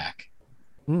in the back.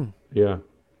 Yeah.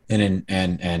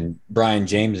 And Brian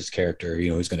James's character,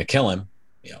 who's going to kill him,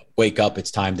 wake up, it's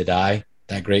time to die.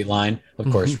 That great line. Of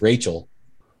course, Rachel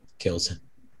kills him.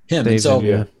 And so,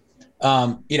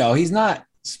 he's not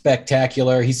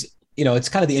spectacular. He's, it's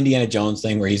kind of the Indiana Jones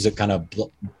thing where he's a kind of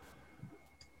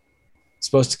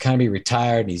supposed to kind of be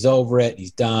retired, and he's over it.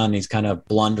 He's done. He's kind of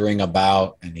blundering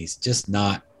about, and he's just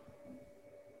not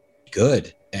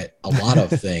good at a lot of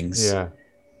things. Yeah.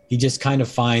 He just kind of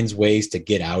finds ways to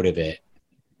get out of it.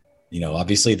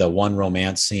 Obviously the one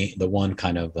romance scene, the one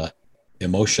kind of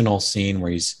emotional scene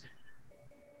where he's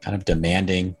kind of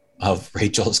demanding of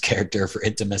Rachel's character for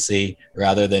intimacy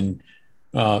rather than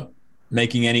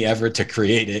making any effort to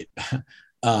create it.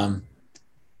 And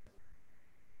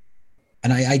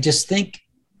I just think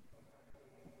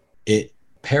it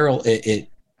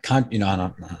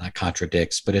not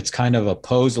contradicts, but it's kind of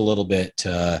opposed a little bit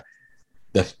to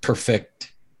the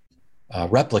perfect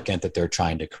replicant that they're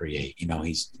trying to create.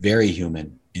 He's very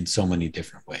human in so many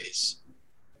different ways.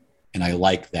 And I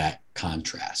like that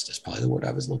contrast is probably the word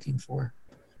I was looking for.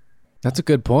 That's a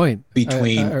good point.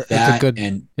 Between that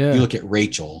and you look at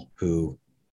Rachel, who,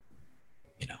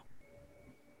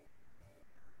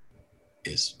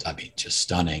 is, just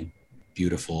stunning,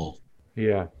 beautiful.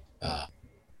 Yeah.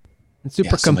 And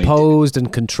super composed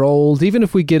and controlled. Even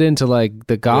if we get into like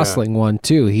the Gosling one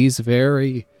too, he's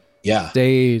very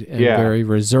staid and very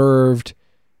reserved.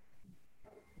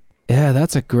 Yeah,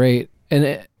 that's a great.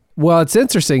 And it's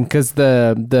interesting because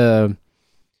this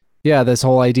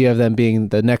whole idea of them being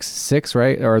the next six,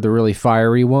 right, are the really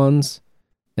fiery ones.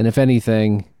 And if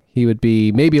anything, he would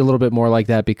be maybe a little bit more like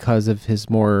that because of his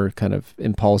more kind of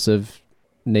impulsive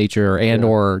nature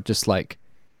or just like,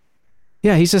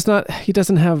 he's just not. He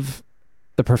doesn't have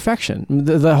the perfection,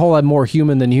 the whole more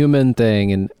human than human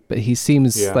thing, but he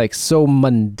seems like so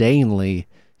mundanely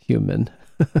human.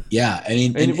 Yeah,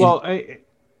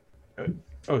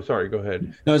 sorry, go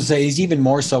ahead. No, I was to say he's even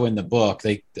more so in the book.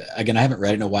 I haven't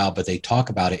read it in a while, but they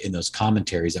talk about it in those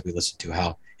commentaries that we listen to.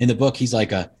 How in the book he's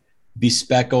like a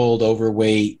bespectacled,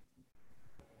 overweight,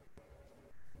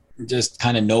 just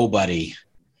kind of nobody.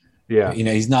 Yeah,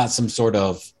 he's not some sort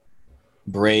of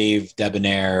brave,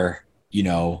 debonair,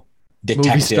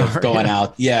 detective going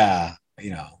out. Yeah,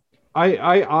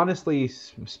 I honestly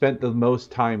spent the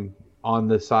most time on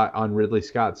the side on Ridley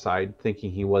Scott's side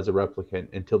thinking he was a replicant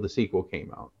until the sequel came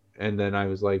out, and then I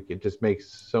was like, it just makes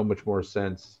so much more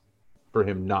sense for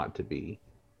him not to be.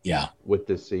 Yeah, with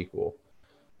this sequel,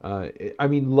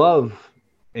 Love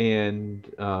and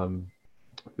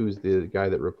who's the guy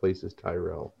that replaces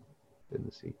Tyrell in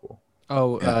the sequel?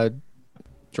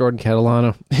 Jordan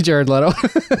Catalano, Jared Leto.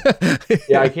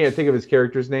 Yeah, I can't think of his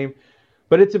character's name,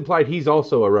 but it's implied he's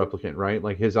also a replicant, right?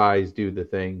 Like his eyes do the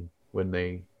thing when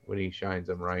he shines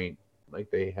them, right?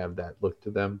 Like they have that look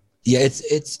to them. Yeah,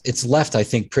 it's left, I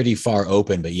think, pretty far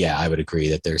open, but yeah, I would agree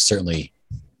that there's certainly.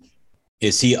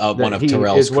 Is he one of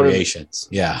Tyrell's creations?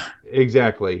 Yeah,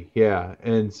 exactly. Yeah,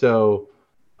 and so,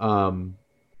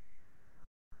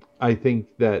 I think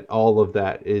that all of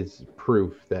that is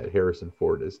proof that Harrison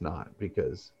Ford is not,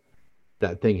 because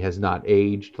that thing has not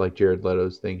aged like Jared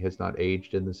Leto's thing has not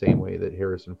aged in the same way that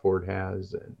Harrison Ford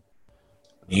has.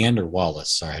 And or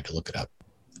Wallace. Sorry, I had to look it up.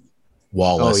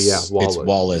 Wallace. Oh, yeah, Wallace. It's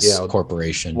Wallace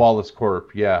Corporation. Wallace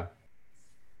Corp, yeah.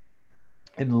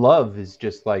 And Love is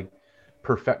just like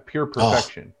pure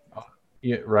perfection. Oh.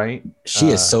 Yeah, right? She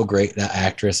is so great. That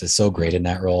actress is so great in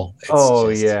that role.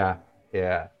 Yeah.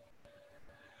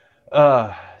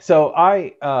 So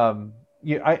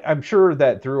I'm sure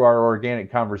that through our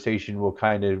organic conversation, we'll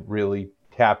kind of really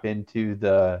tap into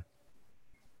the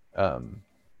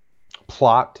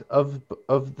plot of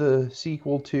the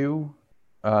sequel too,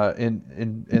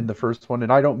 in the first one.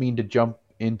 And I don't mean to jump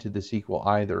into the sequel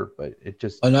either, but it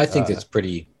just. And I think it's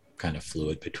pretty kind of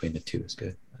fluid between the two. It's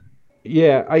good.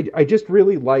 Yeah, I just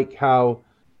really like how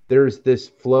there's this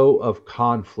flow of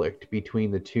conflict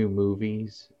between the two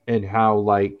movies, and how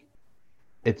like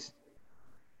it's.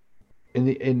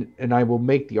 And I will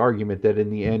make the argument that in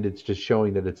the end, it's just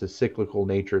showing that it's a cyclical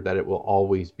nature, that it will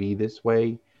always be this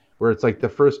way, where it's like the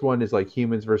first one is like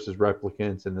humans versus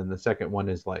replicants, and then the second one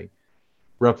is like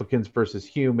replicants versus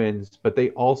humans. But they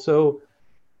also,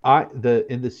 in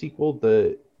the sequel,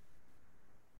 the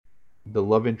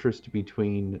love interest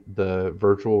between the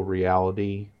virtual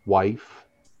reality wife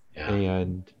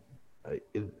and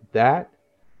that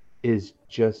is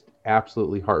just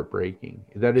absolutely heartbreaking.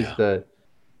 That is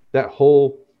that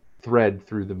whole thread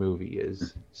through the movie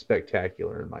is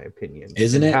spectacular, in my opinion.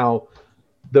 Isn't it? How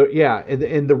the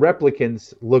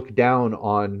replicants look down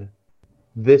on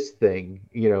this thing,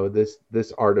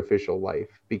 this artificial life,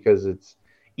 because it's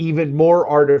even more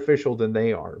artificial than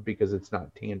they are, because it's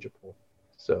not tangible.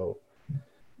 So,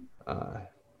 that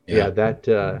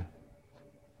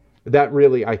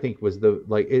really, I think, was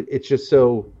it's just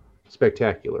so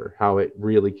spectacular how it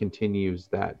really continues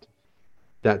that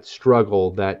struggle,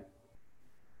 that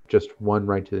just one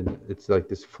right to it's like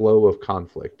this flow of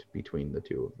conflict between the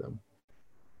two of them.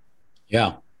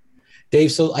 Yeah.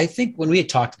 Dave, so I think when we had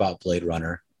talked about Blade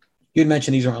Runner, you had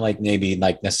mentioned these weren't maybe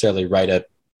necessarily right up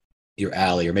your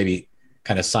alley, or maybe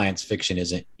kind of science fiction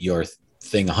isn't your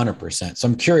thing 100%. So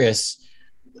I'm curious,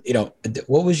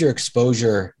 what was your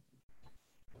exposure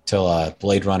to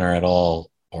Blade Runner at all?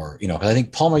 Or, I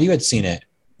think Palmer, you had seen it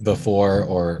before,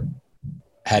 or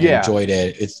had enjoyed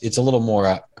it. It's a little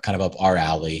more kind of up our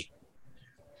alley.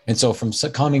 And so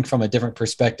coming from a different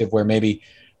perspective where maybe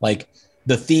like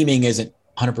the theming isn't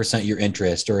 100% your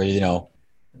interest, or, you know,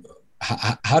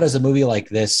 how does a movie like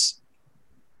this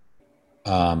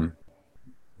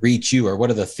reach you, or what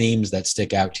are the themes that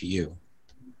stick out to you?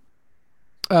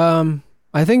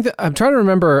 I think that I'm trying to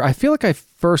remember. I feel like I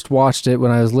first watched it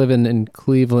when I was living in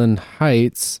Cleveland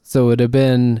Heights. So it would have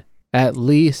been at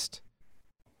least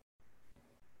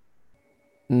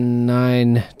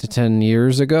 9 to 10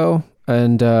 years ago.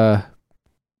 And, I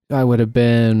would have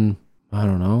been, I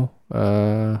don't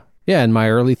know, in my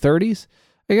early 30s,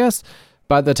 I guess,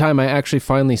 by the time I actually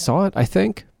finally saw it, I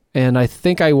think. And I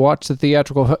think I watched the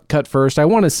theatrical cut first. I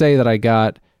want to say that I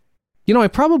got, you know, I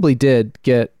probably did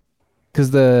get,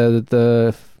 because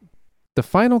the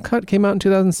final cut came out in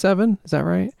 2007. Is that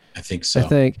right? I think so.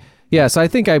 So I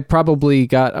think I probably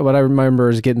got, what I remember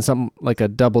is getting something like a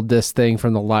double disc thing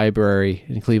from the library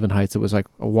in Cleveland Heights. It was like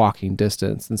a walking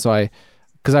distance. And so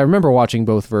because I remember watching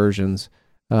both versions.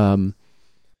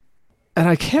 And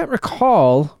I can't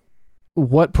recall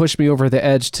what pushed me over the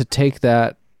edge to take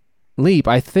that leap.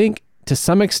 I think to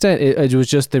some extent it was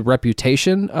just the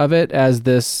reputation of it as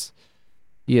this,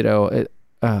 you know,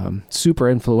 super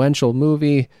influential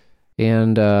movie.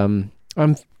 And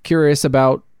I'm curious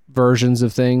about versions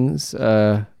of things,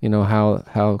 you know,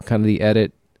 how kind of the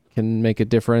edit can make a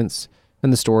difference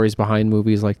and the stories behind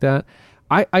movies like that.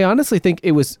 I honestly think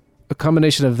it was a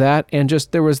combination of that, and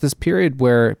just there was this period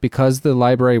where, because the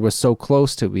library was so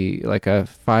close to me, like a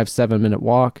 5-7 minute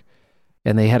walk,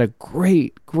 and they had a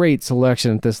great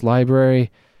selection at this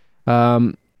library.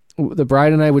 The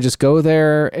bride and I would just go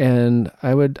there, and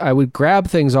I would grab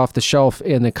things off the shelf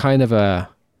in a kind of a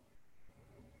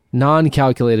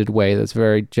non-calculated way that's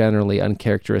very generally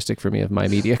uncharacteristic for me of my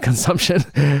media consumption.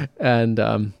 And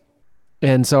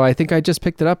so I think I just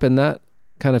picked it up in that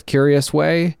kind of curious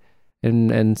way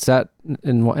and sat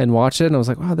and watched it, and I was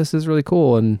like, wow, this is really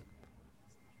cool. And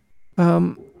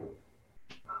I'm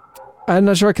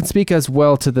not sure I can speak as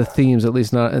well to the themes, at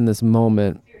least not in this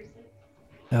moment.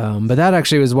 But that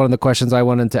actually was one of the questions I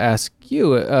wanted to ask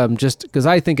you, just because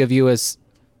I think of you as,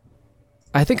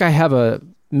 I think I have a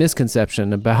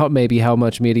misconception about maybe how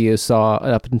much media you saw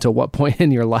up until what point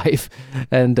in your life.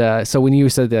 And so when you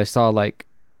said that I saw, like,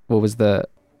 what was the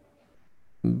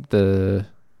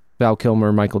Val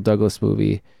Kilmer, Michael Douglas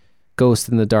movie, Ghost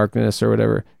in the Darkness or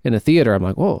whatever, in a theater, I'm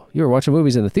like, whoa, you were watching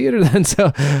movies in the theater then?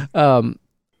 So, but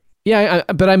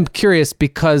I'm curious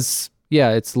because,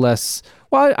 it's less,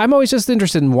 well, I'm always just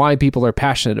interested in why people are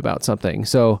passionate about something.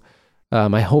 So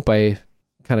I hope I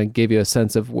kind of gave you a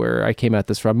sense of where I came at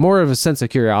this from, more of a sense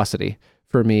of curiosity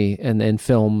for me and in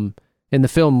the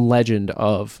film legend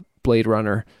of Blade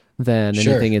Runner than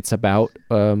anything it's about.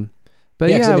 But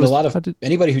a lot of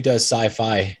anybody who does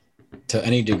sci-fi to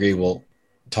any degree will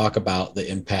talk about the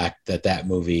impact that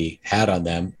movie had on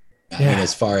them. I mean,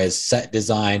 as far as set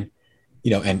design,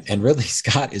 you know, and Ridley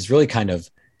Scott is really kind of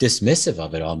dismissive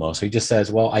of it almost. He just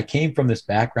says, well, I came from this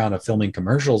background of filming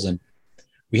commercials, and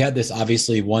we had this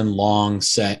obviously one long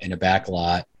set in a back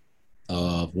lot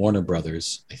of Warner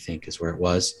Brothers, I think is where it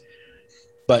was.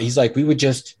 But he's like, we would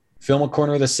just film a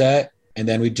corner of the set, and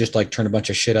then we'd just like turn a bunch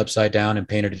of shit upside down and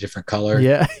paint it a different color.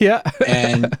 Yeah.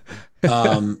 And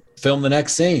film the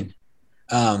next scene.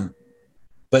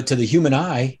 But to the human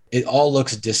eye, it all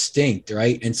looks distinct,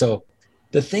 right? And so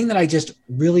the thing that I just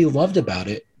really loved about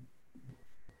it,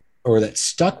 or that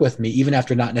stuck with me even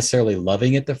after not necessarily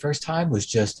loving it the first time, was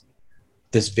just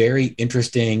this very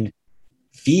interesting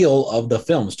feel of the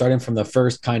film, starting from the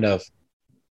first kind of,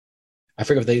 I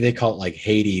forget if they call it like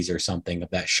Hades or something, of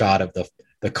that shot of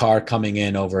the car coming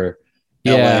in over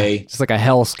LA. It's like a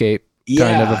hellscape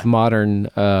kind of modern,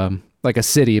 like a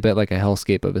city, but like a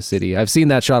hellscape of a city. I've seen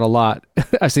that shot a lot.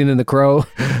 I've seen it in The Crow.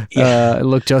 It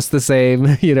looked just the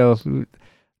same, you know,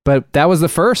 but that was the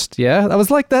first. Yeah. That was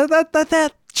like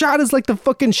that shot is like the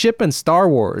fucking ship in Star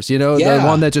Wars, you know, the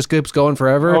one that just keeps going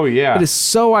forever. Oh yeah. It is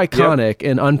so iconic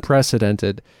and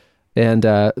unprecedented. And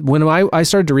when I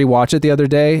started to rewatch it the other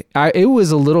day, it was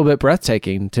a little bit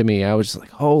breathtaking to me. I was just like,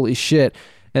 holy shit.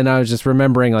 And I was just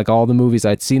remembering like all the movies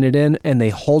I'd seen it in, and they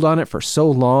hold on it for so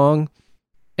long,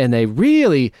 and they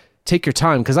really take your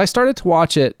time. Because I started to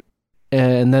watch it,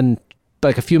 and then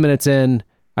like a few minutes in,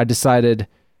 I decided,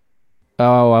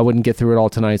 oh, I wouldn't get through it all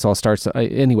tonight, so I'll start.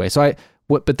 Anyway,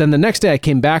 but then the next day I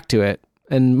came back to it,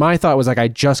 and my thought was like, I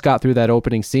just got through that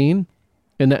opening scene,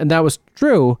 and that was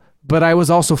true. But I was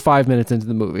also 5 minutes into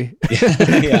the movie.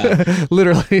 Yeah.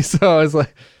 Literally. So I was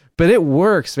like, but it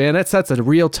works, man. That sets a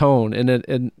real tone, and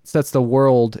it sets the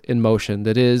world in motion.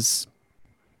 That is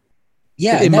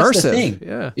Yeah, and immersive. That's the thing.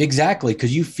 Yeah, exactly.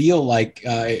 Because you feel like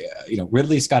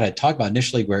Ridley Scott had talked about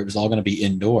initially where it was all going to be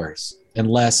indoors, and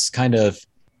less kind of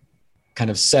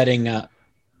setting the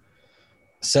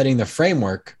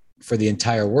framework for the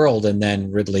entire world. And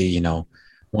then Ridley,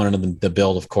 wanted them to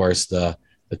build, of course, the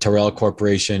Tyrell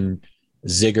Corporation,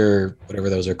 Ziggurat, whatever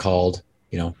those are called,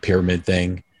 pyramid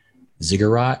thing.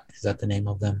 Ziggurat, is that the name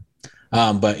of them?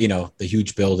 But the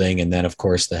huge building, and then of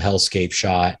course the hellscape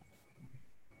shot,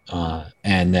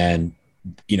 and then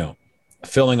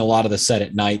filming a lot of the set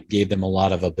at night gave them a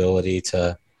lot of ability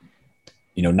to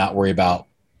not worry about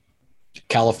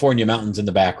California mountains in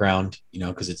the background,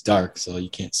 because it's dark, so you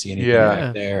can't see anything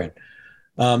back there.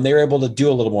 And they were able to do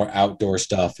a little more outdoor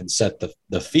stuff and set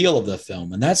the feel of the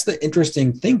film. And that's the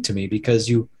interesting thing to me, because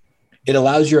it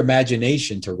allows your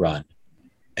imagination to run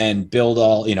and build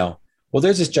all, well,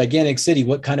 there's this gigantic city.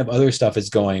 What kind of other stuff is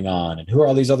going on? And who are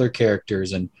all these other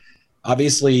characters? And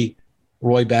obviously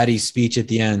Roy Batty's speech at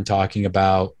the end talking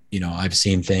about, I've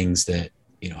seen things that,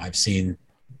 I've seen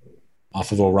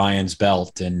off of Orion's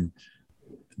belt and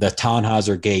the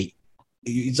Tannhauser Gate.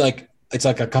 It's like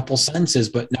a couple sentences,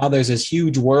 but now there's this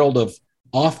huge world of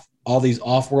all these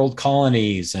off-world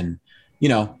colonies, and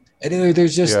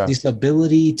there's just this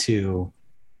ability to,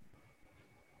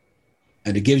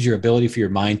 and it gives your ability for your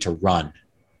mind to run.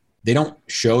 They don't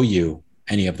show you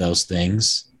any of those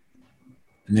things,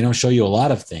 and they don't show you a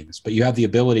lot of things, but you have the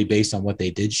ability, based on what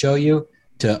they did show you,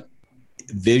 to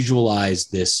visualize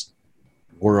this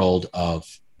world of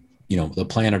the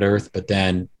planet Earth, but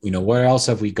then where else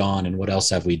have we gone, and what else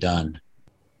have we done,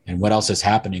 and what else is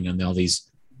happening in all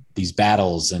these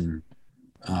battles and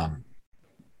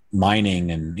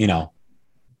mining, and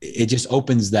it just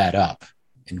opens that up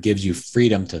and gives you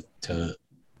freedom to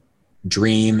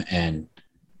dream and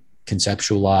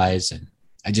conceptualize. And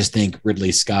I just think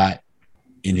Ridley Scott,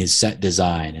 in his set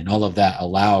design and all of that,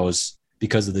 allows,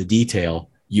 because of the detail,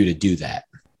 you to do that.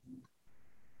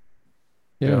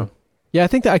 Yeah, I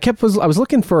think that I was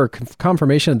looking for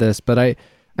confirmation of this, but I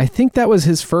think that was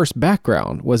his first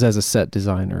background, was as a set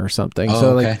designer or something. Oh,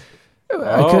 so okay.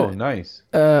 Nice.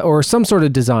 Or some sort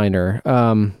of designer.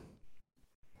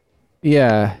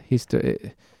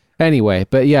 Anyway,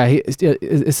 but yeah,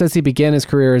 it says he began his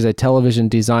career as a television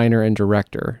designer and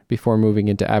director before moving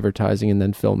into advertising and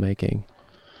then filmmaking.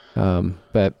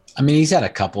 But I mean, he's had a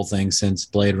couple things since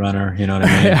Blade Runner, you know what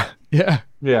I mean?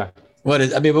 Yeah. What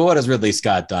has Ridley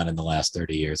Scott done in the last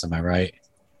 30 years? Am I right?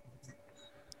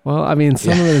 Well, I mean,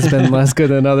 some of it has been less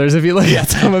good than others if you look at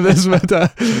some of this,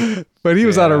 but he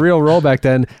was on a real roll back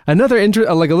then. Another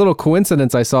a little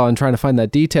coincidence I saw in trying to find that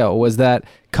detail was that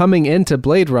coming into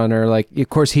Blade Runner, of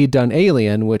course he'd done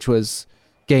Alien, which was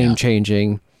game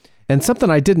changing, and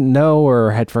something I didn't know or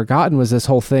had forgotten was this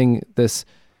whole thing,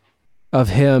 of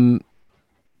him.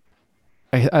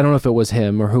 I don't know if it was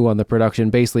him or who on the production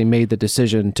basically made the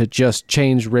decision to just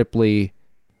change Ripley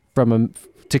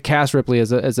to cast Ripley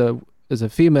as a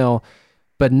female,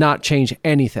 but not change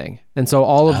anything. And so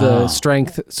all of the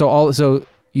strength, so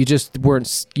you just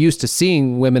weren't used to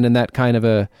seeing women in that kind of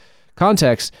a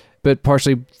context, but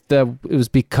partially it was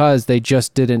because they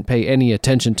just didn't pay any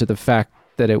attention to the fact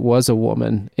that it was a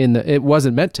woman it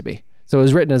wasn't meant to be. So it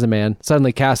was written as a man,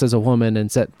 suddenly cast as a woman, and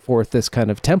set forth this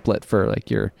kind of template for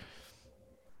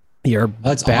your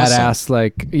That's badass,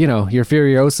 awesome. Your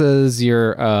Furiosas,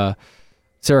 your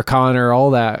Sarah Connor,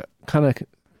 all that kind of.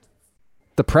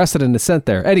 The precedent is set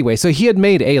there. Anyway, so he had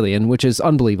made Alien, which is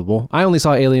unbelievable. I only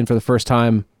saw Alien for the first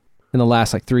time in the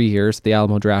last 3 years at the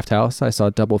Alamo Drafthouse. I saw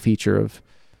a double feature of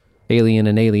Alien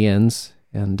and Aliens,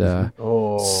 and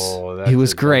he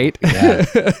was great. Yeah.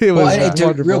 It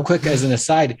was real quick as an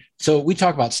aside. So we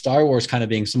talk about Star Wars kind of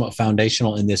being somewhat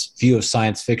foundational in this view of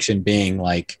science fiction being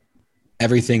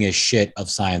everything is shit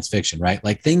of science fiction, right?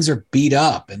 Things are beat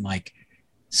up and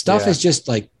stuff is just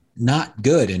not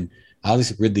good. And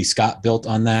obviously Ridley Scott built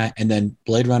on that. And then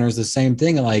Blade Runner is the same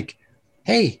thing.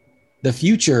 Hey, the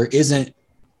future isn't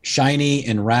shiny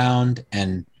and round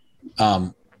and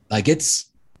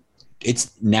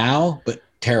it's now, but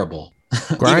terrible.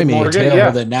 Grimy. Even more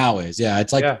terrible than now is. Yeah.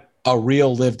 It's a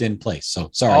real lived in place.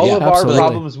 So sorry. All of absolutely. our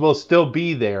problems will still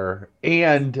be there,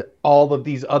 and all of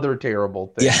these other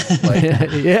terrible things.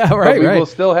 Right. We will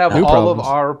still have New all problems. of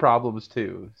our problems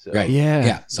too. So. Right.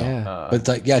 Yeah. So, yeah. but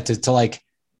to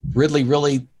Ridley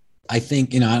really, I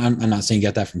think, I'm not saying you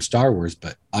got that from Star Wars,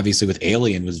 but obviously with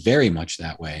Alien was very much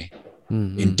that way.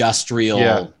 Mm-hmm.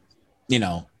 Industrial,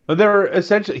 But they're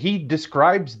essentially, he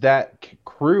describes that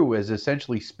crew as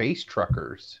essentially space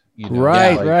truckers.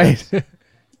 Right.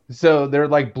 So they're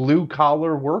blue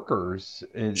collar workers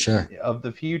Sure. of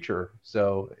the future.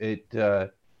 So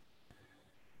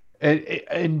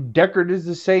And Deckard is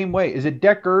the same way. Is it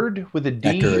Deckard with a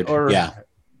D Deckard, or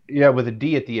yeah, with a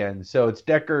D at the end? So it's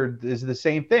Deckard is the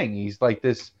same thing. He's like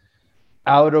this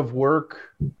out of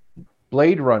work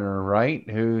Blade Runner, right?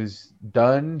 Who's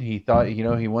done. He thought,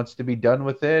 he wants to be done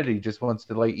with it. He just wants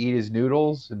to like eat his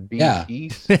noodles and be in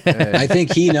peace. And, I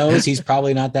think he knows he's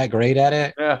probably not that great at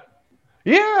it.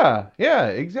 Yeah,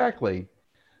 exactly.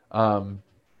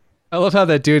 I love how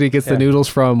that dude he gets the noodles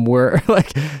from where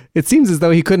like it seems as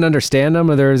though he couldn't understand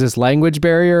them or there was this language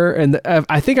barrier. And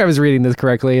I think I was reading this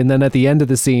correctly. And then at the end of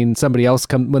the scene, somebody else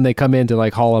when they come in to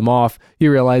like haul him off, you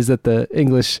realize that the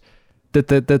English that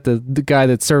the guy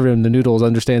that's serving him the noodles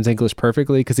understands English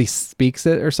perfectly because he speaks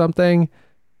it or something.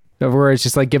 Where it's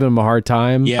just like giving him a hard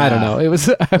time. Yeah. I don't know. It was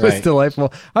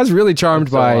delightful. I was really charmed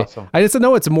by. Awesome. I just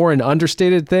know it's more an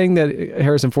understated thing that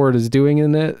Harrison Ford is doing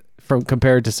in it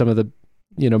compared to some of the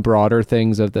broader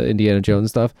things of the Indiana Jones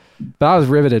stuff. But I was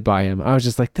riveted by him. I was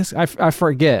just like this. I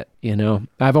forget.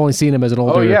 I've only seen him as an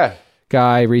older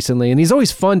guy recently, and he's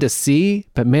always fun to see.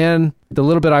 But man, the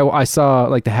little bit I saw,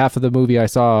 like the half of the movie I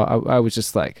saw, I was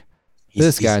just like,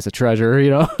 this guy's a treasure,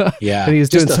 Yeah. And he's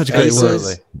doing such great work.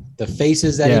 The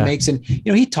faces that he makes. And,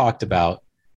 he talked about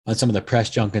on some of the press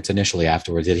junkets initially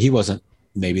afterwards that he wasn't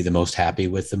maybe the most happy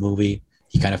with the movie.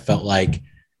 He kind of felt like,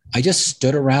 I just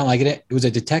stood around like it was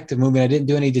a detective movie. And I didn't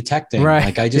do any detecting. Right.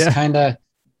 Like I just kind of,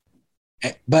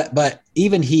 but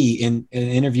even he in an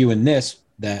interview in this,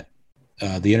 that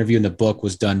the interview in the book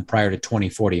was done prior to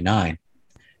 2049,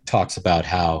 talks about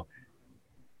how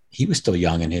he was still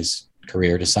young in his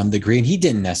career to some degree, and he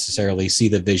didn't necessarily see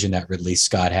the vision that Ridley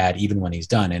Scott had even when he's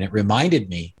done. And it reminded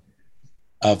me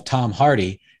of Tom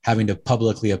Hardy having to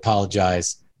publicly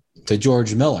apologize to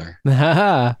George Miller. In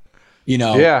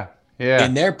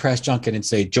their press junket and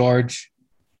say, George,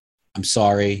 I'm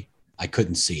sorry, I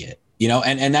couldn't see it.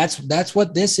 And that's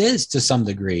what this is to some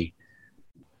degree.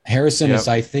 Harrison is,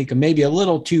 I think, maybe a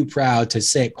little too proud to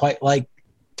say it quite like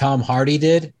Tom Hardy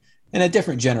did, in a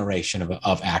different generation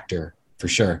of actor for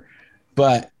sure.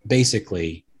 But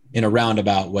basically, in a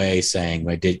roundabout way, saying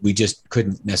we just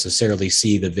couldn't necessarily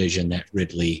see the vision that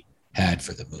Ridley had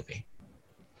for the movie.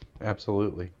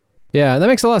 Absolutely. Yeah, that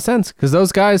makes a lot of sense because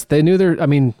those guys, they knew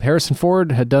Harrison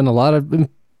Ford had done a lot of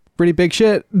pretty big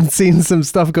shit and seen some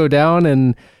stuff go down,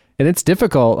 and it's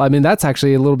difficult. I mean, that's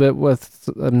actually a little bit with,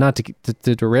 not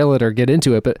to derail it or get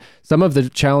into it, but some of the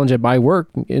challenge at my work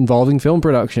involving film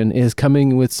production is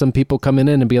coming with some people coming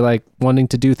in and be like wanting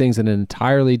to do things in an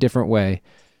entirely different way.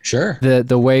 Sure.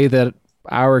 The way that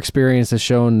our experience has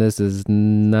shown this is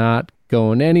not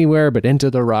going anywhere but into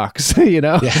the rocks,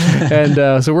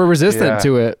 and so we're resistant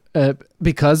to it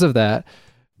because of that,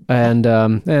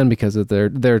 and because of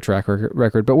their track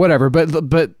record. But whatever.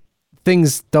 But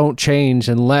things don't change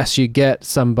unless you get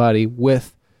somebody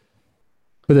with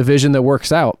a vision that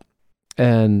works out.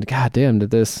 And goddamn, did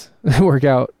this work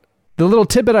out? The little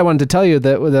tidbit I wanted to tell you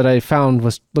that I found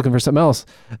was looking for something else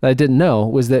that I didn't know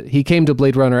was that he came to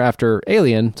Blade Runner after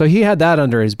Alien, so he had that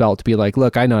under his belt to be like,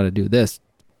 look, I know how to do this,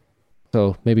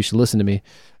 so maybe you should listen to me.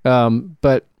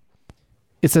 But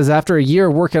it says after a year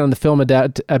working on the film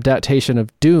adaptation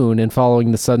of Dune and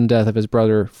following the sudden death of his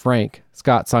brother Frank,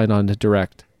 Scott signed on to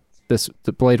direct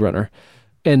the Blade Runner.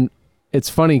 And it's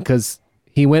funny because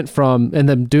he went from, and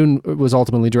then Dune was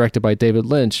ultimately directed by David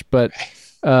Lynch, but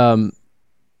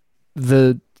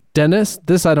the Denis,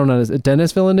 I don't know, is it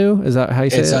Denis Villeneuve? Is that how you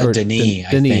say it? It's Denis,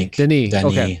 I think. Denis.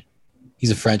 Okay.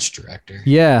 He's a French director.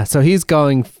 Yeah, so he's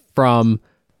going from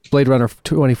Blade Runner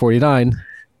 2049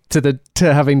 to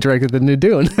having directed the new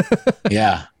Dune.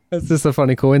 Yeah. That's just a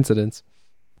funny coincidence.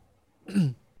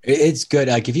 It's good.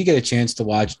 Like if you get a chance to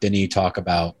watch Denis talk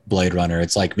about Blade Runner,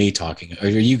 it's like me talking, or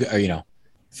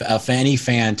any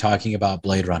fan talking about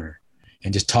Blade Runner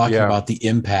and just talking about the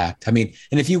impact. I mean,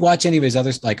 and if you watch any of his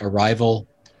others, like Arrival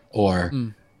or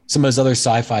some of his other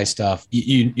sci-fi stuff,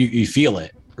 you feel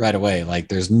it right away. Like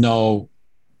there's no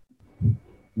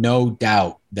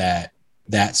doubt that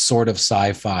sort of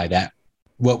sci-fi, that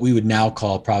what we would now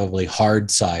call probably hard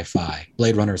sci-fi.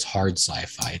 Blade Runner is hard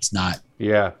sci-fi. It's not.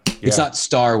 Yeah. It's not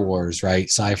Star Wars, right?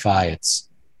 Sci-fi. It's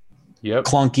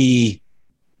clunky.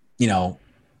 There's no.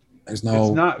 It's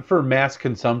not for mass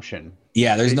consumption.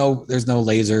 Yeah, there's no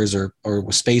lasers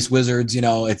or space wizards.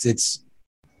 It's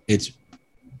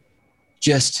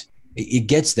just it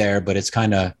gets there, but it's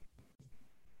kind of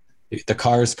the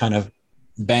car's kind of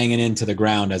banging into the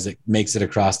ground as it makes it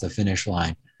across the finish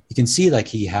line. You can see like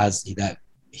he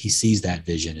sees that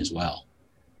vision as well.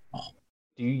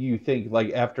 Do you think,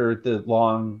 like, after the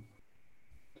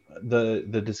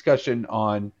discussion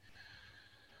on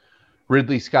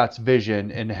Ridley Scott's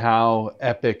vision and how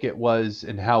epic it was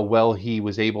and how well he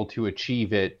was able to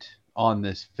achieve it on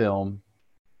this film,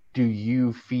 do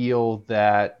you feel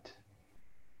that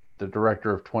the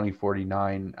director of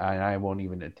 2049, and I won't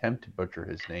even attempt to butcher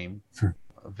his name,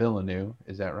 Villeneuve,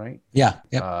 is that right? Yeah,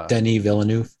 yep. Denis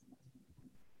Villeneuve.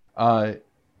 Do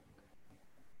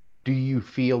you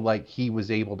feel like he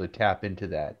was able to tap into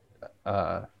that?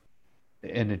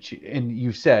 And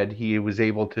you said he was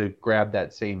able to grab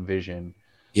that same vision.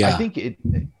 Yeah. I think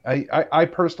I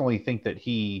personally think that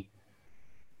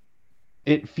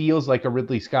it feels like a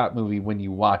Ridley Scott movie when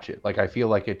you watch it. Like, I feel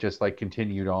like it just like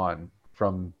continued on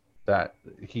from that.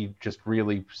 He just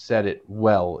really said it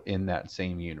well in that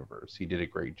same universe. He did a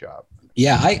great job.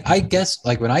 Yeah, I guess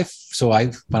like when I saw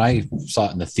it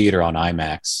in the theater on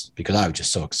IMAX, because I was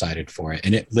just so excited for it,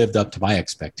 and it lived up to my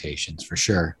expectations for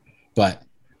sure. But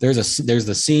there's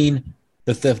the scene,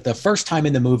 the first time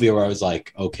in the movie where I was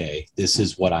like, okay, this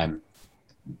is where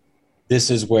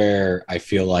I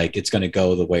feel like it's going to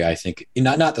go the way I think.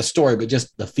 Not the story, but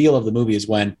just the feel of the movie is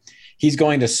when he's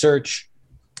going to search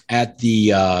at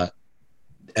the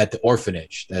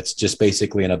orphanage. That's just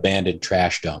basically an abandoned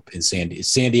trash dump in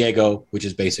San Diego, which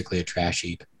is basically a trash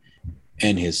heap.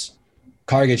 And his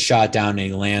car gets shot down and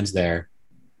he lands there.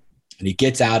 And he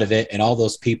gets out of it, and all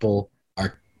those people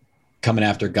are coming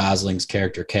after Gosling's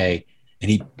character Kay,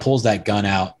 and he pulls that gun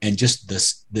out, and just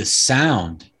this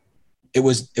sound. It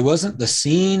wasn't the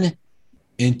scene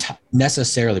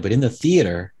necessarily, but in the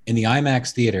theater, in the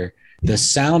IMAX theater, the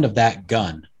sound of that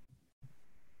gun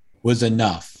was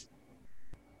enough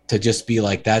to just be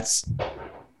like,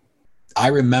 I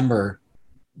remember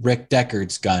Rick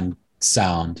Deckard's gun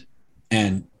sound,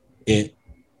 and it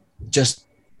just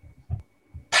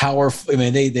powerful. I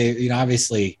mean, they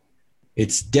obviously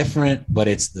it's different, but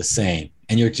it's the same.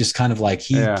 And you're just kind of like,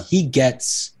 he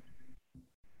gets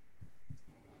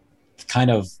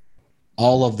kind of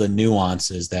all of the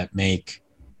nuances that make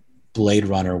Blade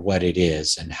Runner what it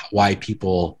is, and why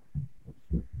people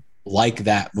like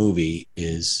that movie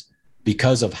is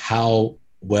because of how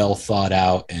well thought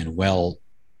out and well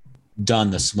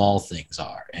done the small things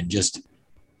are, and just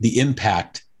the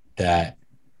impact that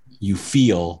you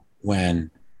feel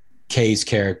when Kay's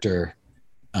character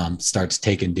starts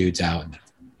taking dudes out and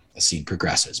the scene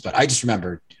progresses. But I just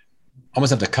remember almost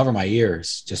have to cover my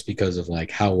ears just because of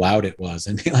like how loud it was,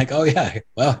 and be like, oh yeah,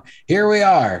 well, here we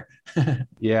are.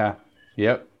 Yeah.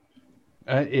 Yep.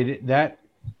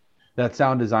 That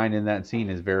sound design in that scene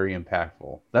is very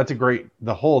impactful. That's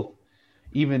that whole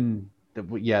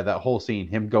scene,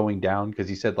 him going down, because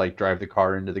he said like drive the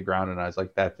car into the ground, and I was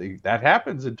like, that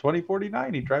happens in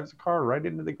 2049. He drives the car right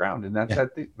into the ground, and that's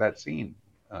that scene.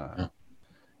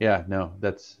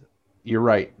 You're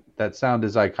right. That sound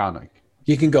is iconic.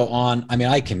 You can go on. I mean,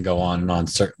 I can go on and on,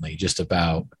 certainly, just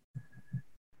about,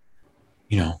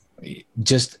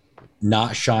 just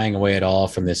not shying away at all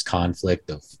from this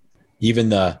conflict of even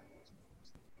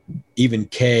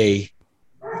Kay,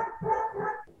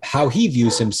 how he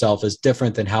views himself is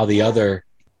different than how the other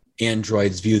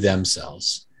androids view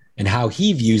themselves, and how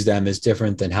he views them is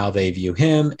different than how they view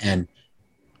him. And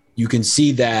you can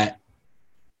see that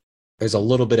there's a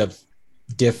little bit of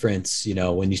difference,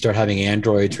 when you start having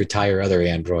androids retire other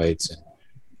androids,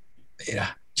 and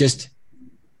just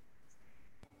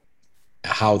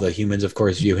how the humans, of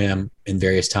course, view him in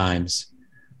various times.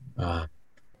 I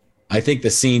think the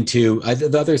scene too,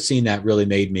 the other scene that really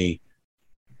made me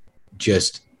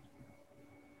just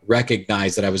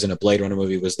recognize that I was in a Blade Runner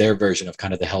movie was their version of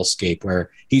kind of the hellscape, where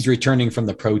he's returning from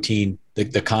the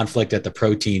conflict at the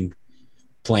protein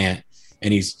plant,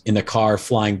 and he's in the car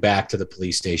flying back to the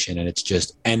police station, and it's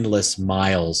just endless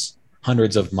miles,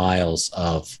 hundreds of miles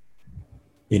of,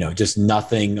 just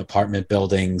nothing, apartment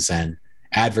buildings and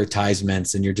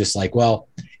advertisements. And you're just like, well,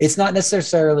 it's not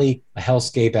necessarily a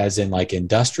hellscape as in like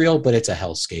industrial, but it's a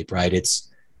hellscape, right? It's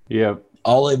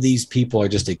all of these people are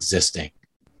just existing,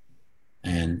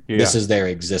 and this is their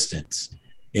existence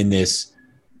in this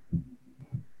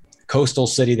coastal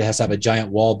city that has to have a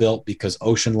giant wall built because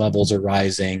ocean levels are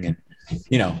rising, and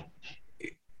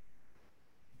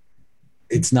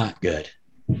it's not good.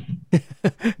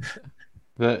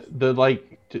 The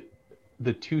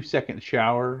 2-second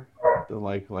shower,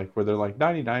 like where they're like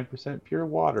 99% pure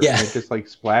water, and it just like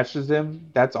splashes him.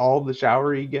 That's all the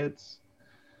shower he gets.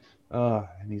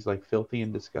 And he's like filthy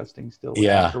and disgusting still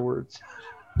afterwards.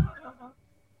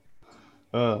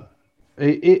 You're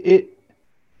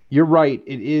right.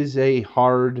 It is a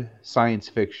hard science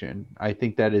fiction. I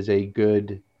think that is a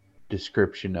good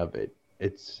description of it.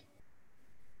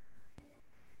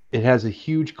 it has a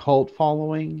huge cult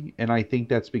following, and I think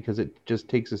that's because it just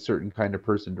takes a certain kind of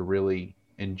person to really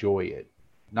enjoy it.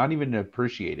 Not even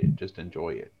appreciate it, just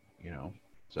enjoy it, you know?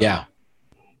 So, yeah.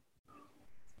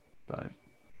 But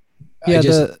yeah,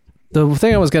 the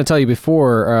thing I was going to tell you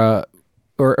before,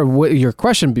 or what your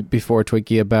question before,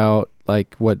 Twinkie, about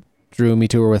like what drew me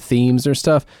to her with themes or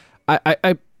stuff.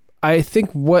 I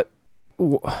think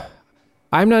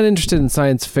I'm not interested in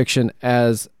science fiction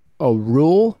as a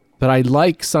rule, but I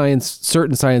like certain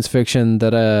science fiction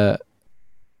that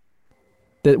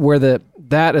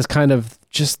that is kind of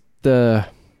just the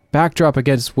backdrop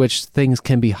against which things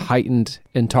can be heightened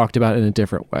and talked about in a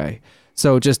different way.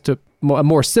 So just a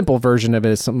more simple version of it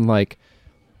is something like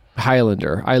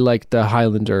Highlander. I like the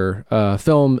Highlander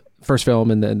first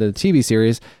film in the TV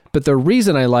series, but the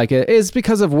reason I like it is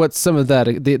because of what some of that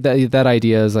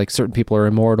idea is, like certain people are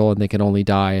immortal and they can only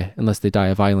die unless they die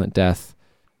a violent death.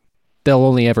 They'll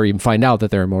only ever even find out that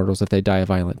they're immortals if they die a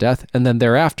violent death, and then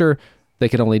thereafter they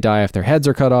can only die if their heads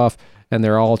are cut off, and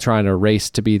they're all trying to race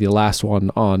to be the last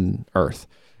one on Earth.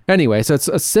 Anyway, so it's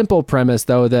a simple premise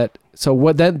though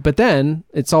but then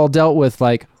it's all dealt with,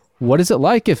 like, what is it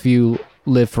like if you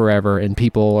live forever and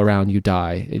people around you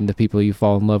die and the people you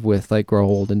fall in love with like grow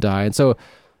old and die. And so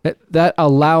that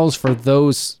allows for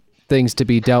those things to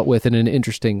be dealt with in an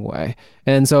interesting way.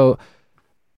 And so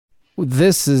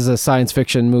this is a science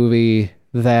fiction movie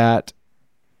that,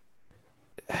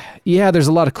 yeah, there's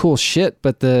a lot of cool shit,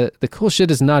 but the cool shit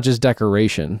is not just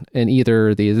decoration. And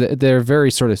either they're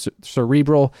very sort of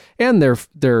cerebral, and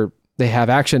they have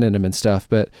action in them and stuff,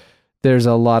 but there's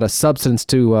a lot of substance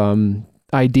to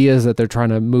ideas that they're trying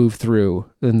to move through.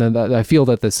 And then I feel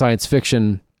that the science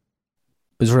fiction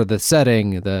is sort of the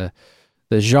setting, the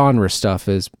genre stuff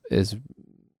is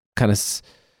kind of,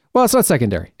 well, it's not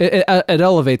secondary. It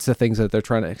elevates the things that they're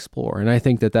trying to explore. And I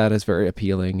think that is very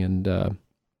appealing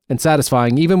and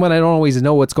satisfying. Even when I don't always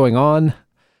know what's going on,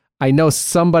 I know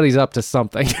somebody's up to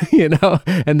something, you know,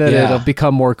 and then it'll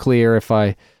become more clear if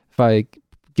I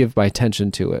give my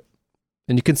attention to it.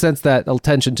 And you can sense that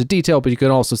attention to detail, but you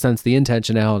can also sense the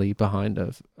intentionality behind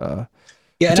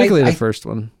particularly the first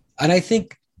one. And I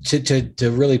think to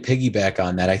really piggyback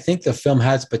on that, I think the film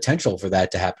has potential for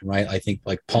that to happen, right? I think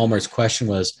like Palmer's question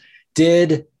was,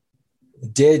 did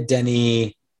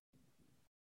Denis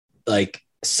like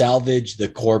salvage the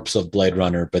corpse of Blade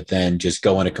Runner, but then just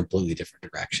go in a completely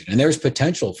different direction? And there's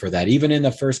potential for that, even in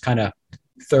the first kind of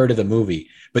third of the movie.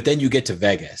 But then you get to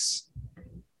Vegas,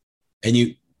 and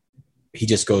he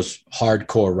just goes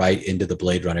hardcore right into the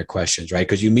Blade Runner questions, right?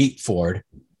 Because you meet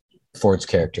Ford's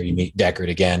character, you meet Deckard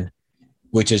again,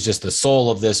 which is just the soul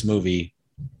of this movie.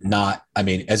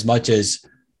 As much as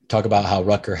talk about how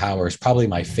Rutger Hauer is probably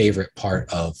my favorite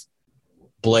part of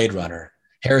Blade Runner,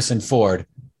 Harrison Ford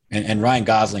and Ryan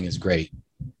Gosling is great.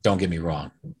 Don't get me wrong.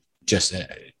 Just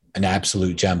an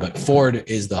absolute gem. But Ford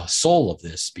is the soul of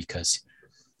this because,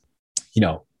 you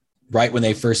know, right when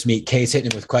they first meet, Kay's hitting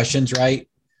him with questions, right?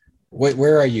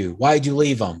 Where are you? Why'd you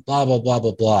leave him? Blah, blah, blah,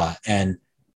 blah, blah. And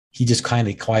he just kind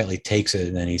of quietly takes it.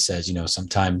 And then he says, you know,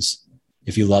 sometimes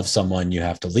if you love someone, you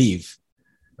have to leave.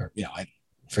 Or, you know, I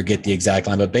forget the exact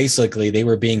line, but basically they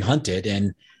were being hunted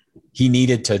and he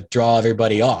needed to draw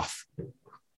everybody off.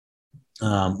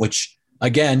 Which,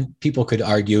 again, people could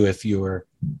argue if you were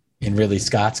in Ridley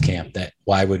Scott's camp that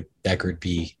why would Deckard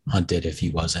be hunted if he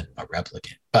wasn't a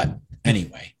replicant? But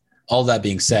anyway, all that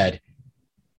being said,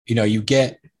 you know, you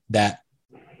get that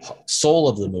soul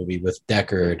of the movie with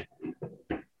Deckard,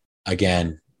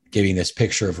 again, giving this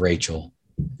picture of Rachel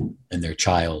and their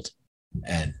child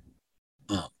and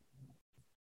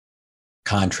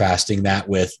contrasting that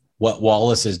with what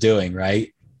Wallace is doing,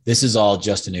 right? This is all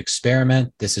just an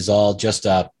experiment. This is all just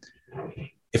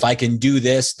if I can do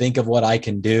this, think of what I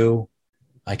can do.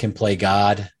 I can play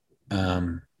God,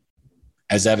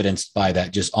 as evidenced by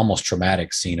that just almost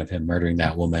traumatic scene of him murdering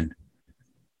that woman,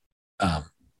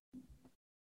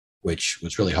 which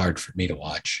was really hard for me to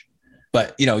watch.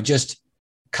 But, you know, just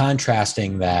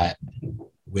contrasting that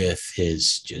with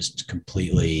his just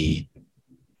completely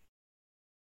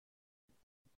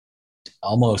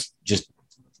almost just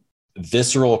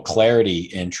visceral clarity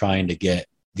in trying to get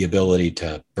the ability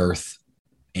to birth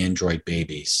android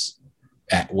babies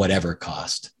at whatever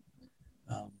cost.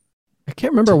 I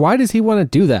can't remember. Why does he want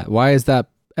to do that? Why is that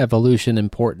evolution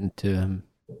important to him?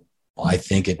 Well, I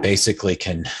think it basically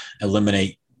can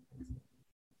eliminate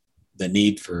the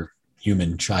need for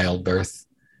human childbirth.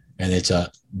 And it's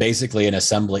basically an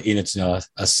assembly, and it's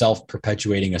a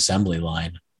self-perpetuating assembly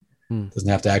line. Doesn't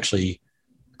have to actually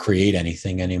create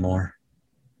anything anymore.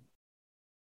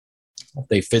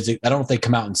 I don't know if they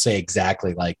come out and say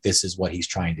exactly like this is what he's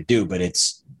trying to do, but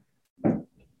it's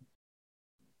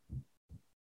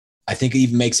I think it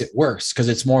even makes it worse because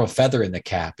it's more a feather in the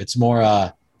cap. It's more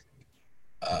a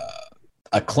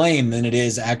claim than it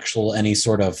is actual any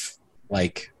sort of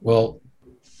like, well,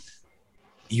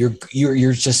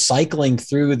 you're just cycling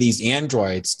through these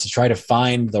androids to try to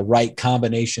find the right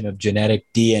combination of genetic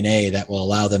DNA that will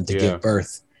allow them to give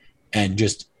birth, and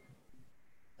just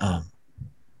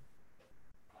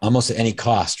almost at any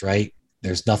cost, right?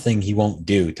 There's nothing he won't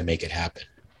do to make it happen.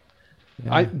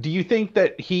 Do you think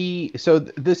that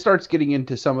this starts getting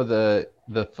into some of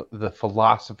the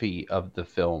philosophy of the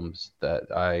films that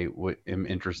I am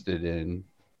interested in.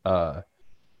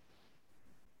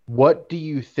 What do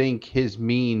you think his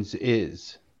means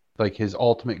is, like his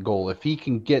ultimate goal? If he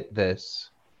can get this,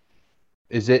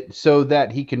 is it so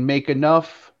that he can make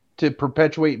enough to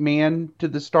perpetuate man to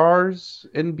the stars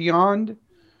and beyond?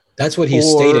 That's what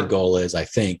his stated goal is, I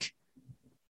think.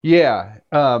 Yeah.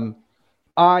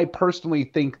 I personally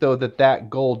think, though, that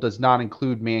goal does not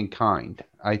include mankind.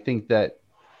 I take the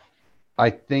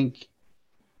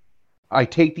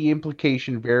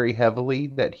implication very heavily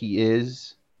that he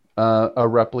is a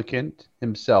replicant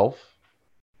himself.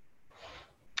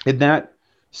 And that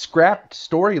scrapped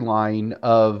storyline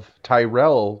of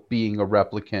Tyrell being a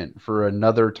replicant for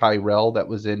another Tyrell that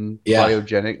was in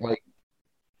cryogenic, like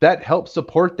that helps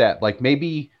support that. Like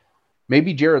maybe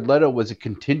Jared Leto was a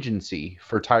contingency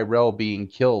for Tyrell being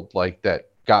killed, like that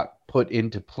got put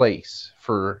into place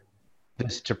for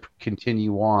this to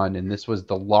continue on, and this was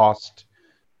the lost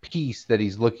piece that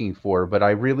he's looking for. But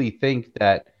I really think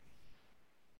that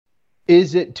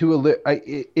it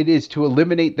is to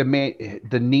eliminate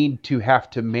the need to have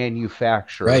to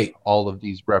manufacture all of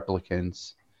these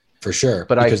replicants, for sure.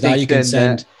 But because I now think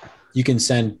you can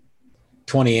send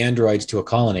 20 androids to a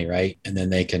colony, right? And then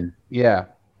they can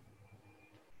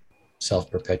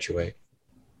self-perpetuate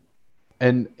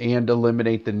and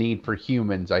eliminate the need for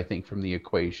humans, I think, from the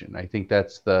equation. I think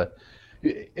that's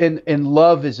and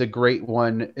Love is a great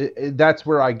one. That's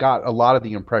where I got a lot of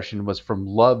the impression was from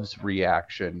Love's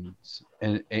reactions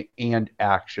and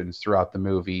actions throughout the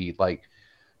movie, like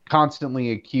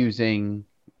constantly accusing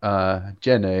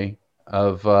Jenny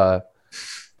of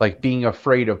like being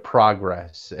afraid of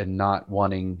progress and not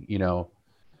wanting,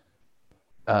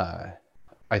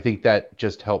 I think that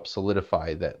just helps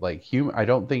solidify that, like, I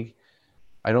don't think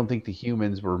the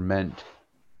humans were meant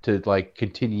to like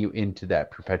continue into that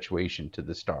perpetuation to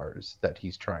the stars that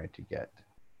he's trying to get,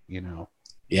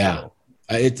 Yeah, so.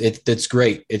 It's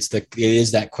great. It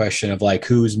is that question of like,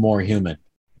 who's more human,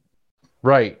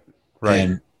 right?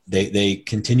 And they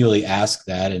continually ask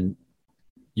that, and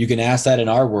you can ask that in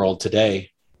our world today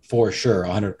for sure,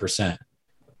 100%.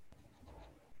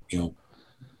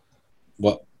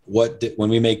 When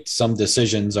we make some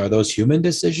decisions, are those human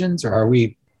decisions, or are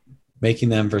we making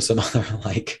them for some other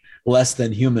like less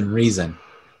than human reason?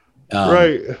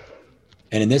 Right.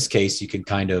 And in this case, you can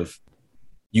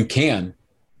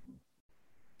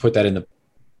put that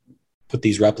put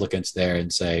these replicants there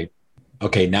and say,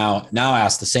 okay, now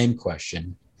ask the same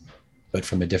question, but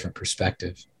from a different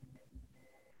perspective.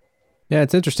 Yeah,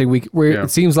 it's interesting.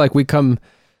 It seems like we come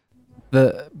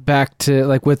back to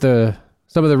like with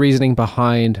some of the reasoning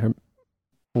behind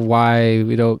why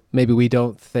we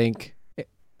don't think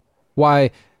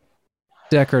why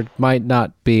Deckard might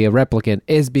not be a replicant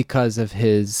is because of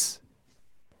his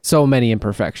so many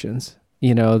imperfections.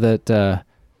 That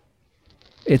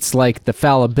it's like the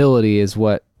fallibility is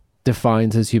what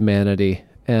defines his humanity,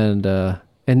 and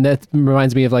that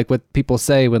reminds me of like what people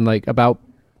say when like about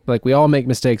like we all make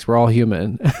mistakes, we're all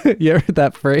human. You ever heard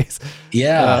that phrase?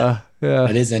 Yeah,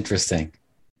 that is interesting.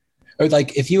 Or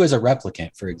like if he was a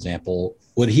replicant, for example,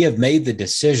 would he have made the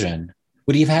decision?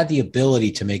 Would he have had the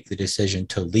ability to make the decision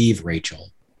to leave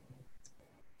Rachel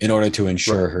in order to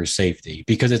ensure her safety?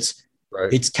 Because it's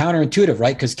counterintuitive,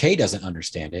 right? Because Kay doesn't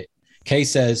understand it. Kay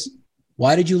says,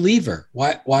 "Why did you leave her?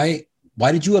 Why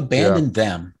did you abandon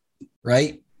them?"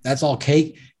 Right? That's all.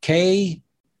 Kay,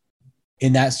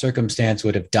 in that circumstance,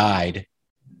 would have died,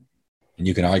 and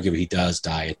you can argue he does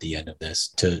die at the end of this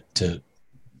to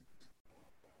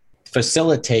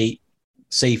facilitate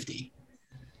safety,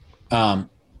 and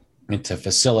to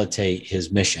facilitate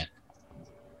his mission.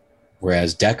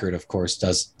 Whereas Deckard, of course,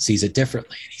 sees it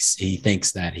differently. He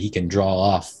thinks that he can draw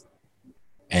off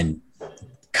and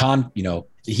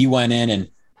he went in and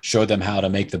showed them how to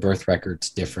make the birth records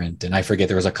different. And I forget,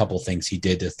 there was a couple things he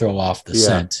did to throw off the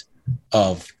scent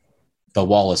of the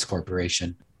Wallace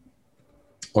Corporation,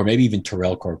 or maybe even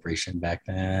Tyrell Corporation back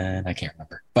then. I can't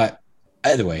remember. But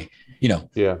either way,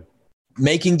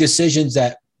 making decisions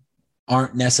that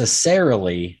aren't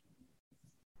necessarily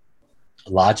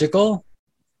logical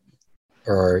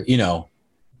or,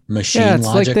 machine Yeah, it's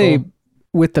logical. like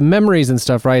with the memories and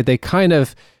stuff, right? They kind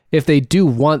of, if they do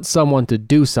want someone to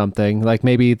do something, like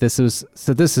maybe this is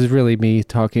really me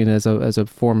talking as a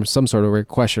form of some sort of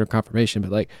question or confirmation,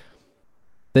 but like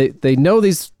they know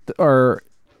these are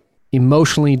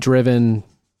emotionally driven.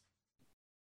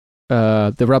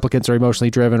 The replicants are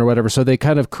emotionally driven or whatever, so they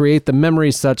kind of create the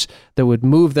memories such that would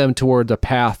move them toward the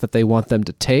path that they want them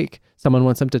to take. Someone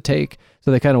wants them to take. So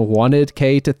they kind of wanted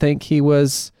Kay to think he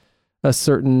was a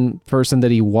certain person that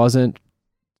he wasn't,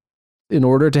 in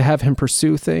order to have him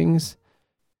pursue things.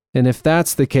 And if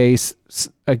that's the case,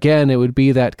 again, it would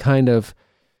be that kind of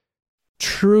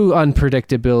true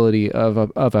unpredictability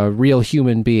of a real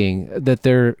human being, that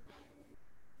their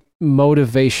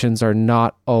motivations are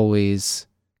not always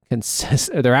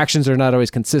consistent, their actions are not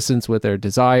always consistent with their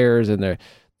desires, and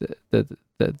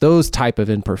those type of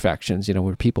imperfections,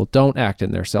 where people don't act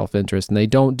in their self-interest, and they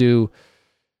do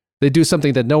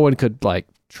something that no one could like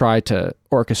try to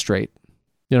orchestrate.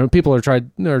 People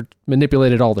are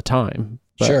manipulated all the time.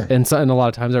 But, sure. And a lot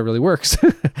of times that really works.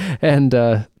 And,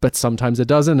 but sometimes it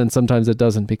doesn't, and sometimes it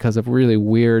doesn't because of really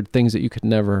weird things that you could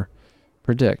never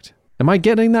predict. Am I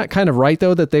getting that kind of right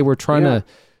though, that they were trying to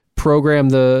program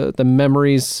the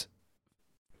memories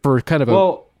for kind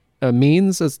of a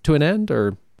means as to an end,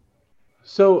 or?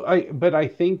 But I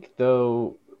think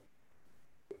though,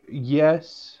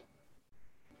 yes,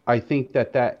 I think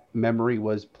that memory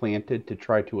was planted to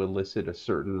try to elicit a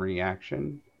certain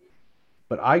reaction.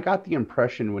 But I got the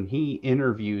impression when he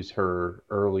interviews her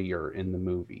earlier in the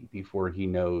movie, before he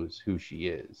knows who she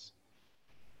is,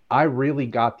 I really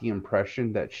got the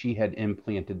impression that she had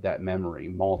implanted that memory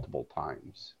multiple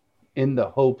times in the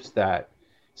hopes that,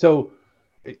 so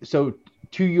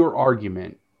to your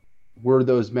argument, were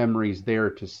those memories there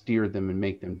to steer them and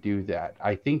make them do that?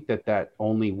 I think that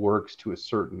only works to a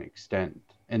certain extent,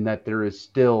 and that there is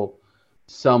still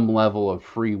some level of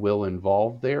free will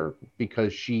involved there,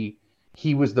 because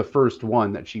he was the first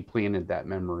one that she planted that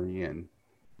memory in,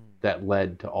 that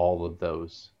led to all of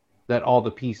those, that all the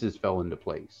pieces fell into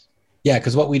place. Yeah,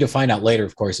 because what we find out later,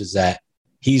 of course, is that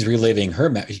he's reliving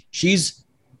her. She's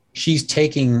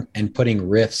taking and putting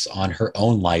riffs on her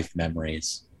own life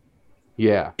memories.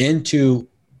 Yeah. Into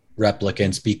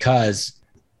replicants, because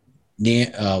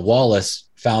Wallace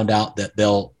found out that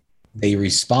they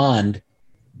respond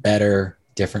better,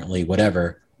 differently,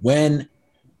 whatever, when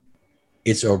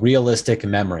it's a realistic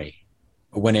memory,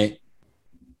 when it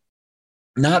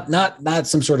not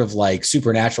some sort of like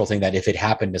supernatural thing that if it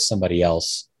happened to somebody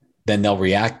else, then they'll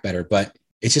react better, but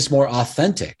it's just more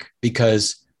authentic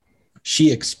because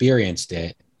she experienced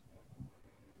it,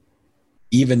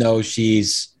 even though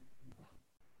she's,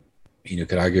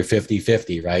 could argue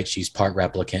 50-50, right? She's part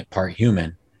replicant, part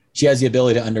human. She has the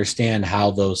ability to understand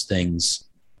how those things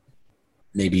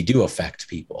maybe do affect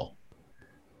people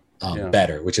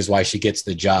better, which is why she gets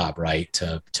the job, right?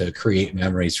 To create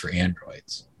memories for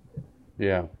androids.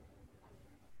 Yeah.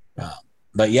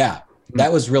 But yeah,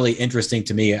 that was really interesting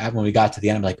to me. When we got to the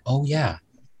end, I'm like, oh yeah,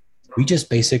 we just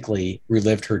basically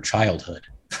relived her childhood.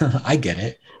 I get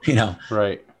it.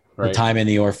 Right. The time in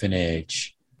the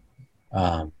orphanage,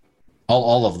 all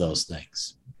of those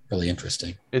things. Really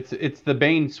interesting. It's the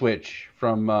Bane switch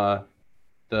from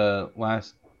the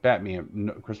last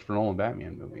Batman, Christopher Nolan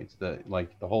Batman movie. It's the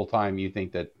whole time you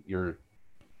think that you're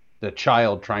the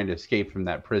child trying to escape from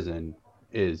that prison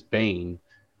is Bane,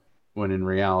 when in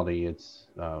reality it's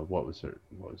what was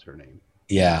her name?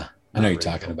 Yeah, I know you're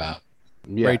talking about.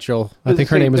 Yeah. Rachel. I think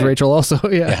her name is Rachel also.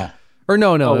 Yeah. Or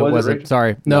no, it wasn't.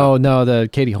 Sorry. No, the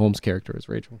Katie Holmes character is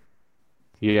Rachel.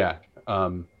 Yeah.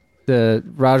 The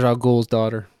Ra's al Ghul's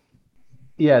daughter.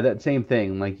 Yeah, that same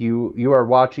thing. Like you are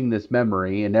watching this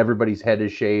memory, and everybody's head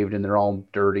is shaved, and they're all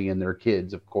dirty, and they're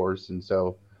kids, of course, and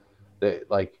so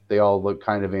they all look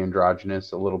kind of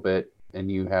androgynous a little bit, and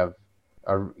you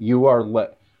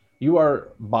are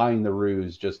buying the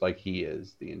ruse just like he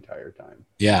is the entire time.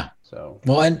 Yeah. So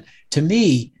well, and to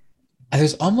me,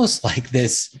 there's almost like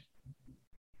this.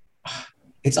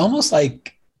 It's almost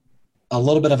like a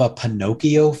little bit of a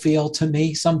Pinocchio feel to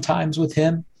me sometimes with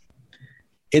him,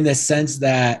 in the sense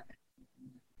that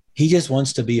he just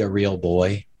wants to be a real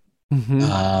boy.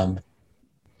 Mm-hmm.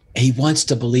 He wants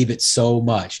to believe it so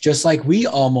much, just like we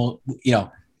almost,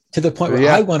 to the point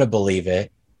where I want to believe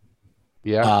it.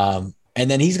 Yeah. And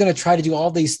then he's going to try to do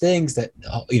all these things that,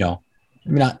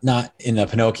 not in the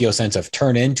Pinocchio sense of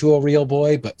turn into a real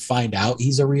boy, but find out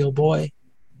he's a real boy.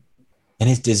 And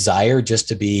his desire just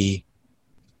to be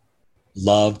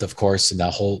loved, of course, and the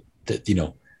whole,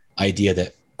 idea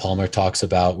that Palmer talks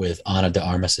about with Ana de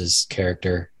Armas's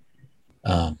character.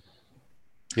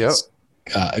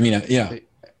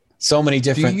 So many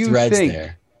different threads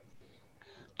there.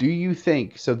 Do you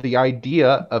think so? The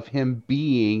idea of him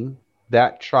being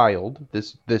that child,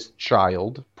 this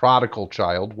child, prodigal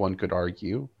child, one could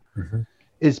argue,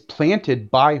 is planted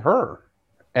by her.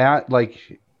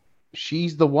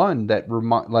 She's the one that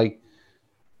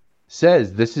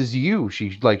says, "This is you."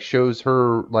 She shows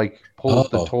her pulls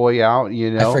the toy out.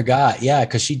 I forgot. Yeah,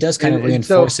 because she does kind of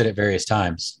reinforce it at various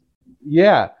times.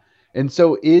 Yeah, and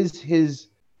so is his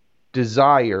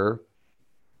desire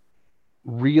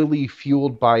really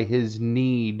fueled by his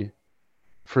need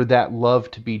for that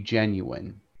love to be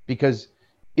genuine? Because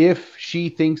if she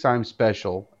thinks I'm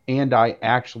special and I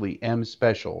actually am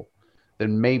special,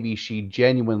 then maybe she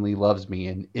genuinely loves me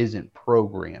and isn't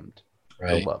programmed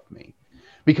to love me.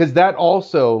 Because that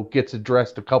also gets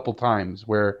addressed a couple times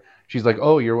where she's like,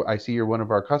 "Oh, I see you're one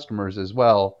of our customers as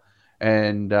well,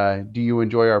 and do you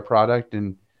enjoy our product?"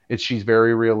 And she's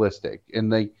very realistic.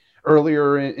 And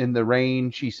earlier in The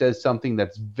Rain, she says something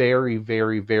that's very,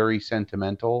 very, very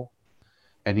sentimental.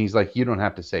 And he's like, "You don't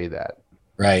have to say that."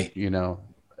 Right.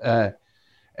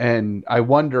 And I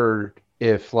wonder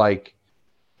if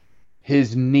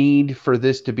his need for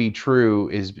this to be true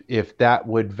is if that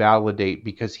would validate,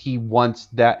 because he wants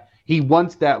that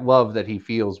love that he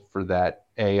feels for that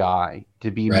AI to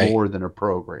be more than a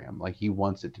program. He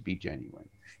wants it to be genuine.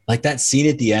 Like that scene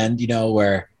at the end,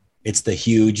 where it's the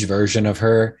huge version of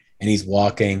her and he's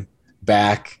walking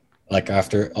back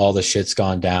after all the shit's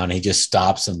gone down, he just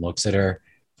stops and looks at her.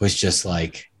 It was just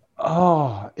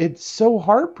it's so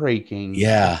heartbreaking.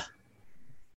 Yeah.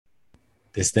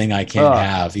 This thing I can't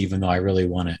have, even though I really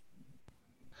want it.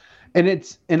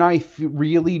 And I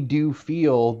really do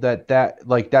feel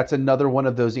that's another one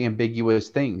of those ambiguous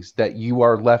things that you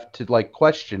are left to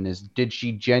question is, did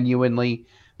she genuinely?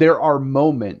 There are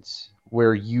moments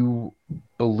where you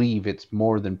believe it's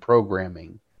more than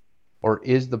programming, or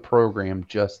is the program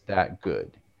just that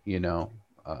good? Yeah.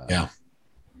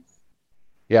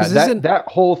 Yeah, that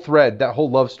whole thread, that whole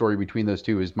love story between those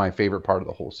two is my favorite part of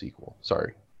the whole sequel.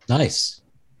 Sorry. Nice.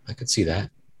 I could see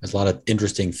that. There's a lot of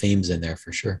interesting themes in there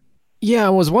for sure. Yeah, I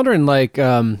was wondering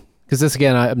because this,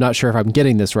 again, I'm not sure if I'm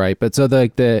getting this right, but so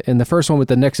in the first one with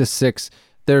the Nexus 6,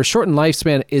 their shortened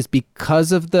lifespan is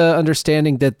because of the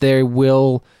understanding that they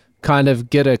will kind of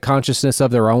get a consciousness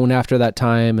of their own after that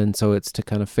time, and so it's to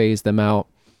kind of phase them out.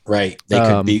 Right.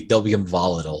 They'll become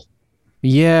volatile.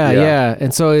 Yeah.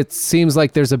 And so it seems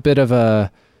like there's a bit of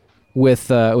a with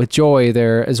Joy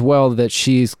there as well, that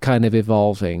she's kind of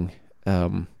evolving.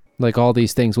 All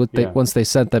these things once they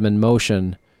set them in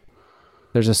motion,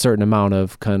 there's a certain amount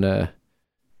of kind of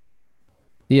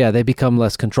they become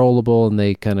less controllable, and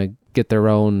they kind of get their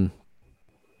own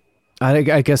I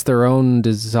guess their own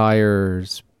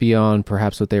desires beyond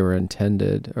perhaps what they were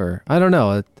intended, or I don't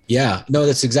know. Yeah, no,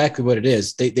 that's exactly what it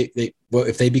is.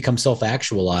 If they become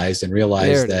self-actualized and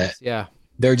realize that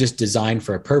they're just designed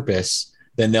for a purpose,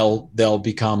 then they'll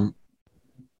become,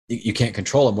 you can't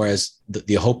control them. Whereas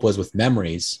the hope was with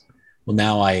memories. Well,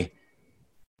 now I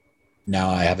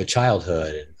have a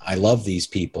childhood, and I love these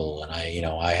people, and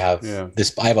I have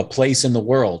this. I have a place in the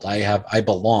world. I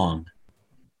belong.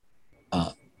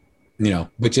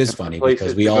 Which is funny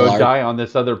because we all die on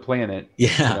this other planet.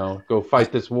 Yeah. Go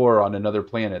fight this war on another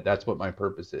planet. That's what my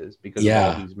purpose is, because of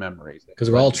all these memories.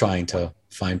 Because we're all trying to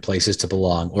find places to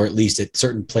belong, or at least at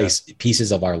certain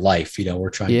pieces of our life. We're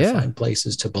trying to find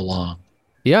places to belong.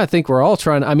 Yeah, I think we're all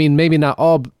trying. I mean, maybe not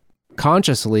all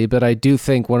consciously, but I do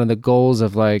think one of the goals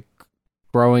of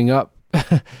growing up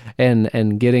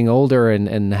and getting older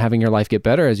and having your life get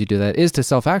better as you do that is to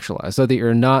self-actualize, so that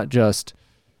you're not just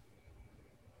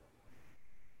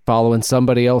following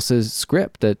somebody else's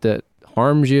script that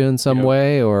harms you in some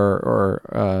way, or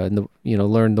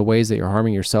learn the ways that you're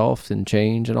harming yourself and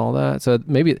change and all that. So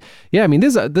maybe, I mean,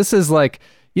 this is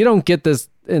you don't get this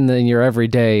in your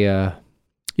everyday.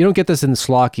 You don't get this in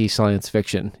schlocky science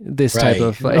fiction. This type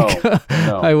of No.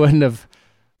 I wouldn't have.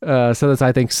 So that's,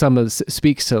 I think,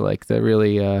 speaks to the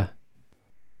really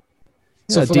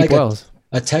so from deep wells.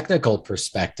 A technical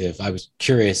perspective, I was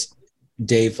curious,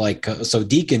 Dave, so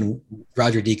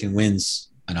Roger Deakins wins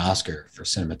an Oscar for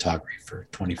cinematography for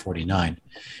 2049.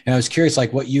 And I was curious,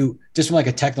 what you, just from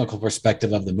a technical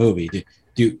perspective of the movie,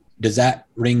 does that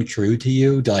ring true to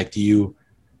you? Do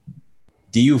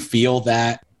you feel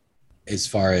that as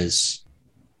far as,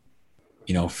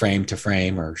 frame to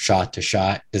frame or shot to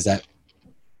shot, does that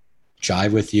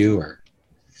jive with you, or?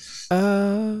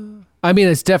 I mean,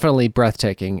 it's definitely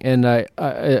breathtaking, and I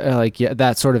like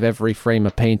that sort of every frame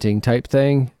a painting type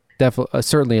thing. Definitely,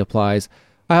 certainly applies.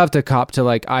 I have to cop to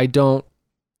I don't.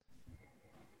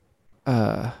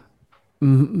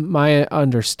 my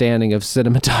understanding of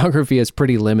cinematography is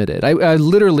pretty limited. I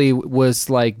literally was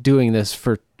like doing this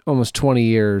for almost 20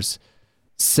 years,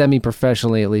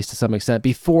 semi-professionally, at least to some extent,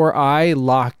 before I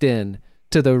locked in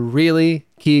to the really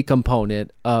key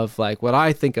component of like what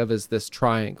I think of as this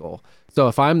triangle. So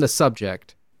if I'm the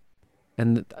subject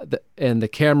and the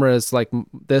camera is like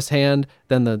this hand,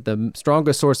 then the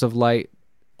strongest source of light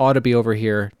ought to be over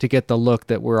here to get the look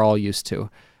that we're all used to.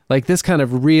 Like this kind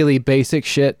of really basic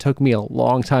shit took me a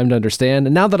long time to understand.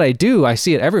 And now that I do, I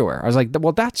see it everywhere. I was like,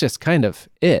 well, that's just kind of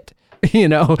it, you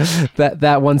know,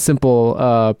 that one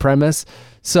simple premise.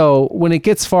 So when it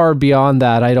gets far beyond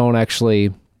that, I don't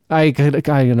actually, I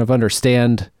kind of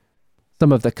understand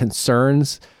some of the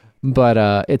concerns,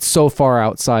 but it's so far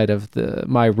outside of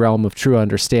my realm of true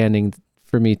understanding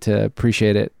for me to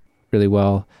appreciate it really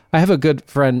well. I have a good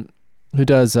friend who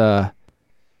does,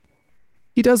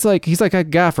 he's like a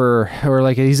gaffer, or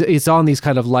like he's on these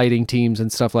kind of lighting teams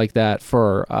and stuff like that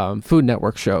for Food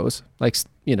Network shows, like,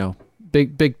 you know,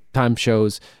 big time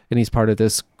shows, and he's part of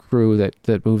this crew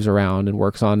that moves around and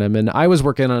works on them. And I was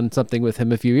working on something with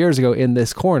him a few years ago in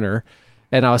this corner,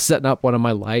 and I was setting up one of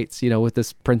my lights, you know, with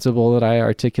this principle that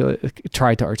I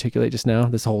tried to articulate just now,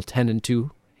 this whole 10 and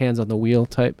 2 hands on the wheel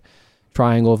type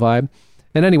triangle vibe.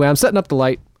 And anyway, I'm setting up the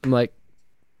light. I'm like,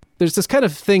 there's this kind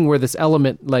of thing where this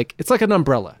element, like, it's like an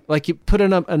umbrella. Like you put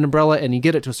an umbrella and you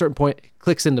get it to a certain point, it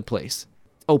clicks into place,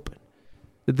 open.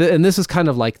 And this is kind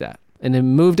of like that. And then he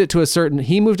moved it to a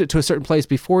certain place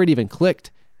before it even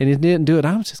clicked, and he didn't do it.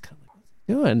 I was just kind of like, what's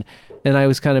he doing? And I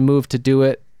was kind of moved to do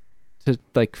it to,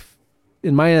 like,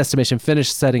 in my estimation,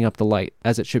 finish setting up the light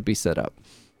as it should be set up.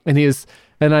 And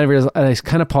I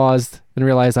kind of paused and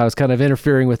realized I was kind of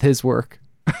interfering with his work.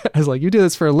 I was like, you do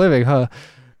this for a living, huh?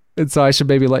 And so I should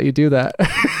maybe let you do that.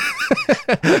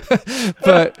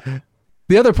 But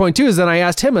the other point too is then I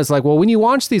asked him, it's like, well, when you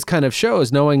watch these kind of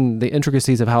shows, knowing the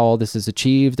intricacies of how all this is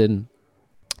achieved, and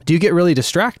do you get really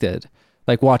distracted,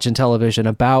 like watching television,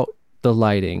 about the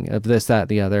lighting of this, that, and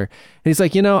the other? And he's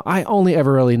like, you know, I only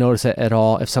ever really notice it at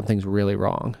all if something's really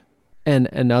wrong.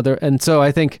 And so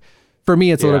I think for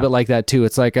me, it's a little bit like that too.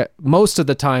 It's like most of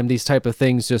the time, these type of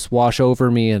things just wash over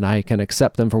me and I can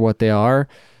accept them for what they are.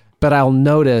 But I'll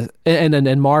notice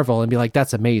and marvel and be like,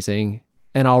 that's amazing.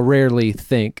 And I'll rarely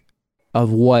think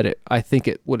of what I think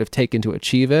it would have taken to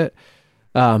achieve it.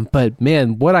 But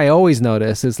man, what I always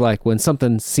notice is like when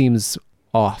something seems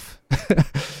off.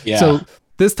 Yeah. So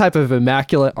this type of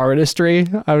immaculate artistry,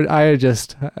 I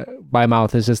just, my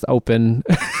mouth is just open.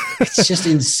 It's just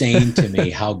insane to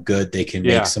me how good they can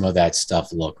make some of that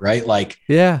stuff look, right? Like,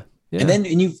 yeah. And then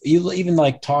you even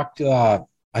like talked,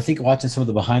 I think watching some of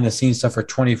the behind the scenes stuff for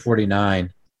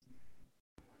 2049,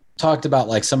 talked about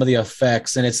like some of the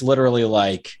effects, and it's literally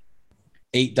like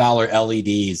 $8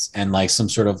 LEDs and like some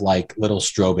sort of like little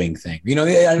strobing thing. You know,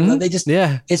 they just,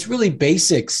 it's really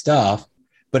basic stuff,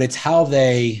 but it's how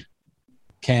they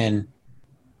can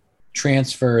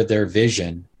transfer their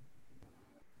vision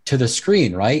to the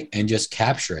screen, right? And just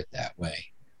capture it that way.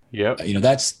 Yeah. You know,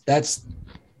 that's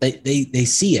they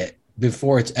see it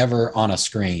before it's ever on a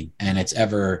screen and it's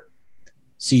ever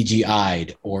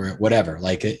CGI'd or whatever.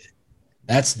 Like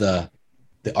that's the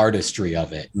artistry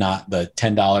of it, not the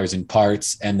 $10 in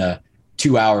parts and the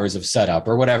 2 hours of setup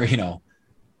or whatever, you know.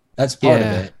 That's part of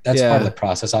it. That's part of the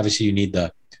process. Obviously you need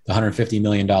the $150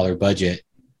 million budget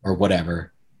or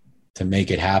whatever to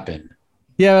make it happen.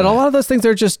 Yeah, and a lot of those things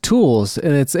are just tools,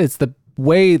 and it's the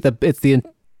way it's the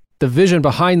vision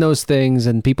behind those things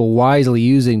and people wisely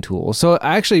using tools. So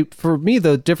actually, for me,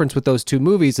 the difference with those two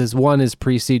movies is one is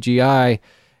pre-CGI,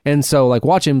 and so like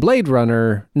watching Blade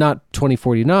Runner, not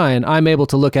 2049, I'm able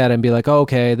to look at it and be like, oh,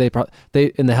 okay, they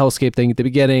in the hellscape thing at the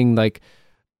beginning, like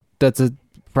that's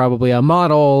probably a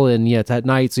model, and it's at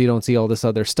night, so you don't see all this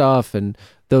other stuff, and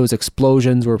those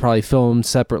explosions were probably filmed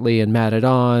separately and matted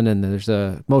on, and there's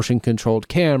a motion controlled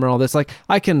camera, all this. Like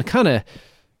I can kind of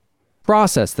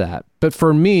process that. But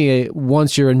for me,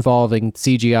 once you're involving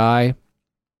CGI,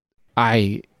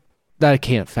 I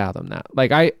can't fathom that.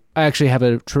 Like I actually have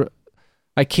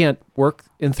I can't work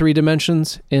in 3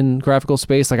 dimensions in graphical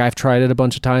space. Like I've tried it a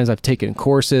bunch of times. I've taken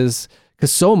courses,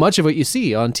 because so much of what you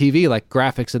see on TV, like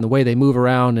graphics and the way they move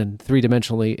around and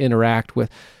 3-dimensionally interact with,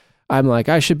 I'm like,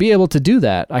 I should be able to do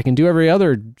that. I can do every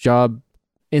other job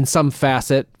in some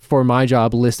facet for my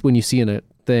job list when you see in a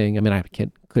thing. I mean, I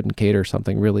couldn't cater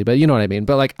something really, but you know what I mean?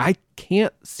 But like, I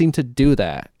can't seem to do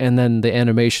that. And then the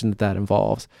animation that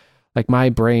involves, like my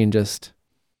brain just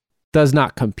does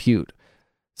not compute.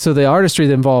 So the artistry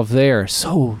that involved there is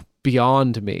so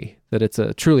beyond me that it's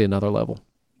truly another level.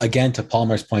 Again, to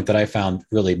Palmer's point that I found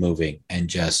really moving and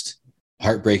just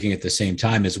heartbreaking at the same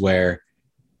time is where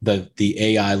the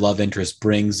AI love interest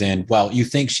brings in, well, you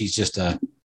think she's just a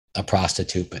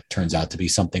prostitute, but turns out to be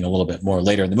something a little bit more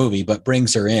later in the movie, but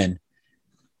brings her in.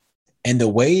 And the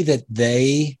way that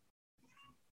they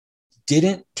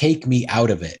didn't take me out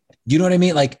of it. You know what I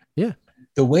mean? Like, yeah,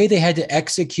 the way they had to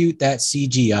execute that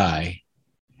CGI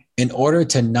in order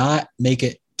to not make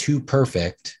it too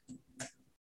perfect,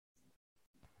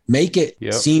 make it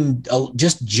seem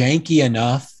just janky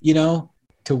enough, you know,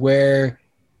 to where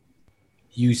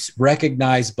you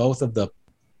recognize both of the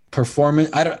performance.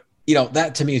 I don't, you know,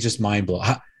 that to me is just mind blowing.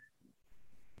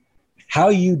 How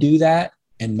you do that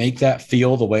and make that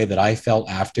feel the way that I felt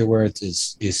afterwards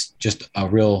is just a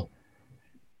real,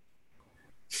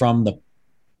 from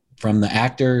the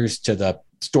actors to the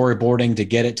storyboarding to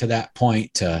get it to that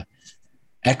point, to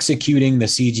executing the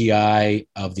CGI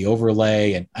of the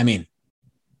overlay. And I mean,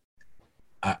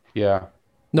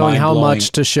 knowing how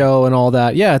much to show and all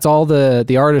that. Yeah, it's all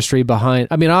the artistry behind.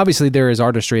 I mean, obviously there is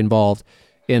artistry involved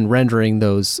in rendering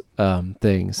those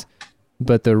things,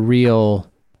 but the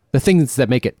things that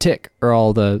make it tick are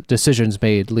all the decisions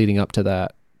made leading up to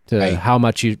that, to how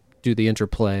much you do the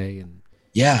interplay and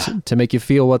to make you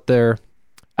feel what they're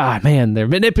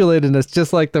manipulating us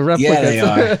just like the replicants. Yeah, they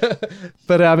are.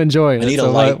 But I'm enjoying it. I need a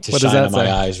light to shine on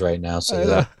my eyes right now.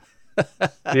 So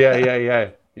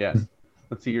yeah.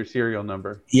 Let's see your serial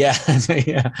number. Yeah.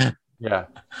 How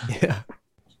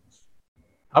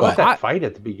about that fight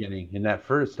at the beginning in that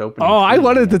first opening? Oh, I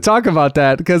wanted to talk about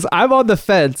that because I'm on the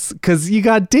fence, because you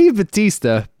got Dave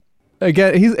Bautista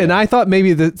again. And I thought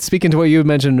maybe speaking to what you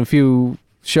mentioned a few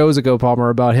shows ago, Palmer,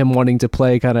 about him wanting to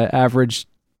play kind of average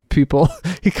people,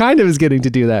 he kind of is getting to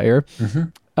do that here.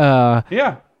 But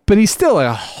he's still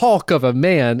a hulk of a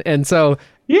man, and so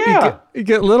you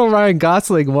get little Ryan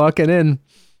Gosling walking in.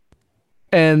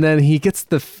 And then he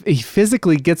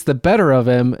physically gets the better of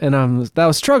him, and I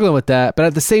was struggling with that. But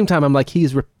at the same time, I'm like,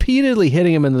 he's repeatedly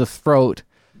hitting him in the throat.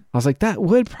 I was like, that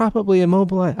would probably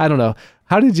immobilize. I don't know.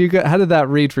 How did that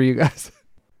read for you guys?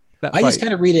 I just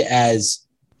kind of read it as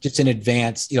just an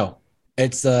advanced, you know,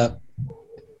 it's the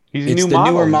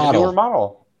newer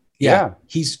model. Yeah.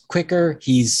 He's quicker.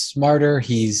 He's smarter.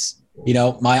 He's, you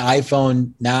know, my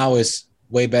iPhone now is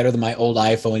way better than my old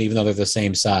iPhone, even though they're the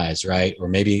same size, right? Or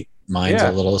maybe mine's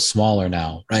a little smaller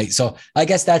now, right? So I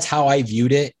guess that's how I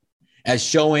viewed it, as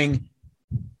showing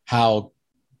how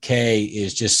Kay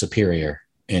is just superior.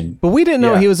 But we didn't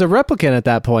know he was a replicant at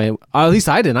that point. At least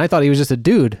I didn't. I thought he was just a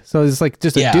dude. So it's like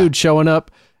just a dude showing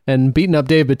up and beating up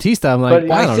Dave Bautista. I'm like,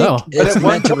 I don't know. It's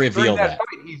meant to reveal that.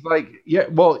 Fight, he's like,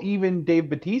 well, even Dave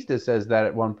Bautista says that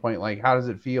at one point. Like, how does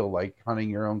it feel like hunting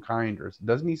your own kind? Or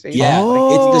doesn't he say? Yeah,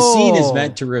 it's the scene is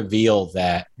meant to reveal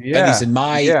that. At least in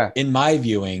my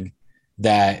viewing,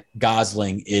 that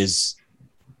Gosling is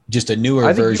just a newer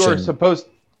version. I think you're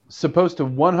supposed to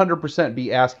 100%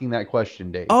 be asking that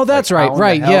question, Dave. Oh, that's right.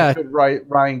 Right. Yeah. Could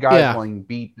Ryan Gosling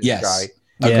beat this guy?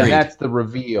 And that's the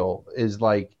reveal. Is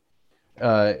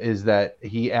that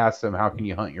he asks him, how can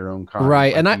you hunt your own kind?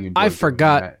 Right. And I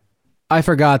forgot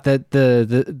that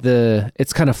the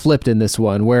it's kind of flipped in this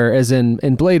one, whereas in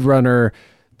Blade Runner,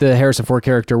 the Harrison Ford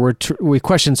character, we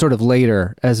question sort of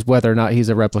later as whether or not he's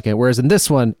a replicant. Whereas in this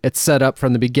one, it's set up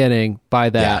from the beginning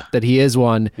by that he is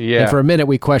one. Yeah. And for a minute,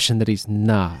 we question that he's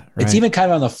not. Right? It's even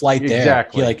kind of on the flight there.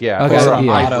 Exactly. He puts it on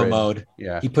auto mode.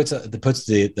 Yeah. He puts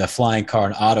the flying car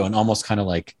in auto and almost kind of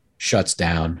like shuts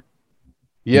down.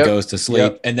 He goes to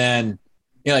sleep. And then,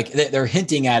 you know, like they're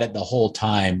hinting at it the whole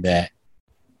time that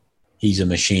he's a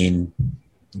machine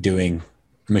doing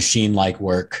machine-like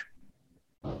work.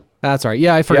 That's right.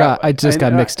 Yeah, I forgot. I just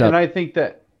got mixed up. And I think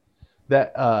that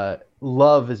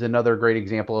Love is another great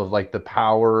example of like the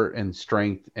power and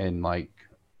strength and like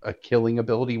a killing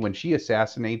ability when she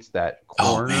assassinates that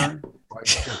coroner.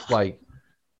 Here's my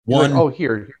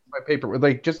paper.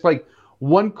 Like just like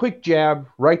one quick jab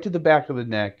right to the back of the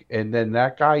neck, and then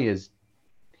that guy he's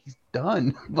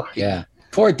done.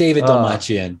 Poor David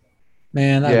Dalmatian.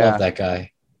 Man, I love that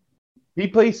guy. He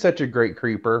plays such a great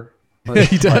creeper.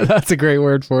 He does. That's a great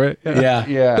word for it.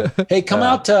 Yeah. Hey, come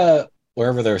out to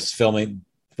wherever we're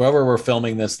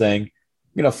filming this thing. I'm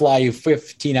going to fly you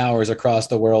 15 hours across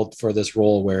the world for this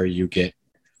role where you get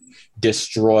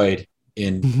destroyed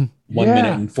in 1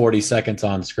 minute and 40 seconds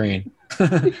on screen.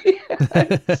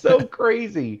 It's so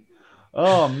crazy.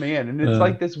 Oh, man. And it's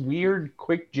like this weird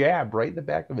quick jab right in the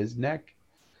back of his neck.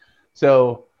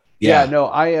 So...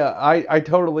 I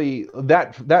totally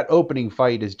that opening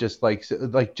fight is just like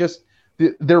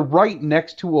they're right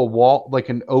next to a wall, like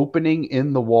an opening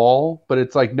in the wall, but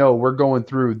it's like, no, we're going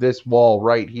through this wall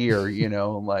right here, you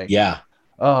know, like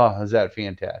oh, is that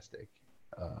fantastic?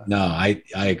 No, I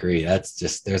agree. That's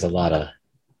just there's a lot of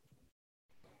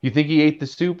You think he ate the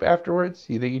soup afterwards?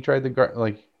 You think he tried the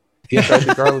tried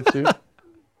the garlic soup?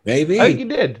 Maybe. I think he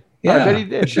did. Yeah, I bet he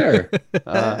did. Sure.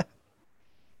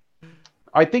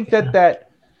 I think that.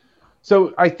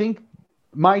 So I think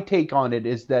my take on it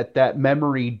is that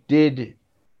memory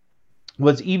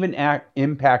was even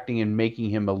impacting and making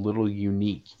him a little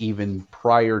unique, even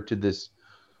prior to this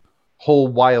whole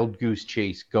wild goose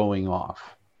chase going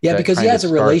off. Yeah, because he has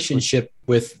a relationship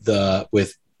with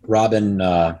Robin.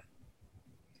 I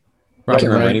can't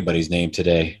remember anybody's name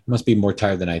today. Must be more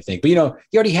tired than I think. But you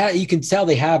already have. You can tell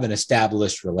they have an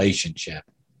established relationship.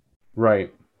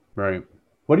 Right.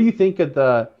 What do you think of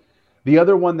the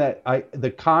other one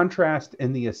the contrast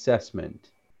in the assessment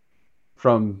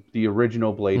from the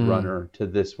original Blade Runner to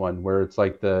this one, where it's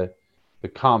like the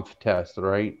conf test,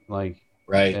 right? Like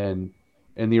right.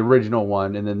 And the original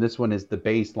one, and then this one is the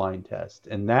baseline test,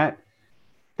 and that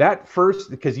first,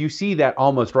 because you see that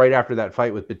almost right after that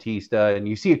fight with Batista, and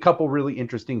you see a couple really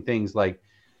interesting things, like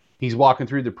he's walking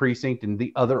through the precinct and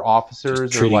the other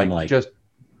officers are like just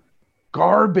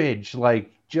garbage,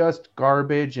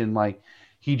 and like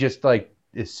he just like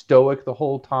is stoic the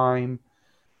whole time,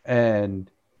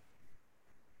 and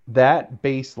that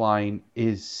baseline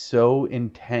is so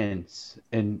intense,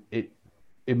 and it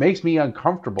makes me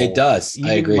uncomfortable. It does. Even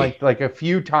I agree. Like a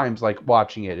few times, like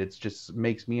watching it, it's just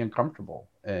makes me uncomfortable.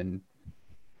 And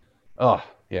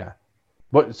yeah.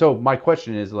 So my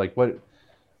question is, like, what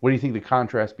do you think the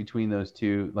contrast between those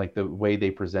two, like the way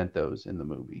they present those in the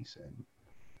movies?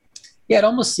 Yeah, it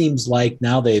almost seems like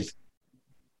now they've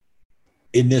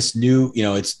in this new,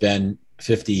 it's been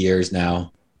 50 years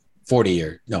now, 40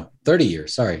 years, no, 30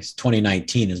 years. Sorry,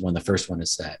 2019 is when the first one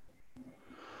is set.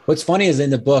 What's funny is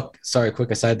in the book, sorry,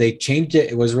 quick aside, they changed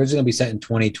it. It was originally going to be set in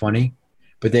 2020,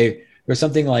 but there's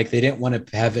something like they didn't want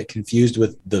to have it confused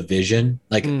with the Vision,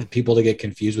 like people to get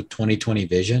confused with 2020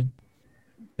 Vision.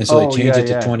 And so they changed it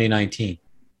to 2019.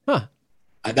 Huh.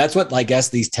 That's what I guess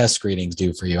these test screenings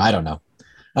do for you. I don't know.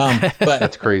 But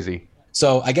that's crazy.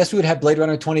 So I guess we would have Blade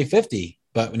Runner 2050,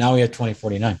 but now we have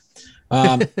 2049.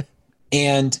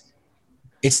 And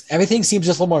everything seems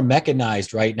just a little more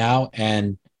mechanized right now.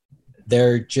 And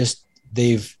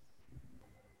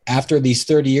after these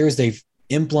 30 years, they've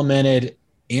implemented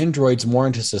androids more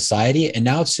into society. And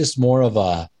now it's just more of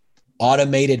a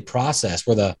automated process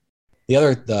where the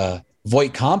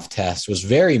Voight-Kampff test was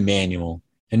very manual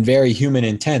and very human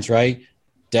intense, right?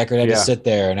 Deckard had to sit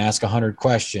there and ask 100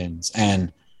 questions.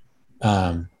 And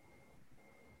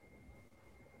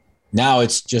now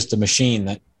it's just a machine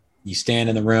that you stand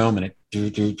in the room and you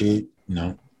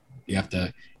have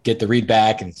to get the read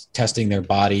back, and it's testing their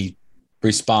body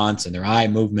response and their eye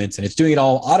movements. And it's doing it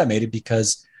all automated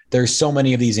because there's so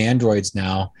many of these androids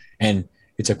now, and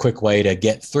it's a quick way to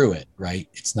get through it, right?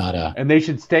 It's not and they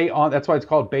should stay on. That's why it's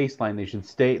called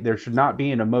baseline. There should not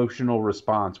be an emotional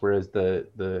response. Whereas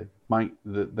the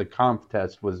conf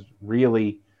test was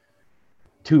really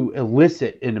to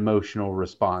elicit an emotional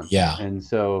response. Yeah. And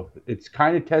so it's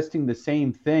kind of testing the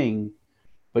same thing,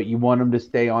 but you want them to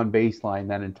stay on baseline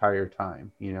that entire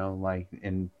time,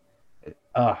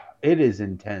 it is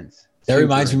intense. That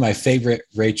reminds me of my favorite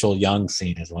Rachel Young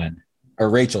scene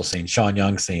Sean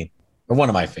Young scene, or one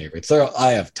of my favorites.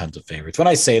 I have tons of favorites. When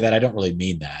I say that, I don't really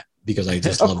mean that, because I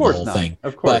just love the whole thing.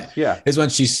 Of course, but is when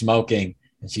she's smoking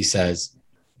and she says,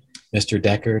 "Mr.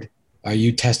 Deckard, are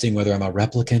you testing whether I'm a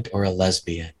replicant or a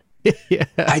lesbian?" Yeah.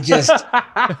 I just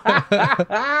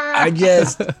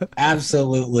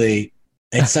absolutely,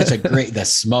 it's such a great, the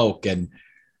smoke and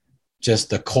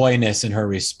just the coyness in her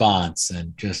response,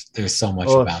 and just there's so much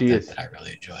about that I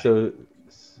really enjoy. So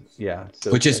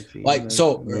which is like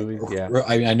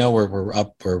I know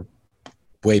we're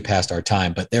way past our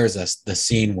time, but there's the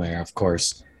scene where, of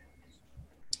course,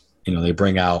 they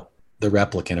bring out the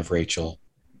replicant of Rachel,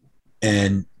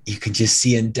 and you can just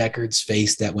see in Deckard's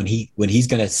face that when he's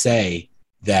going to say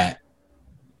that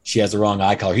she has the wrong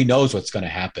eye color, he knows what's going to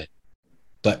happen.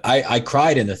 But I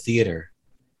cried in the theater,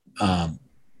 of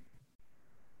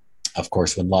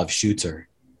course, when Love shoots her,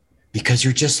 because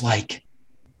you're just like,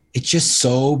 it's just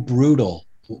so brutal.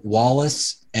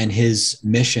 Wallace and his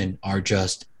mission are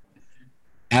just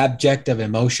abject of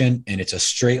emotion, and it's a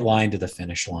straight line to the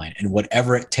finish line. And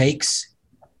whatever it takes,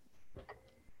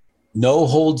 no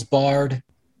holds barred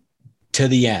to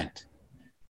the end.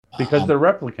 Because they're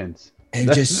replicants.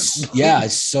 And just,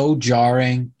 it's so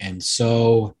jarring and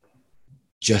so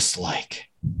just like,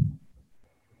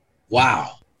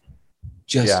 wow.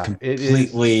 Just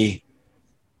completely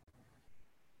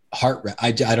heart.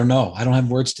 I don't know. I don't have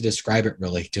words to describe it,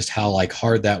 really, just how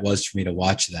hard that was for me to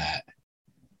watch that.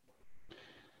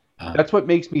 That's what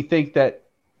makes me think that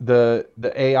the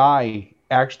AI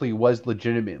actually was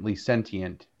legitimately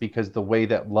sentient, because the way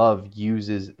that Love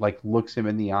uses, like, looks him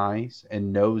in the eyes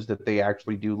and knows that they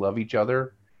actually do love each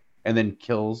other, and then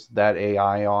kills that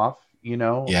AI off, you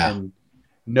know, and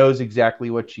knows exactly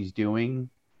what she's doing.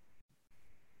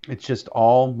 It's just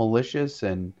all malicious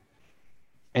and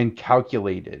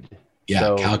calculated. Yeah,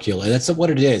 so, calculated. That's what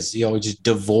it is. You know, just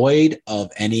devoid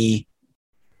of anything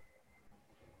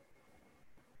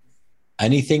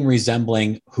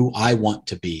resembling who I want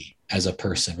to be as a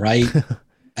person, right?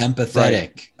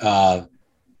 Empathetic, right.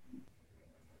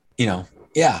 You know,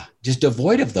 yeah, just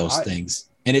devoid of those things.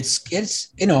 And it's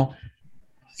you know,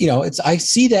 it's, I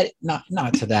see that not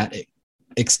to that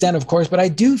extent, of course, but I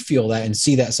do feel that and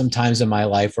see that sometimes in my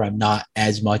life where I'm not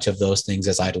as much of those things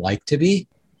as I'd like to be.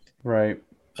 Right.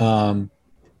 And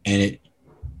it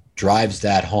drives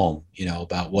that home, you know,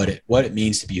 about what it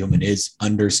means to be human is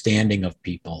understanding of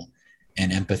people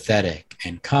and empathetic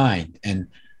and kind and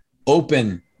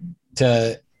open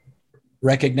to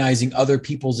recognizing other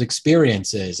people's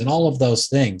experiences and all of those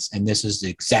things. And this is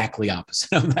exactly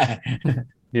opposite of that.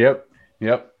 Yep.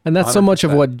 And that's 100%. So much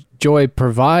of what Joy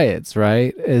provides,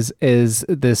 right? Is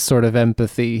this sort of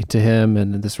empathy to him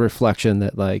and this reflection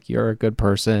that, like, you're a good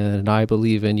person and I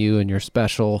believe in you and you're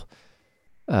special.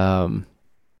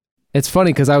 It's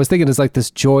funny because I was thinking it's like this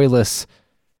joyless,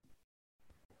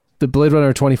 the Blade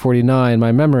Runner 2049,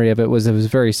 my memory of it was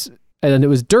very, and it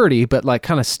was dirty, but like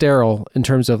kind of sterile in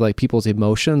terms of like people's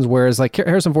emotions. Whereas like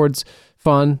Harrison Ford's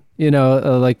fun, you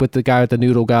know, like with the guy with the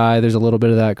noodle guy, there's a little bit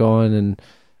of that going.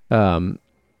 And,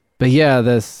 but yeah,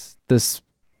 this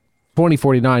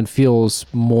 2049 feels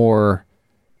more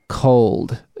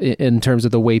cold in terms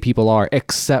of the way people are,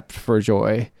 except for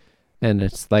Joy. And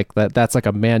it's like that's like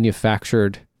a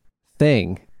manufactured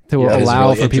thing to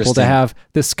allow really for people to have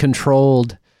this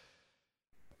controlled.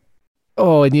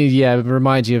 Oh, and it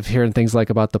reminds you of hearing things like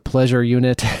about the pleasure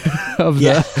unit of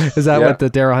is that what the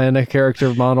Daryl Hannah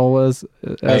character model was?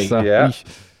 Right.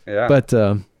 But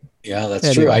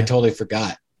that's true. I totally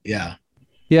forgot. Yeah,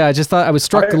 I just thought I was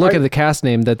struck to look at the cast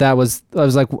name I was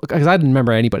like, because I didn't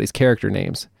remember anybody's character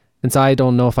names. And so I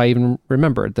don't know if I even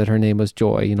remembered that her name was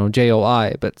Joy, you know,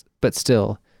 Joy, but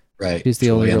still. Right. She's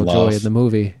the only real Joy in the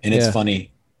movie. And it's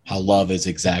funny how Love is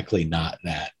exactly not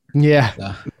that.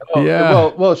 Yeah.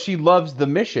 Well, she loves the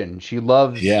mission. She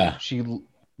loves she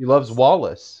loves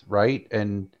Wallace, right?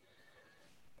 And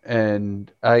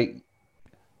I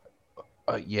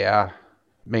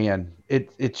man,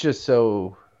 it's just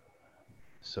so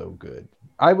good.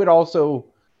 I would also,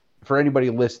 for anybody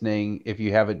listening, if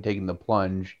you haven't taken the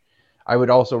plunge, I would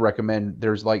also recommend,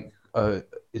 there's like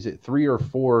is it 3 or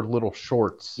 4 little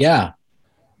shorts? Yeah.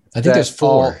 I think there's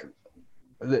 4.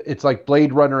 It's like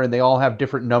Blade Runner, and they all have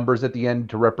different numbers at the end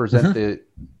to represent the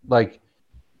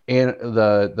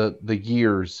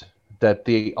years that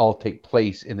they all take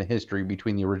place in the history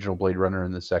between the original Blade Runner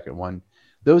and the second one.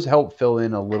 Those help fill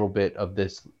in a little bit of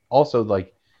this, also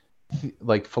like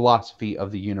philosophy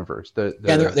of the universe.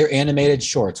 They're animated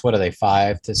shorts. What are they,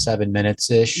 5 to 7 minutes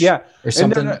ish? Yeah, or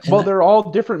something. They're all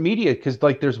different media, because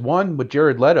like there's one with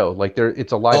Jared Leto, like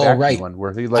it's a live action one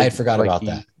where he I forgot about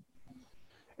that.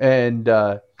 And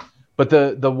but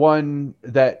the one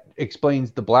that explains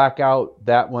the blackout,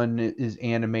 that one is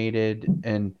animated,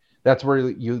 and that's where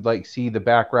you like see the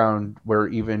background where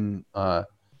even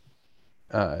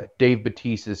Dave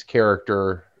Bautista's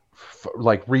character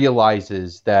like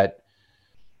realizes that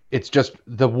it's just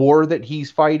the war that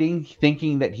he's fighting,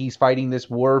 thinking that he's fighting this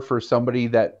war for somebody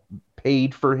that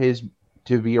paid for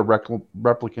to be a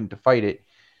replicant to fight it.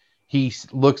 He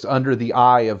looks under the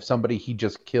eye of somebody he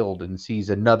just killed and sees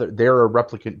they're a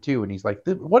replicant too. And he's like,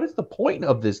 what is the point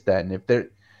of this then?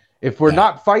 If we're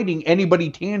not fighting anybody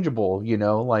tangible, you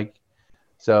know, like,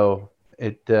 so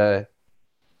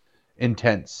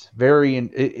intense,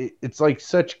 it's like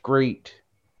such great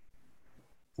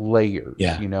layers.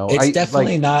 Yeah. You know, it's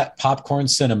definitely not popcorn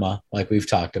cinema like we've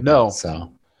talked about. No. So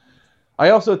I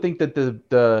also think that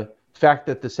the fact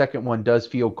that the second one does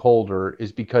feel colder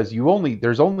is because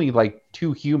there's only like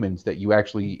 2 humans that you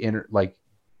actually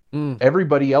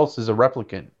everybody else is a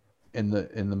replicant in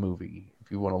the movie,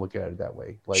 if you want to look at it that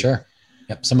way. Like, sure.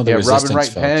 Yep. Some of the Resistance Robin Wright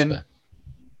folks, Penn.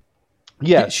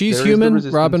 Yeah, she's human.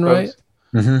 Robin Wright.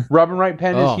 Mm-hmm. Robin Wright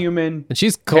Penn is human, and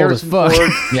she's cold Harrison as fuck.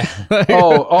 Ford, yeah.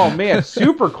 Oh man,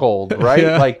 super cold, right?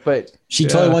 Yeah. Like, but she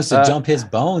totally wants to jump his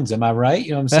bones. Am I right?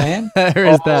 You know what I'm saying? There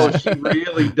is that. She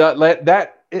really does.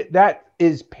 That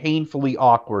is painfully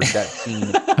awkward. That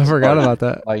scene. I forgot about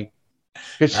that. Like,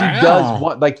 because she does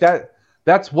want like that.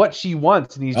 that's what she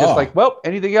wants, and he's just like, well,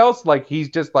 anything else? Like, he's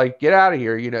just like, get out of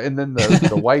here, you know. And then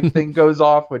the wife thing goes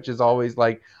off, which is always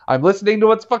like, I'm listening to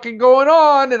what's fucking going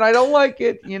on, and I don't like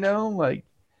it, you know. Like,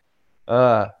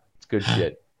 it's good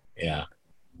shit. Yeah.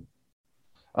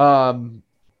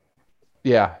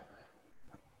 Yeah.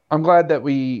 I'm glad that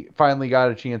we finally got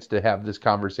a chance to have this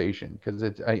conversation,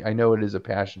 because I know it is a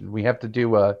passion. We have to do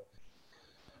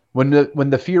when the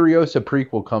Furiosa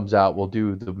prequel comes out, we'll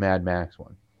do the Mad Max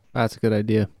one. That's a good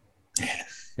idea.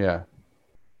 Yeah.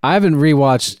 I haven't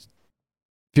rewatched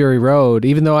Fury Road,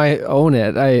 even though I own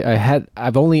it.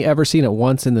 I've only ever seen it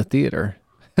once in the theater.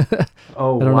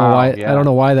 Oh, I don't know why. Yeah. I don't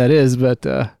know why that is, but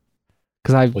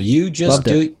you just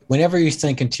do it. Whenever you're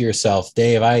thinking to yourself,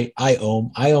 Dave, I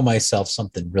owe myself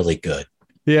something really good.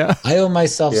 Yeah. I owe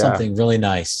myself something really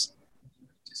nice.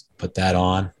 Just put that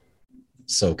on,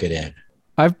 soak it in.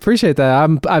 I appreciate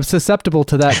that. I'm susceptible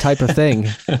to that type of thing.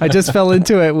 I just fell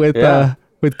into it with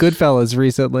Goodfellas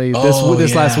recently.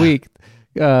 This last week,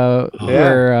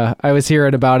 where I was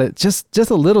hearing about it just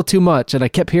a little too much, and I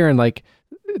kept hearing like,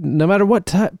 no matter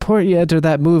what point you enter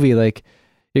that movie, like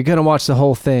you're gonna watch the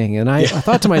whole thing. And I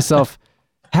thought to myself,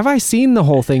 have I seen the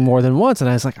whole thing more than once? And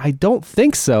I was like, I don't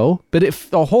think so. But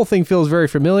the whole thing feels very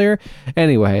familiar.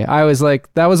 Anyway, I was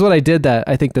like, that was what I did.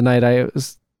 I think the night I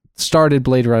started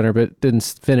Blade Runner, but didn't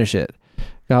finish it.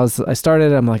 I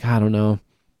started. I'm like, I don't know. I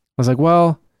was like,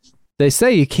 well, they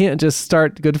say you can't just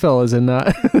start Goodfellas and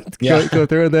not go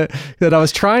through that. That I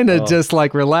was trying to just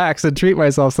like relax and treat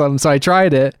myself something. So I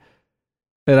tried it,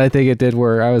 and I think it did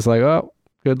work. I was like, oh,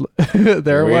 good.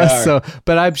 There it was. So,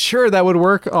 but I'm sure that would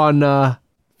work on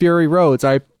Fury Roads.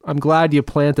 I'm glad you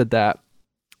planted that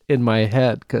in my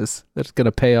head, because that's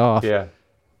gonna pay off. Yeah.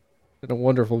 In a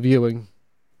wonderful viewing.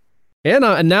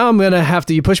 And now I'm gonna have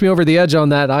to. You push me over the edge on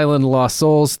that Island of Lost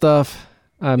Souls stuff.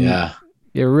 You're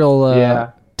a real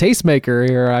tastemaker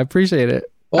here. I appreciate it.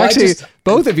 Well, actually,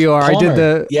 both of you are. Plumber. I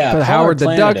did the Howard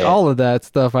the Duck, all of that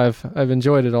stuff. I've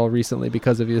enjoyed it all recently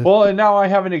because of you. Well, and now I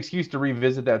have an excuse to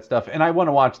revisit that stuff, and I want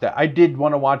to watch that. I did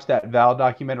want to watch that Val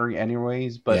documentary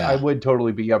anyways, but I would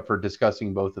totally be up for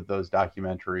discussing both of those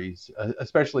documentaries,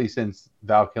 especially since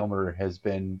Val Kilmer has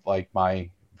been like my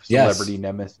celebrity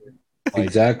nemesis. Like,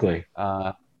 exactly.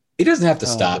 He doesn't have to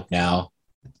stop now.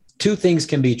 Two things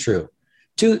can be true.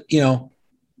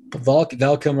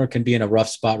 Val Kilmer can be in a rough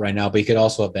spot right now, but he could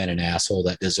also have been an asshole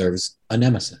that deserves a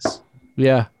nemesis.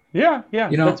 Yeah. Yeah.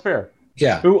 That's fair.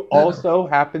 Yeah. Who also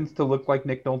happens to look like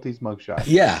Nick Nolte's mugshot.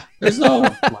 Yeah. There's no.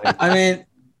 I mean,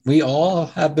 we all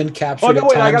have been captured. Oh no!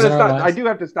 Wait, I gotta stop. I do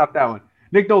have to stop that one.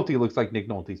 Nick Nolte looks like Nick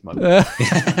Nolte's mugshot.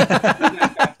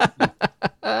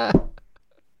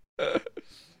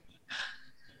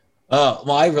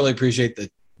 Well, I really appreciate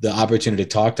the opportunity to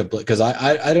talk to, because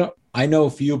I know a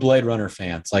few Blade Runner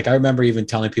fans. Like, I remember even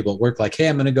telling people at work, like, hey,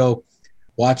 I'm going to go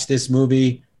watch this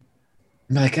movie.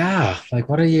 I'm like,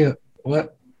 what are you,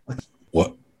 what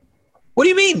do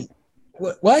you mean?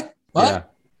 What? Yeah.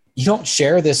 You don't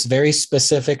share this very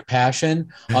specific passion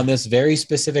on this very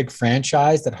specific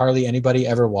franchise that hardly anybody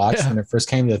ever watched when it first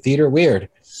came to the theater? Weird.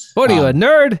 What are you, a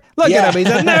nerd? Look at him.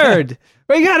 He's a nerd.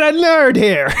 We got a nerd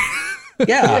here.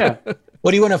 Yeah.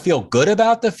 What, do you want to feel good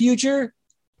about the future?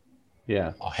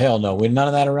 Yeah. Oh, hell no. We're none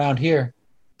of that around here.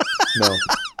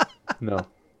 No.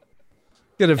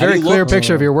 Get a very clear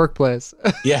picture of your workplace.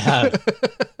 Yeah.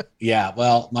 Yeah.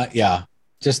 Well,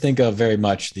 just think of very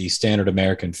much the standard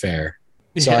American fare.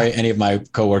 Sorry, any of my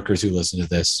coworkers who listen to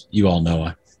this, you all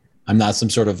know I'm not some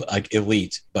sort of like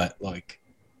elite, but like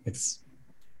it's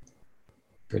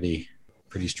pretty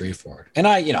straightforward. And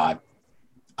I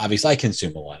obviously I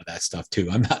consume a lot of that stuff too.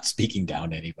 I'm not speaking down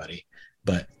to anybody,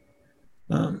 but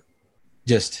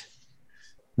just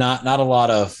not a lot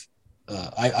of.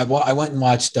 I went and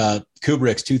watched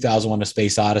Kubrick's 2001: A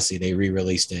Space Odyssey. They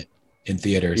re-released it in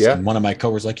theaters, and one of my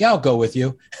coworkers was like, "Yeah, I'll go with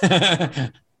you."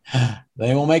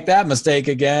 They won't make that mistake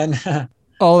again.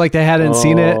 Oh, like they hadn't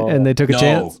seen it and they took a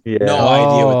chance? Yeah. No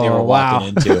idea what they were walking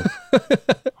into.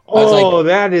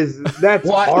 That's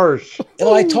harsh.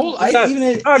 Well, how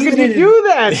could you do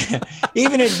that?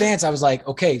 Even in advance, I was like,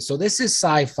 okay, so this is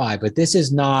sci-fi, but this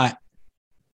isn't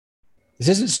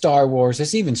Star Wars. This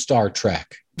isn't even Star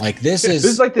Trek. Like this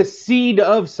is like the seed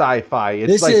of sci-fi.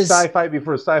 It's like sci-fi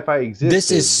before sci-fi existed.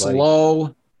 This is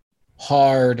slow,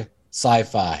 hard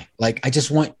sci-fi. Like I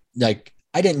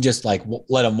didn't just like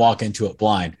let him walk into it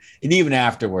blind. And even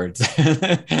afterwards,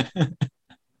 I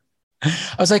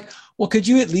was like, well, could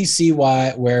you at least see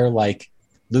where like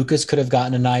Lucas could have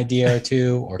gotten an idea or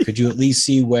two, or could you at least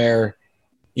see where,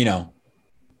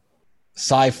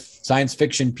 science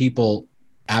fiction people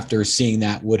after seeing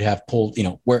that would have pulled,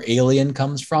 where Alien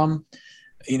comes from.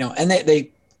 and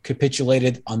they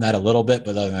capitulated on that a little bit,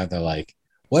 but then they're like,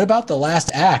 what about the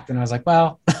last act? And I was like,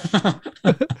 well,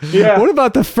 yeah. What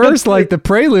about the first, like the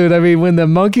prelude? I mean, when the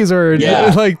monkeys are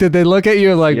like, did they look at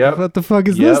you like, what the fuck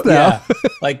is this now? Yeah.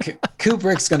 Like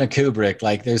Kubrick's gonna Kubrick.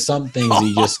 Like there's some things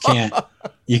you just can't.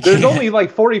 There's only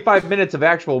like 45 minutes of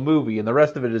actual movie, and the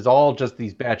rest of it is all just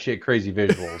these batshit crazy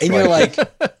visuals. And you're like,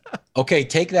 okay,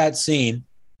 take that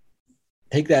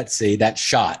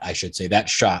shot. I should say that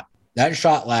shot. That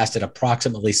shot lasted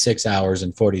approximately 6 hours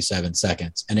and 47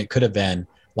 seconds, and it could have been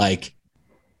like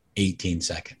 18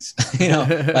 seconds.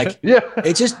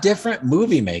 It's just different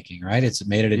movie making, right? It's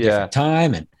made at a different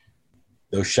time, and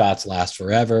those shots last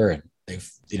forever, and they've,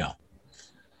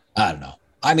 I don't know.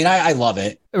 I mean, I love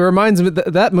it. It reminds me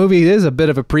that movie is a bit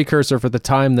of a precursor for the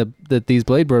time that these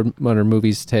Blade Runner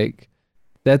movies take.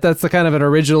 That's the kind of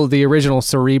the original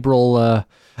cerebral.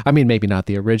 I mean, maybe not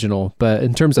the original, but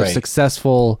in terms of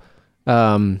successful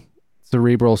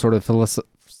cerebral sort of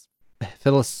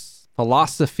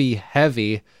philosophy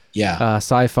heavy,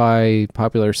 sci-fi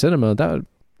popular cinema.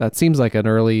 That seems like an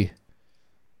early.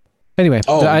 Anyway,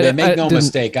 make no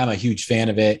mistake, I'm a huge fan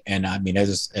of it, and I mean,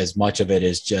 as much of it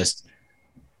is just.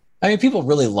 I mean, people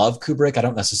really love Kubrick. I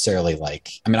don't necessarily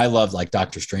I love like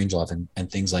Dr. Strangelove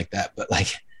and things like that, but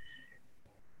like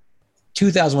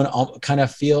 2001 kind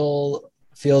of feels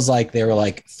like they were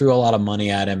like threw a lot of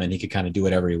money at him and he could kind of do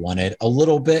whatever he wanted a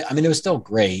little bit. I mean, it was still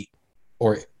great,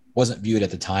 or it wasn't viewed at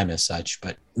the time as such,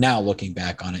 but now looking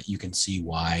back on it, you can see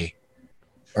why,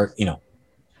 or,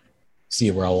 see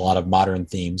where a lot of modern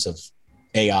themes of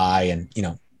AI and,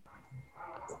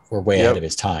 were way ahead of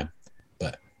his time.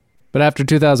 But after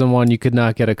 2001, you could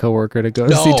not get a coworker to go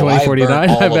to see 2049.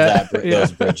 I bet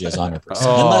those bridges 100%.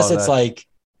 Unless it's like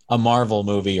a Marvel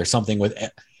movie or something with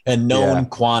a known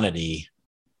quantity.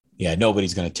 Yeah,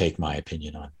 nobody's going to take my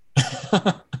opinion on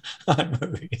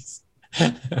movies.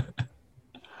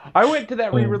 I went to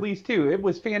that re-release too. It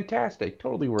was fantastic.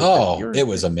 Totally worth it. It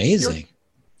was amazing.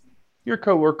 Your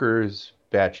coworker is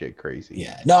batshit crazy.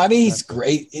 Yeah. No, I mean, he's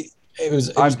great. It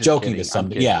was joking to some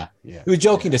degree. Yeah. It was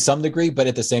joking to some degree, but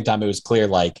at the same time, it was clear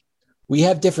like we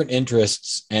have different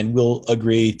interests and we'll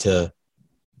agree to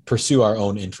pursue our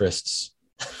own interests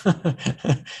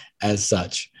as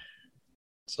such.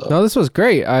 So no, this was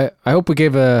great. I hope we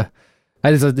gave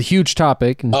it's a huge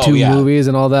topic and two movies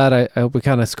and all that. I hope we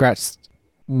kind of scratched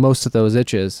most of those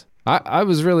itches. I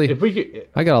was really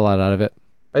I got a lot out of it.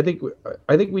 I think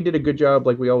we did a good job,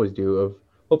 like we always do, of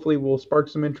hopefully we'll spark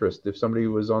some interest if somebody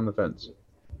was on the fence.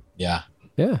 Yeah.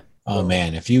 Yeah. Oh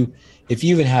man, if you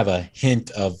even have a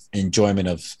hint of enjoyment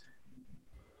of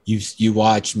you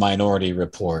watch Minority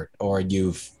Report, or I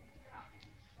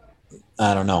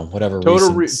don't know, whatever.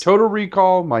 Total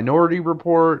Recall, Minority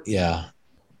Report. Yeah.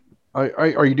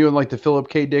 Are you doing like the Philip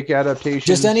K. Dick adaptation?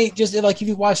 Just like if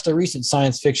you watched a recent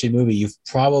science fiction movie,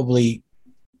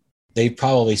 they've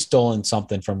probably stolen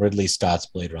something from Ridley Scott's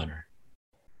Blade Runner.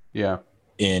 Yeah.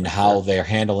 In how they're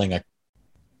handling a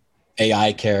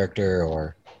AI character,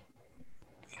 or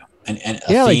and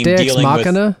a like theme Deus dealing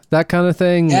Machina, with that kind of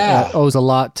thing. Owes a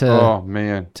lot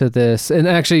to to this. And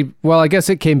actually, well, I guess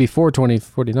it came before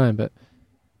 2049, but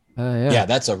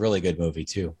that's a really good movie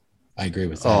too. I agree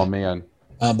with that. Oh man.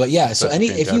 But yeah, so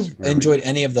if you've enjoyed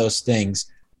any of those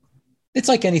things, it's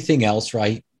like anything else,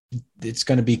 right? It's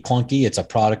going to be clunky. It's a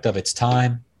product of its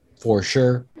time, for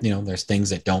sure. There's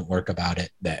things that don't work about it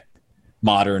that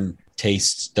modern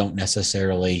tastes don't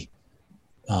necessarily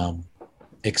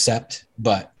accept.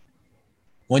 But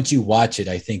once you watch it,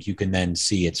 I think you can then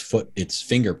see its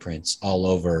fingerprints all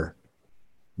over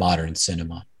modern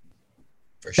cinema.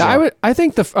 For sure. Yeah, I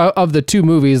think of the two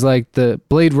movies, like the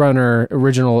Blade Runner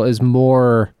original is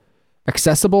more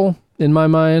accessible in my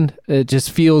mind. It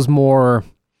just feels more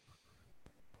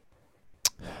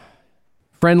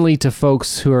friendly to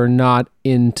folks who are not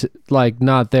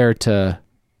there to.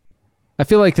 I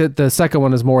feel like that the second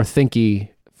one is more thinky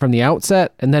from the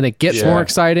outset, and then it gets more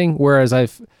exciting. Whereas I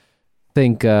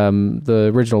think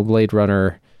the original Blade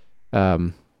Runner,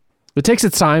 it takes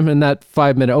its time in that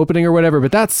 5-minute opening or whatever,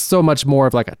 but that's so much more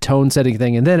of like a tone setting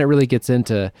thing, and then it really gets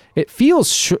into. It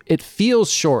feels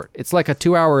short. It's like a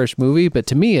 2-hour-ish movie, but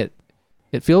to me it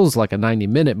feels like a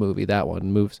 90-minute movie. That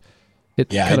one moves.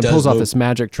 It kind of pulls off this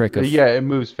magic trick of it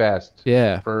moves fast.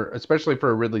 Yeah, especially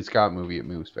for a Ridley Scott movie, it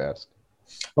moves fast.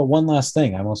 But one last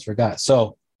thing, I almost forgot.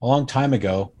 So a long time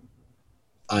ago,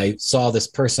 I saw this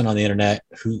person on the internet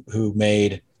who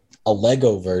made a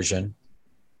Lego version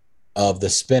of the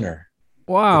spinner.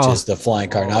 Wow. Which is the flying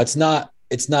car. Now it's not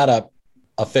a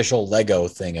official Lego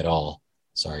thing at all.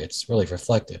 Sorry, it's really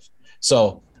reflective.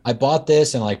 So I bought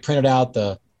this and like printed out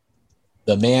the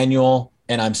manual,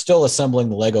 and I'm still assembling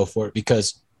the Lego for it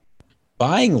because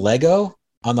buying Lego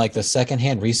on like the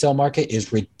secondhand resale market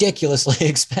is ridiculously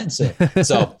expensive.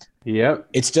 So yep,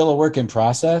 it's still a work in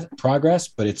progress,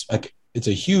 but it's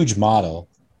a huge model.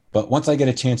 But once I get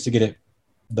a chance to get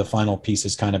the final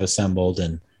pieces kind of assembled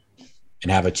and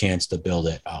have a chance to build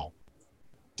it, I'll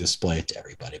display it to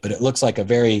everybody. But it looks like a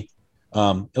very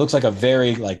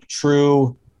like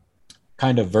true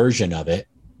kind of version of it.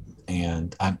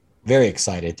 And I'm very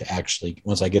excited to actually,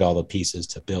 once I get all the pieces,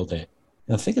 to build it.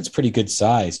 And I think it's pretty good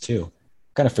size too.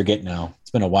 Kind of forget now.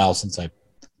 It's been a while since I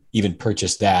even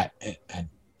purchased that, and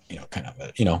kind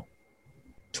of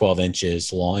 12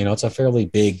 inches long. It's a fairly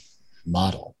big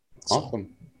model. Awesome.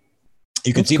 So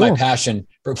you can That's see cool. my passion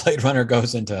for Blade Runner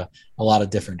goes into a lot of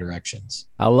different directions.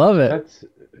 I love it. That's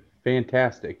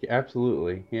fantastic.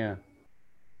 Absolutely. Yeah.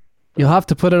 You'll have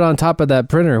to put it on top of that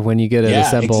printer when you get it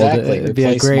assembled. Exactly. It'd be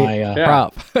a great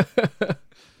prop.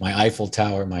 My Eiffel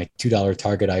Tower, my $2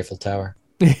 Target Eiffel Tower.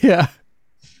 Yeah.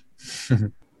 All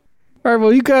right.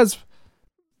 Well, you guys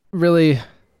really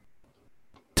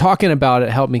talking about it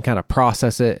helped me kind of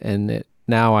process it, and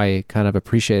now I kind of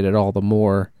appreciate it all the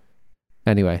more.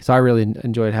 Anyway, so I really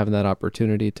enjoyed having that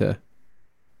opportunity to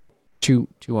chew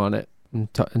on it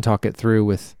and talk it through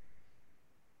with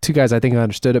two guys I think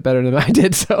understood it better than I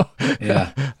did. So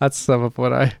yeah, that's some of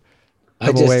what I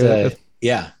come away with.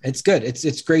 Yeah, it's good.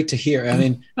 It's great to hear. I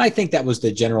mean, I think that was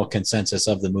the general consensus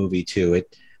of the movie too.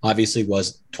 It obviously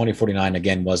was 2049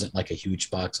 again, wasn't like a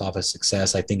huge box office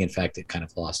success. I think in fact it kind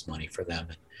of lost money for them.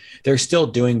 And they're still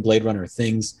doing Blade Runner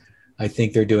things. I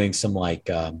think they're doing some like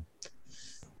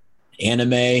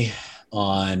anime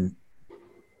on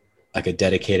like a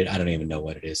dedicated, I don't even know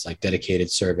what it is, like dedicated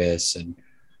service, and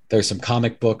there's some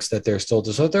comic books that they're still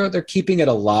doing. So they're keeping it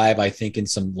alive, I think, in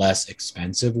some less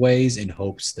expensive ways, in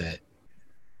hopes that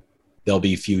there'll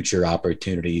be future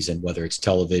opportunities, and whether it's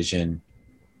television,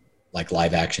 like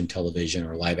live action television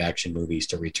or live action movies,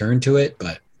 to return to it.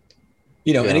 But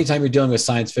anytime you're dealing with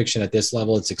science fiction at this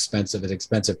level, it's expensive. It's an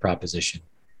expensive proposition,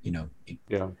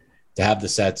 to have the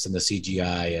sets and the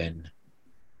CGI and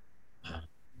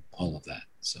all of that.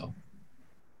 So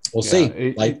we'll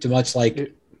see. Much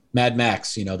like Mad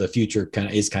Max, the future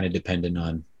is kind of dependent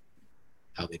on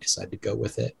how they decide to go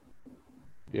with it.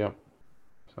 Yeah.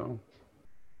 So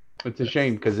it's a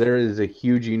shame because there is a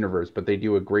huge universe, but they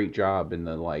do a great job in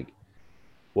the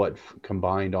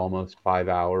combined almost 5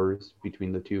 hours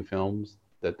between the two films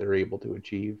that they're able to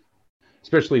achieve,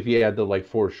 especially if you add the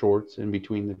 4 shorts in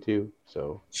between the two.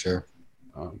 So sure.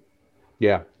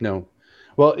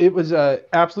 Well, it was an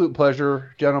absolute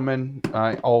pleasure, gentlemen.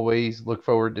 I always look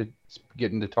forward to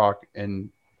getting to talk and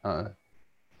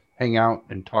hang out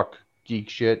and talk geek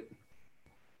shit.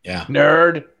 Yeah.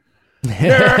 Nerd.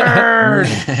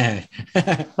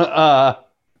 All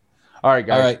right,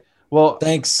 guys. All right. Well,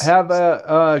 thanks. Have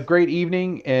a great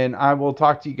evening, and I will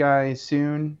talk to you guys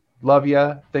soon. Love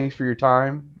ya. Thanks for your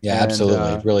time. Yeah,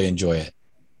 absolutely. Really enjoy it.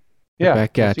 Yeah.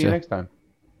 Back at see you next time.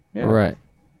 Yeah. All right.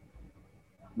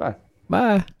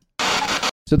 Bye.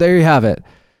 So there you have it.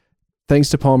 Thanks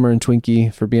to Palmer and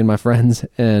Twinkie for being my friends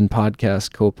and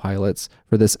podcast co-pilots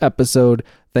for this episode.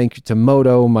 Thank you to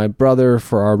Moto, my brother,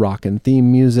 for our rockin'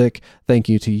 theme music. Thank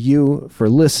you to you for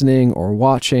listening or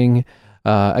watching.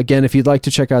 Again, if you'd like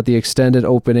to check out the extended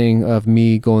opening of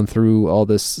me going through all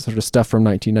this sort of stuff from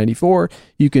 1994,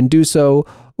 you can do so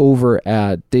over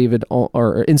at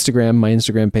or Instagram, my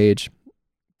Instagram page,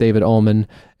 David Ullman,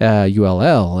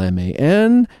 ULLMAN.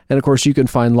 And of course, you can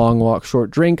find Long Walk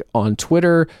Short Drink on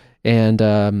Twitter and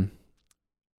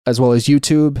as well as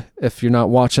YouTube. If you're not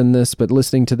watching this but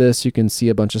listening to this, you can see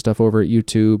a bunch of stuff over at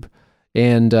YouTube.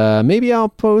 And maybe I'll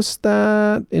post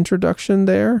that introduction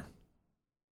there.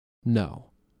 No.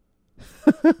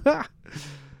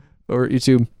 Or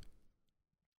YouTube.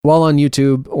 While on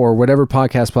YouTube or whatever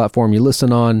podcast platform you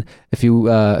listen on, if you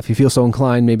feel so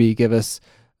inclined, maybe give us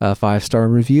a 5-star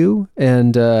review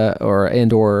and or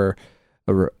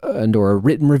a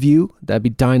written review. That'd be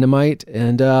dynamite.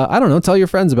 And I don't know, tell your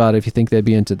friends about it if you think they'd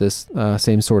be into this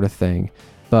same sort of thing.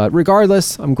 But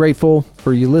regardless, I'm grateful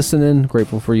for you listening,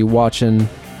 grateful for you watching,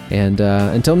 and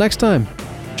until next time,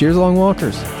 cheers, Long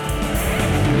Walkers.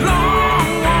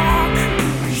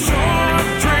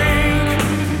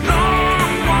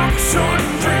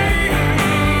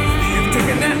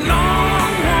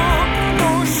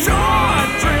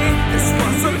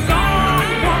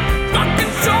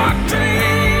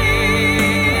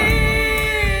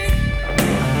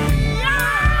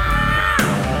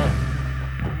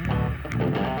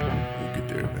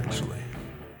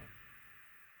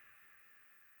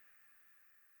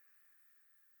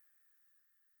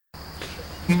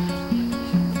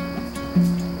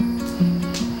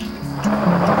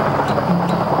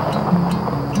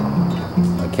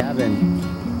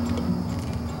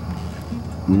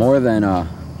 more than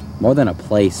a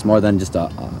place, more than just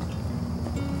a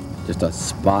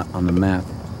spot on the map.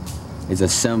 It's a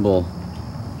symbol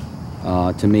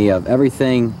to me of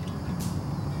everything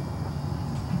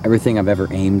I've ever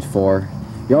aimed for.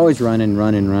 You're always running,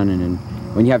 and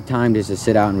when you have time just to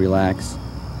sit out and relax,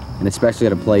 and especially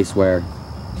at a place where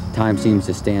time seems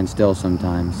to stand still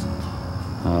sometimes,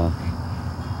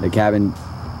 the cabin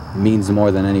means more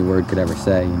than any word could ever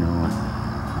say. You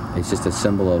know, it's just a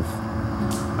symbol of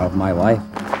my life.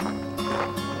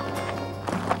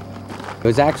 It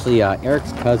was actually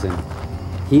Eric's cousin.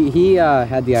 He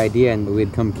had the idea, and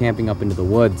we'd come camping up into the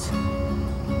woods,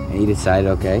 and he decided,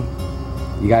 okay,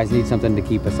 you guys need something to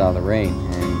keep us out of the rain,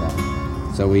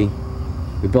 and so we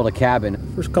built a cabin.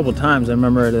 First couple times, I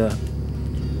remember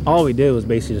all we did was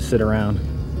basically just sit around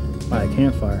by a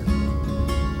campfire.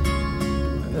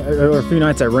 There were a few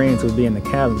nights that rained, so we'd be in the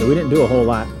cabin, but we didn't do a whole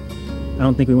lot. I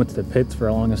don't think we went to the pits for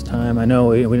the longest time. I know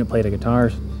we didn't play the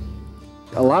guitars.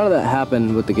 A lot of that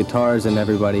happened with the guitars and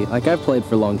everybody. Like, I've played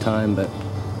for a long time, but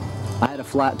I had a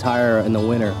flat tire in the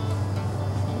winter.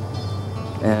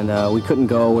 And we couldn't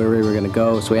go where we were going to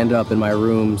go, so we ended up in my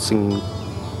room singing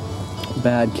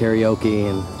bad karaoke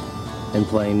and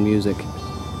playing music.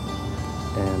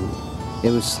 And it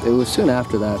was soon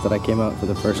after that I came out for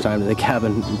the first time to the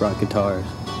cabin and brought guitars.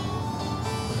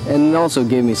 And it also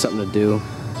gave me something to do,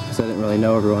 because I didn't really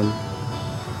know everyone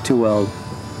too well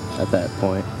at that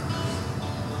point.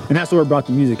 And that's where I brought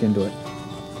the music into it.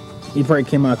 He probably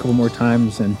came out a couple more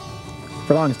times, and for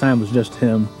the longest time it was just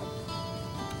him.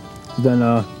 Then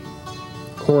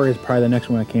Corey is probably the next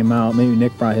one that came out. Maybe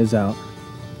Nick brought his out.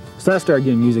 So I started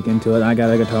getting music into it. I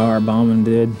got a guitar, Bauman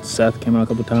did, Seth came out a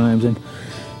couple times, and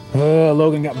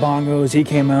Logan got bongos, he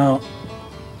came out.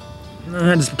 And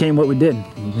that just became what we did.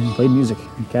 We played music.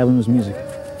 Cabin was music.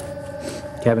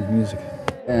 Cabin music.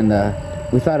 And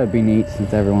we thought it'd be neat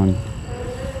since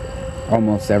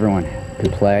almost everyone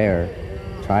could play or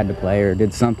tried to play or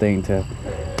did something to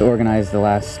organize the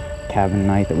last cabin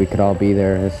night that we could all be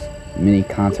there, this mini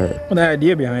concert. Well, the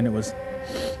idea behind it was,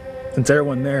 since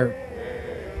everyone there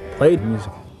played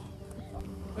music,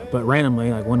 but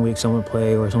randomly, like one week someone would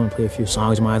play or someone would play a few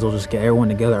songs, you might as well just get everyone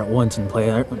together at once and play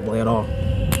it all.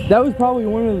 That was probably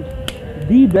one of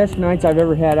the best nights I've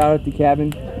ever had out at the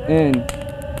cabin, and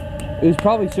it was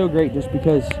probably so great just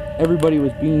because everybody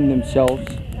was being themselves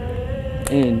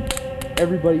and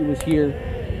everybody was here,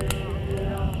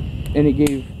 and it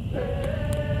gave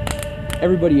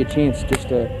everybody a chance just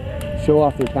to show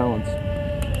off their talents.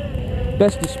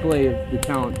 Best display of the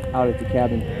talent out at the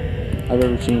cabin I've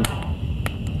ever seen.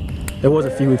 It was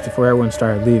a few weeks before everyone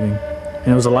started leaving, and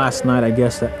it was the last night, I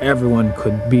guess, that everyone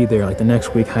could be there. Like the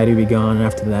next week, Heidi would be gone, and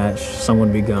after that, someone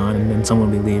would be gone, and then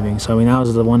someone would be leaving. So I mean, that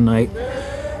was the one night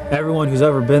everyone who's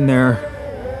ever been there,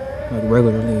 like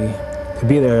regularly, could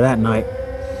be there that night.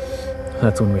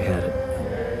 That's when we had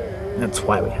it. That's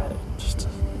why we had it. Just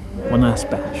one last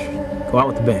bash. Go out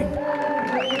with a bang.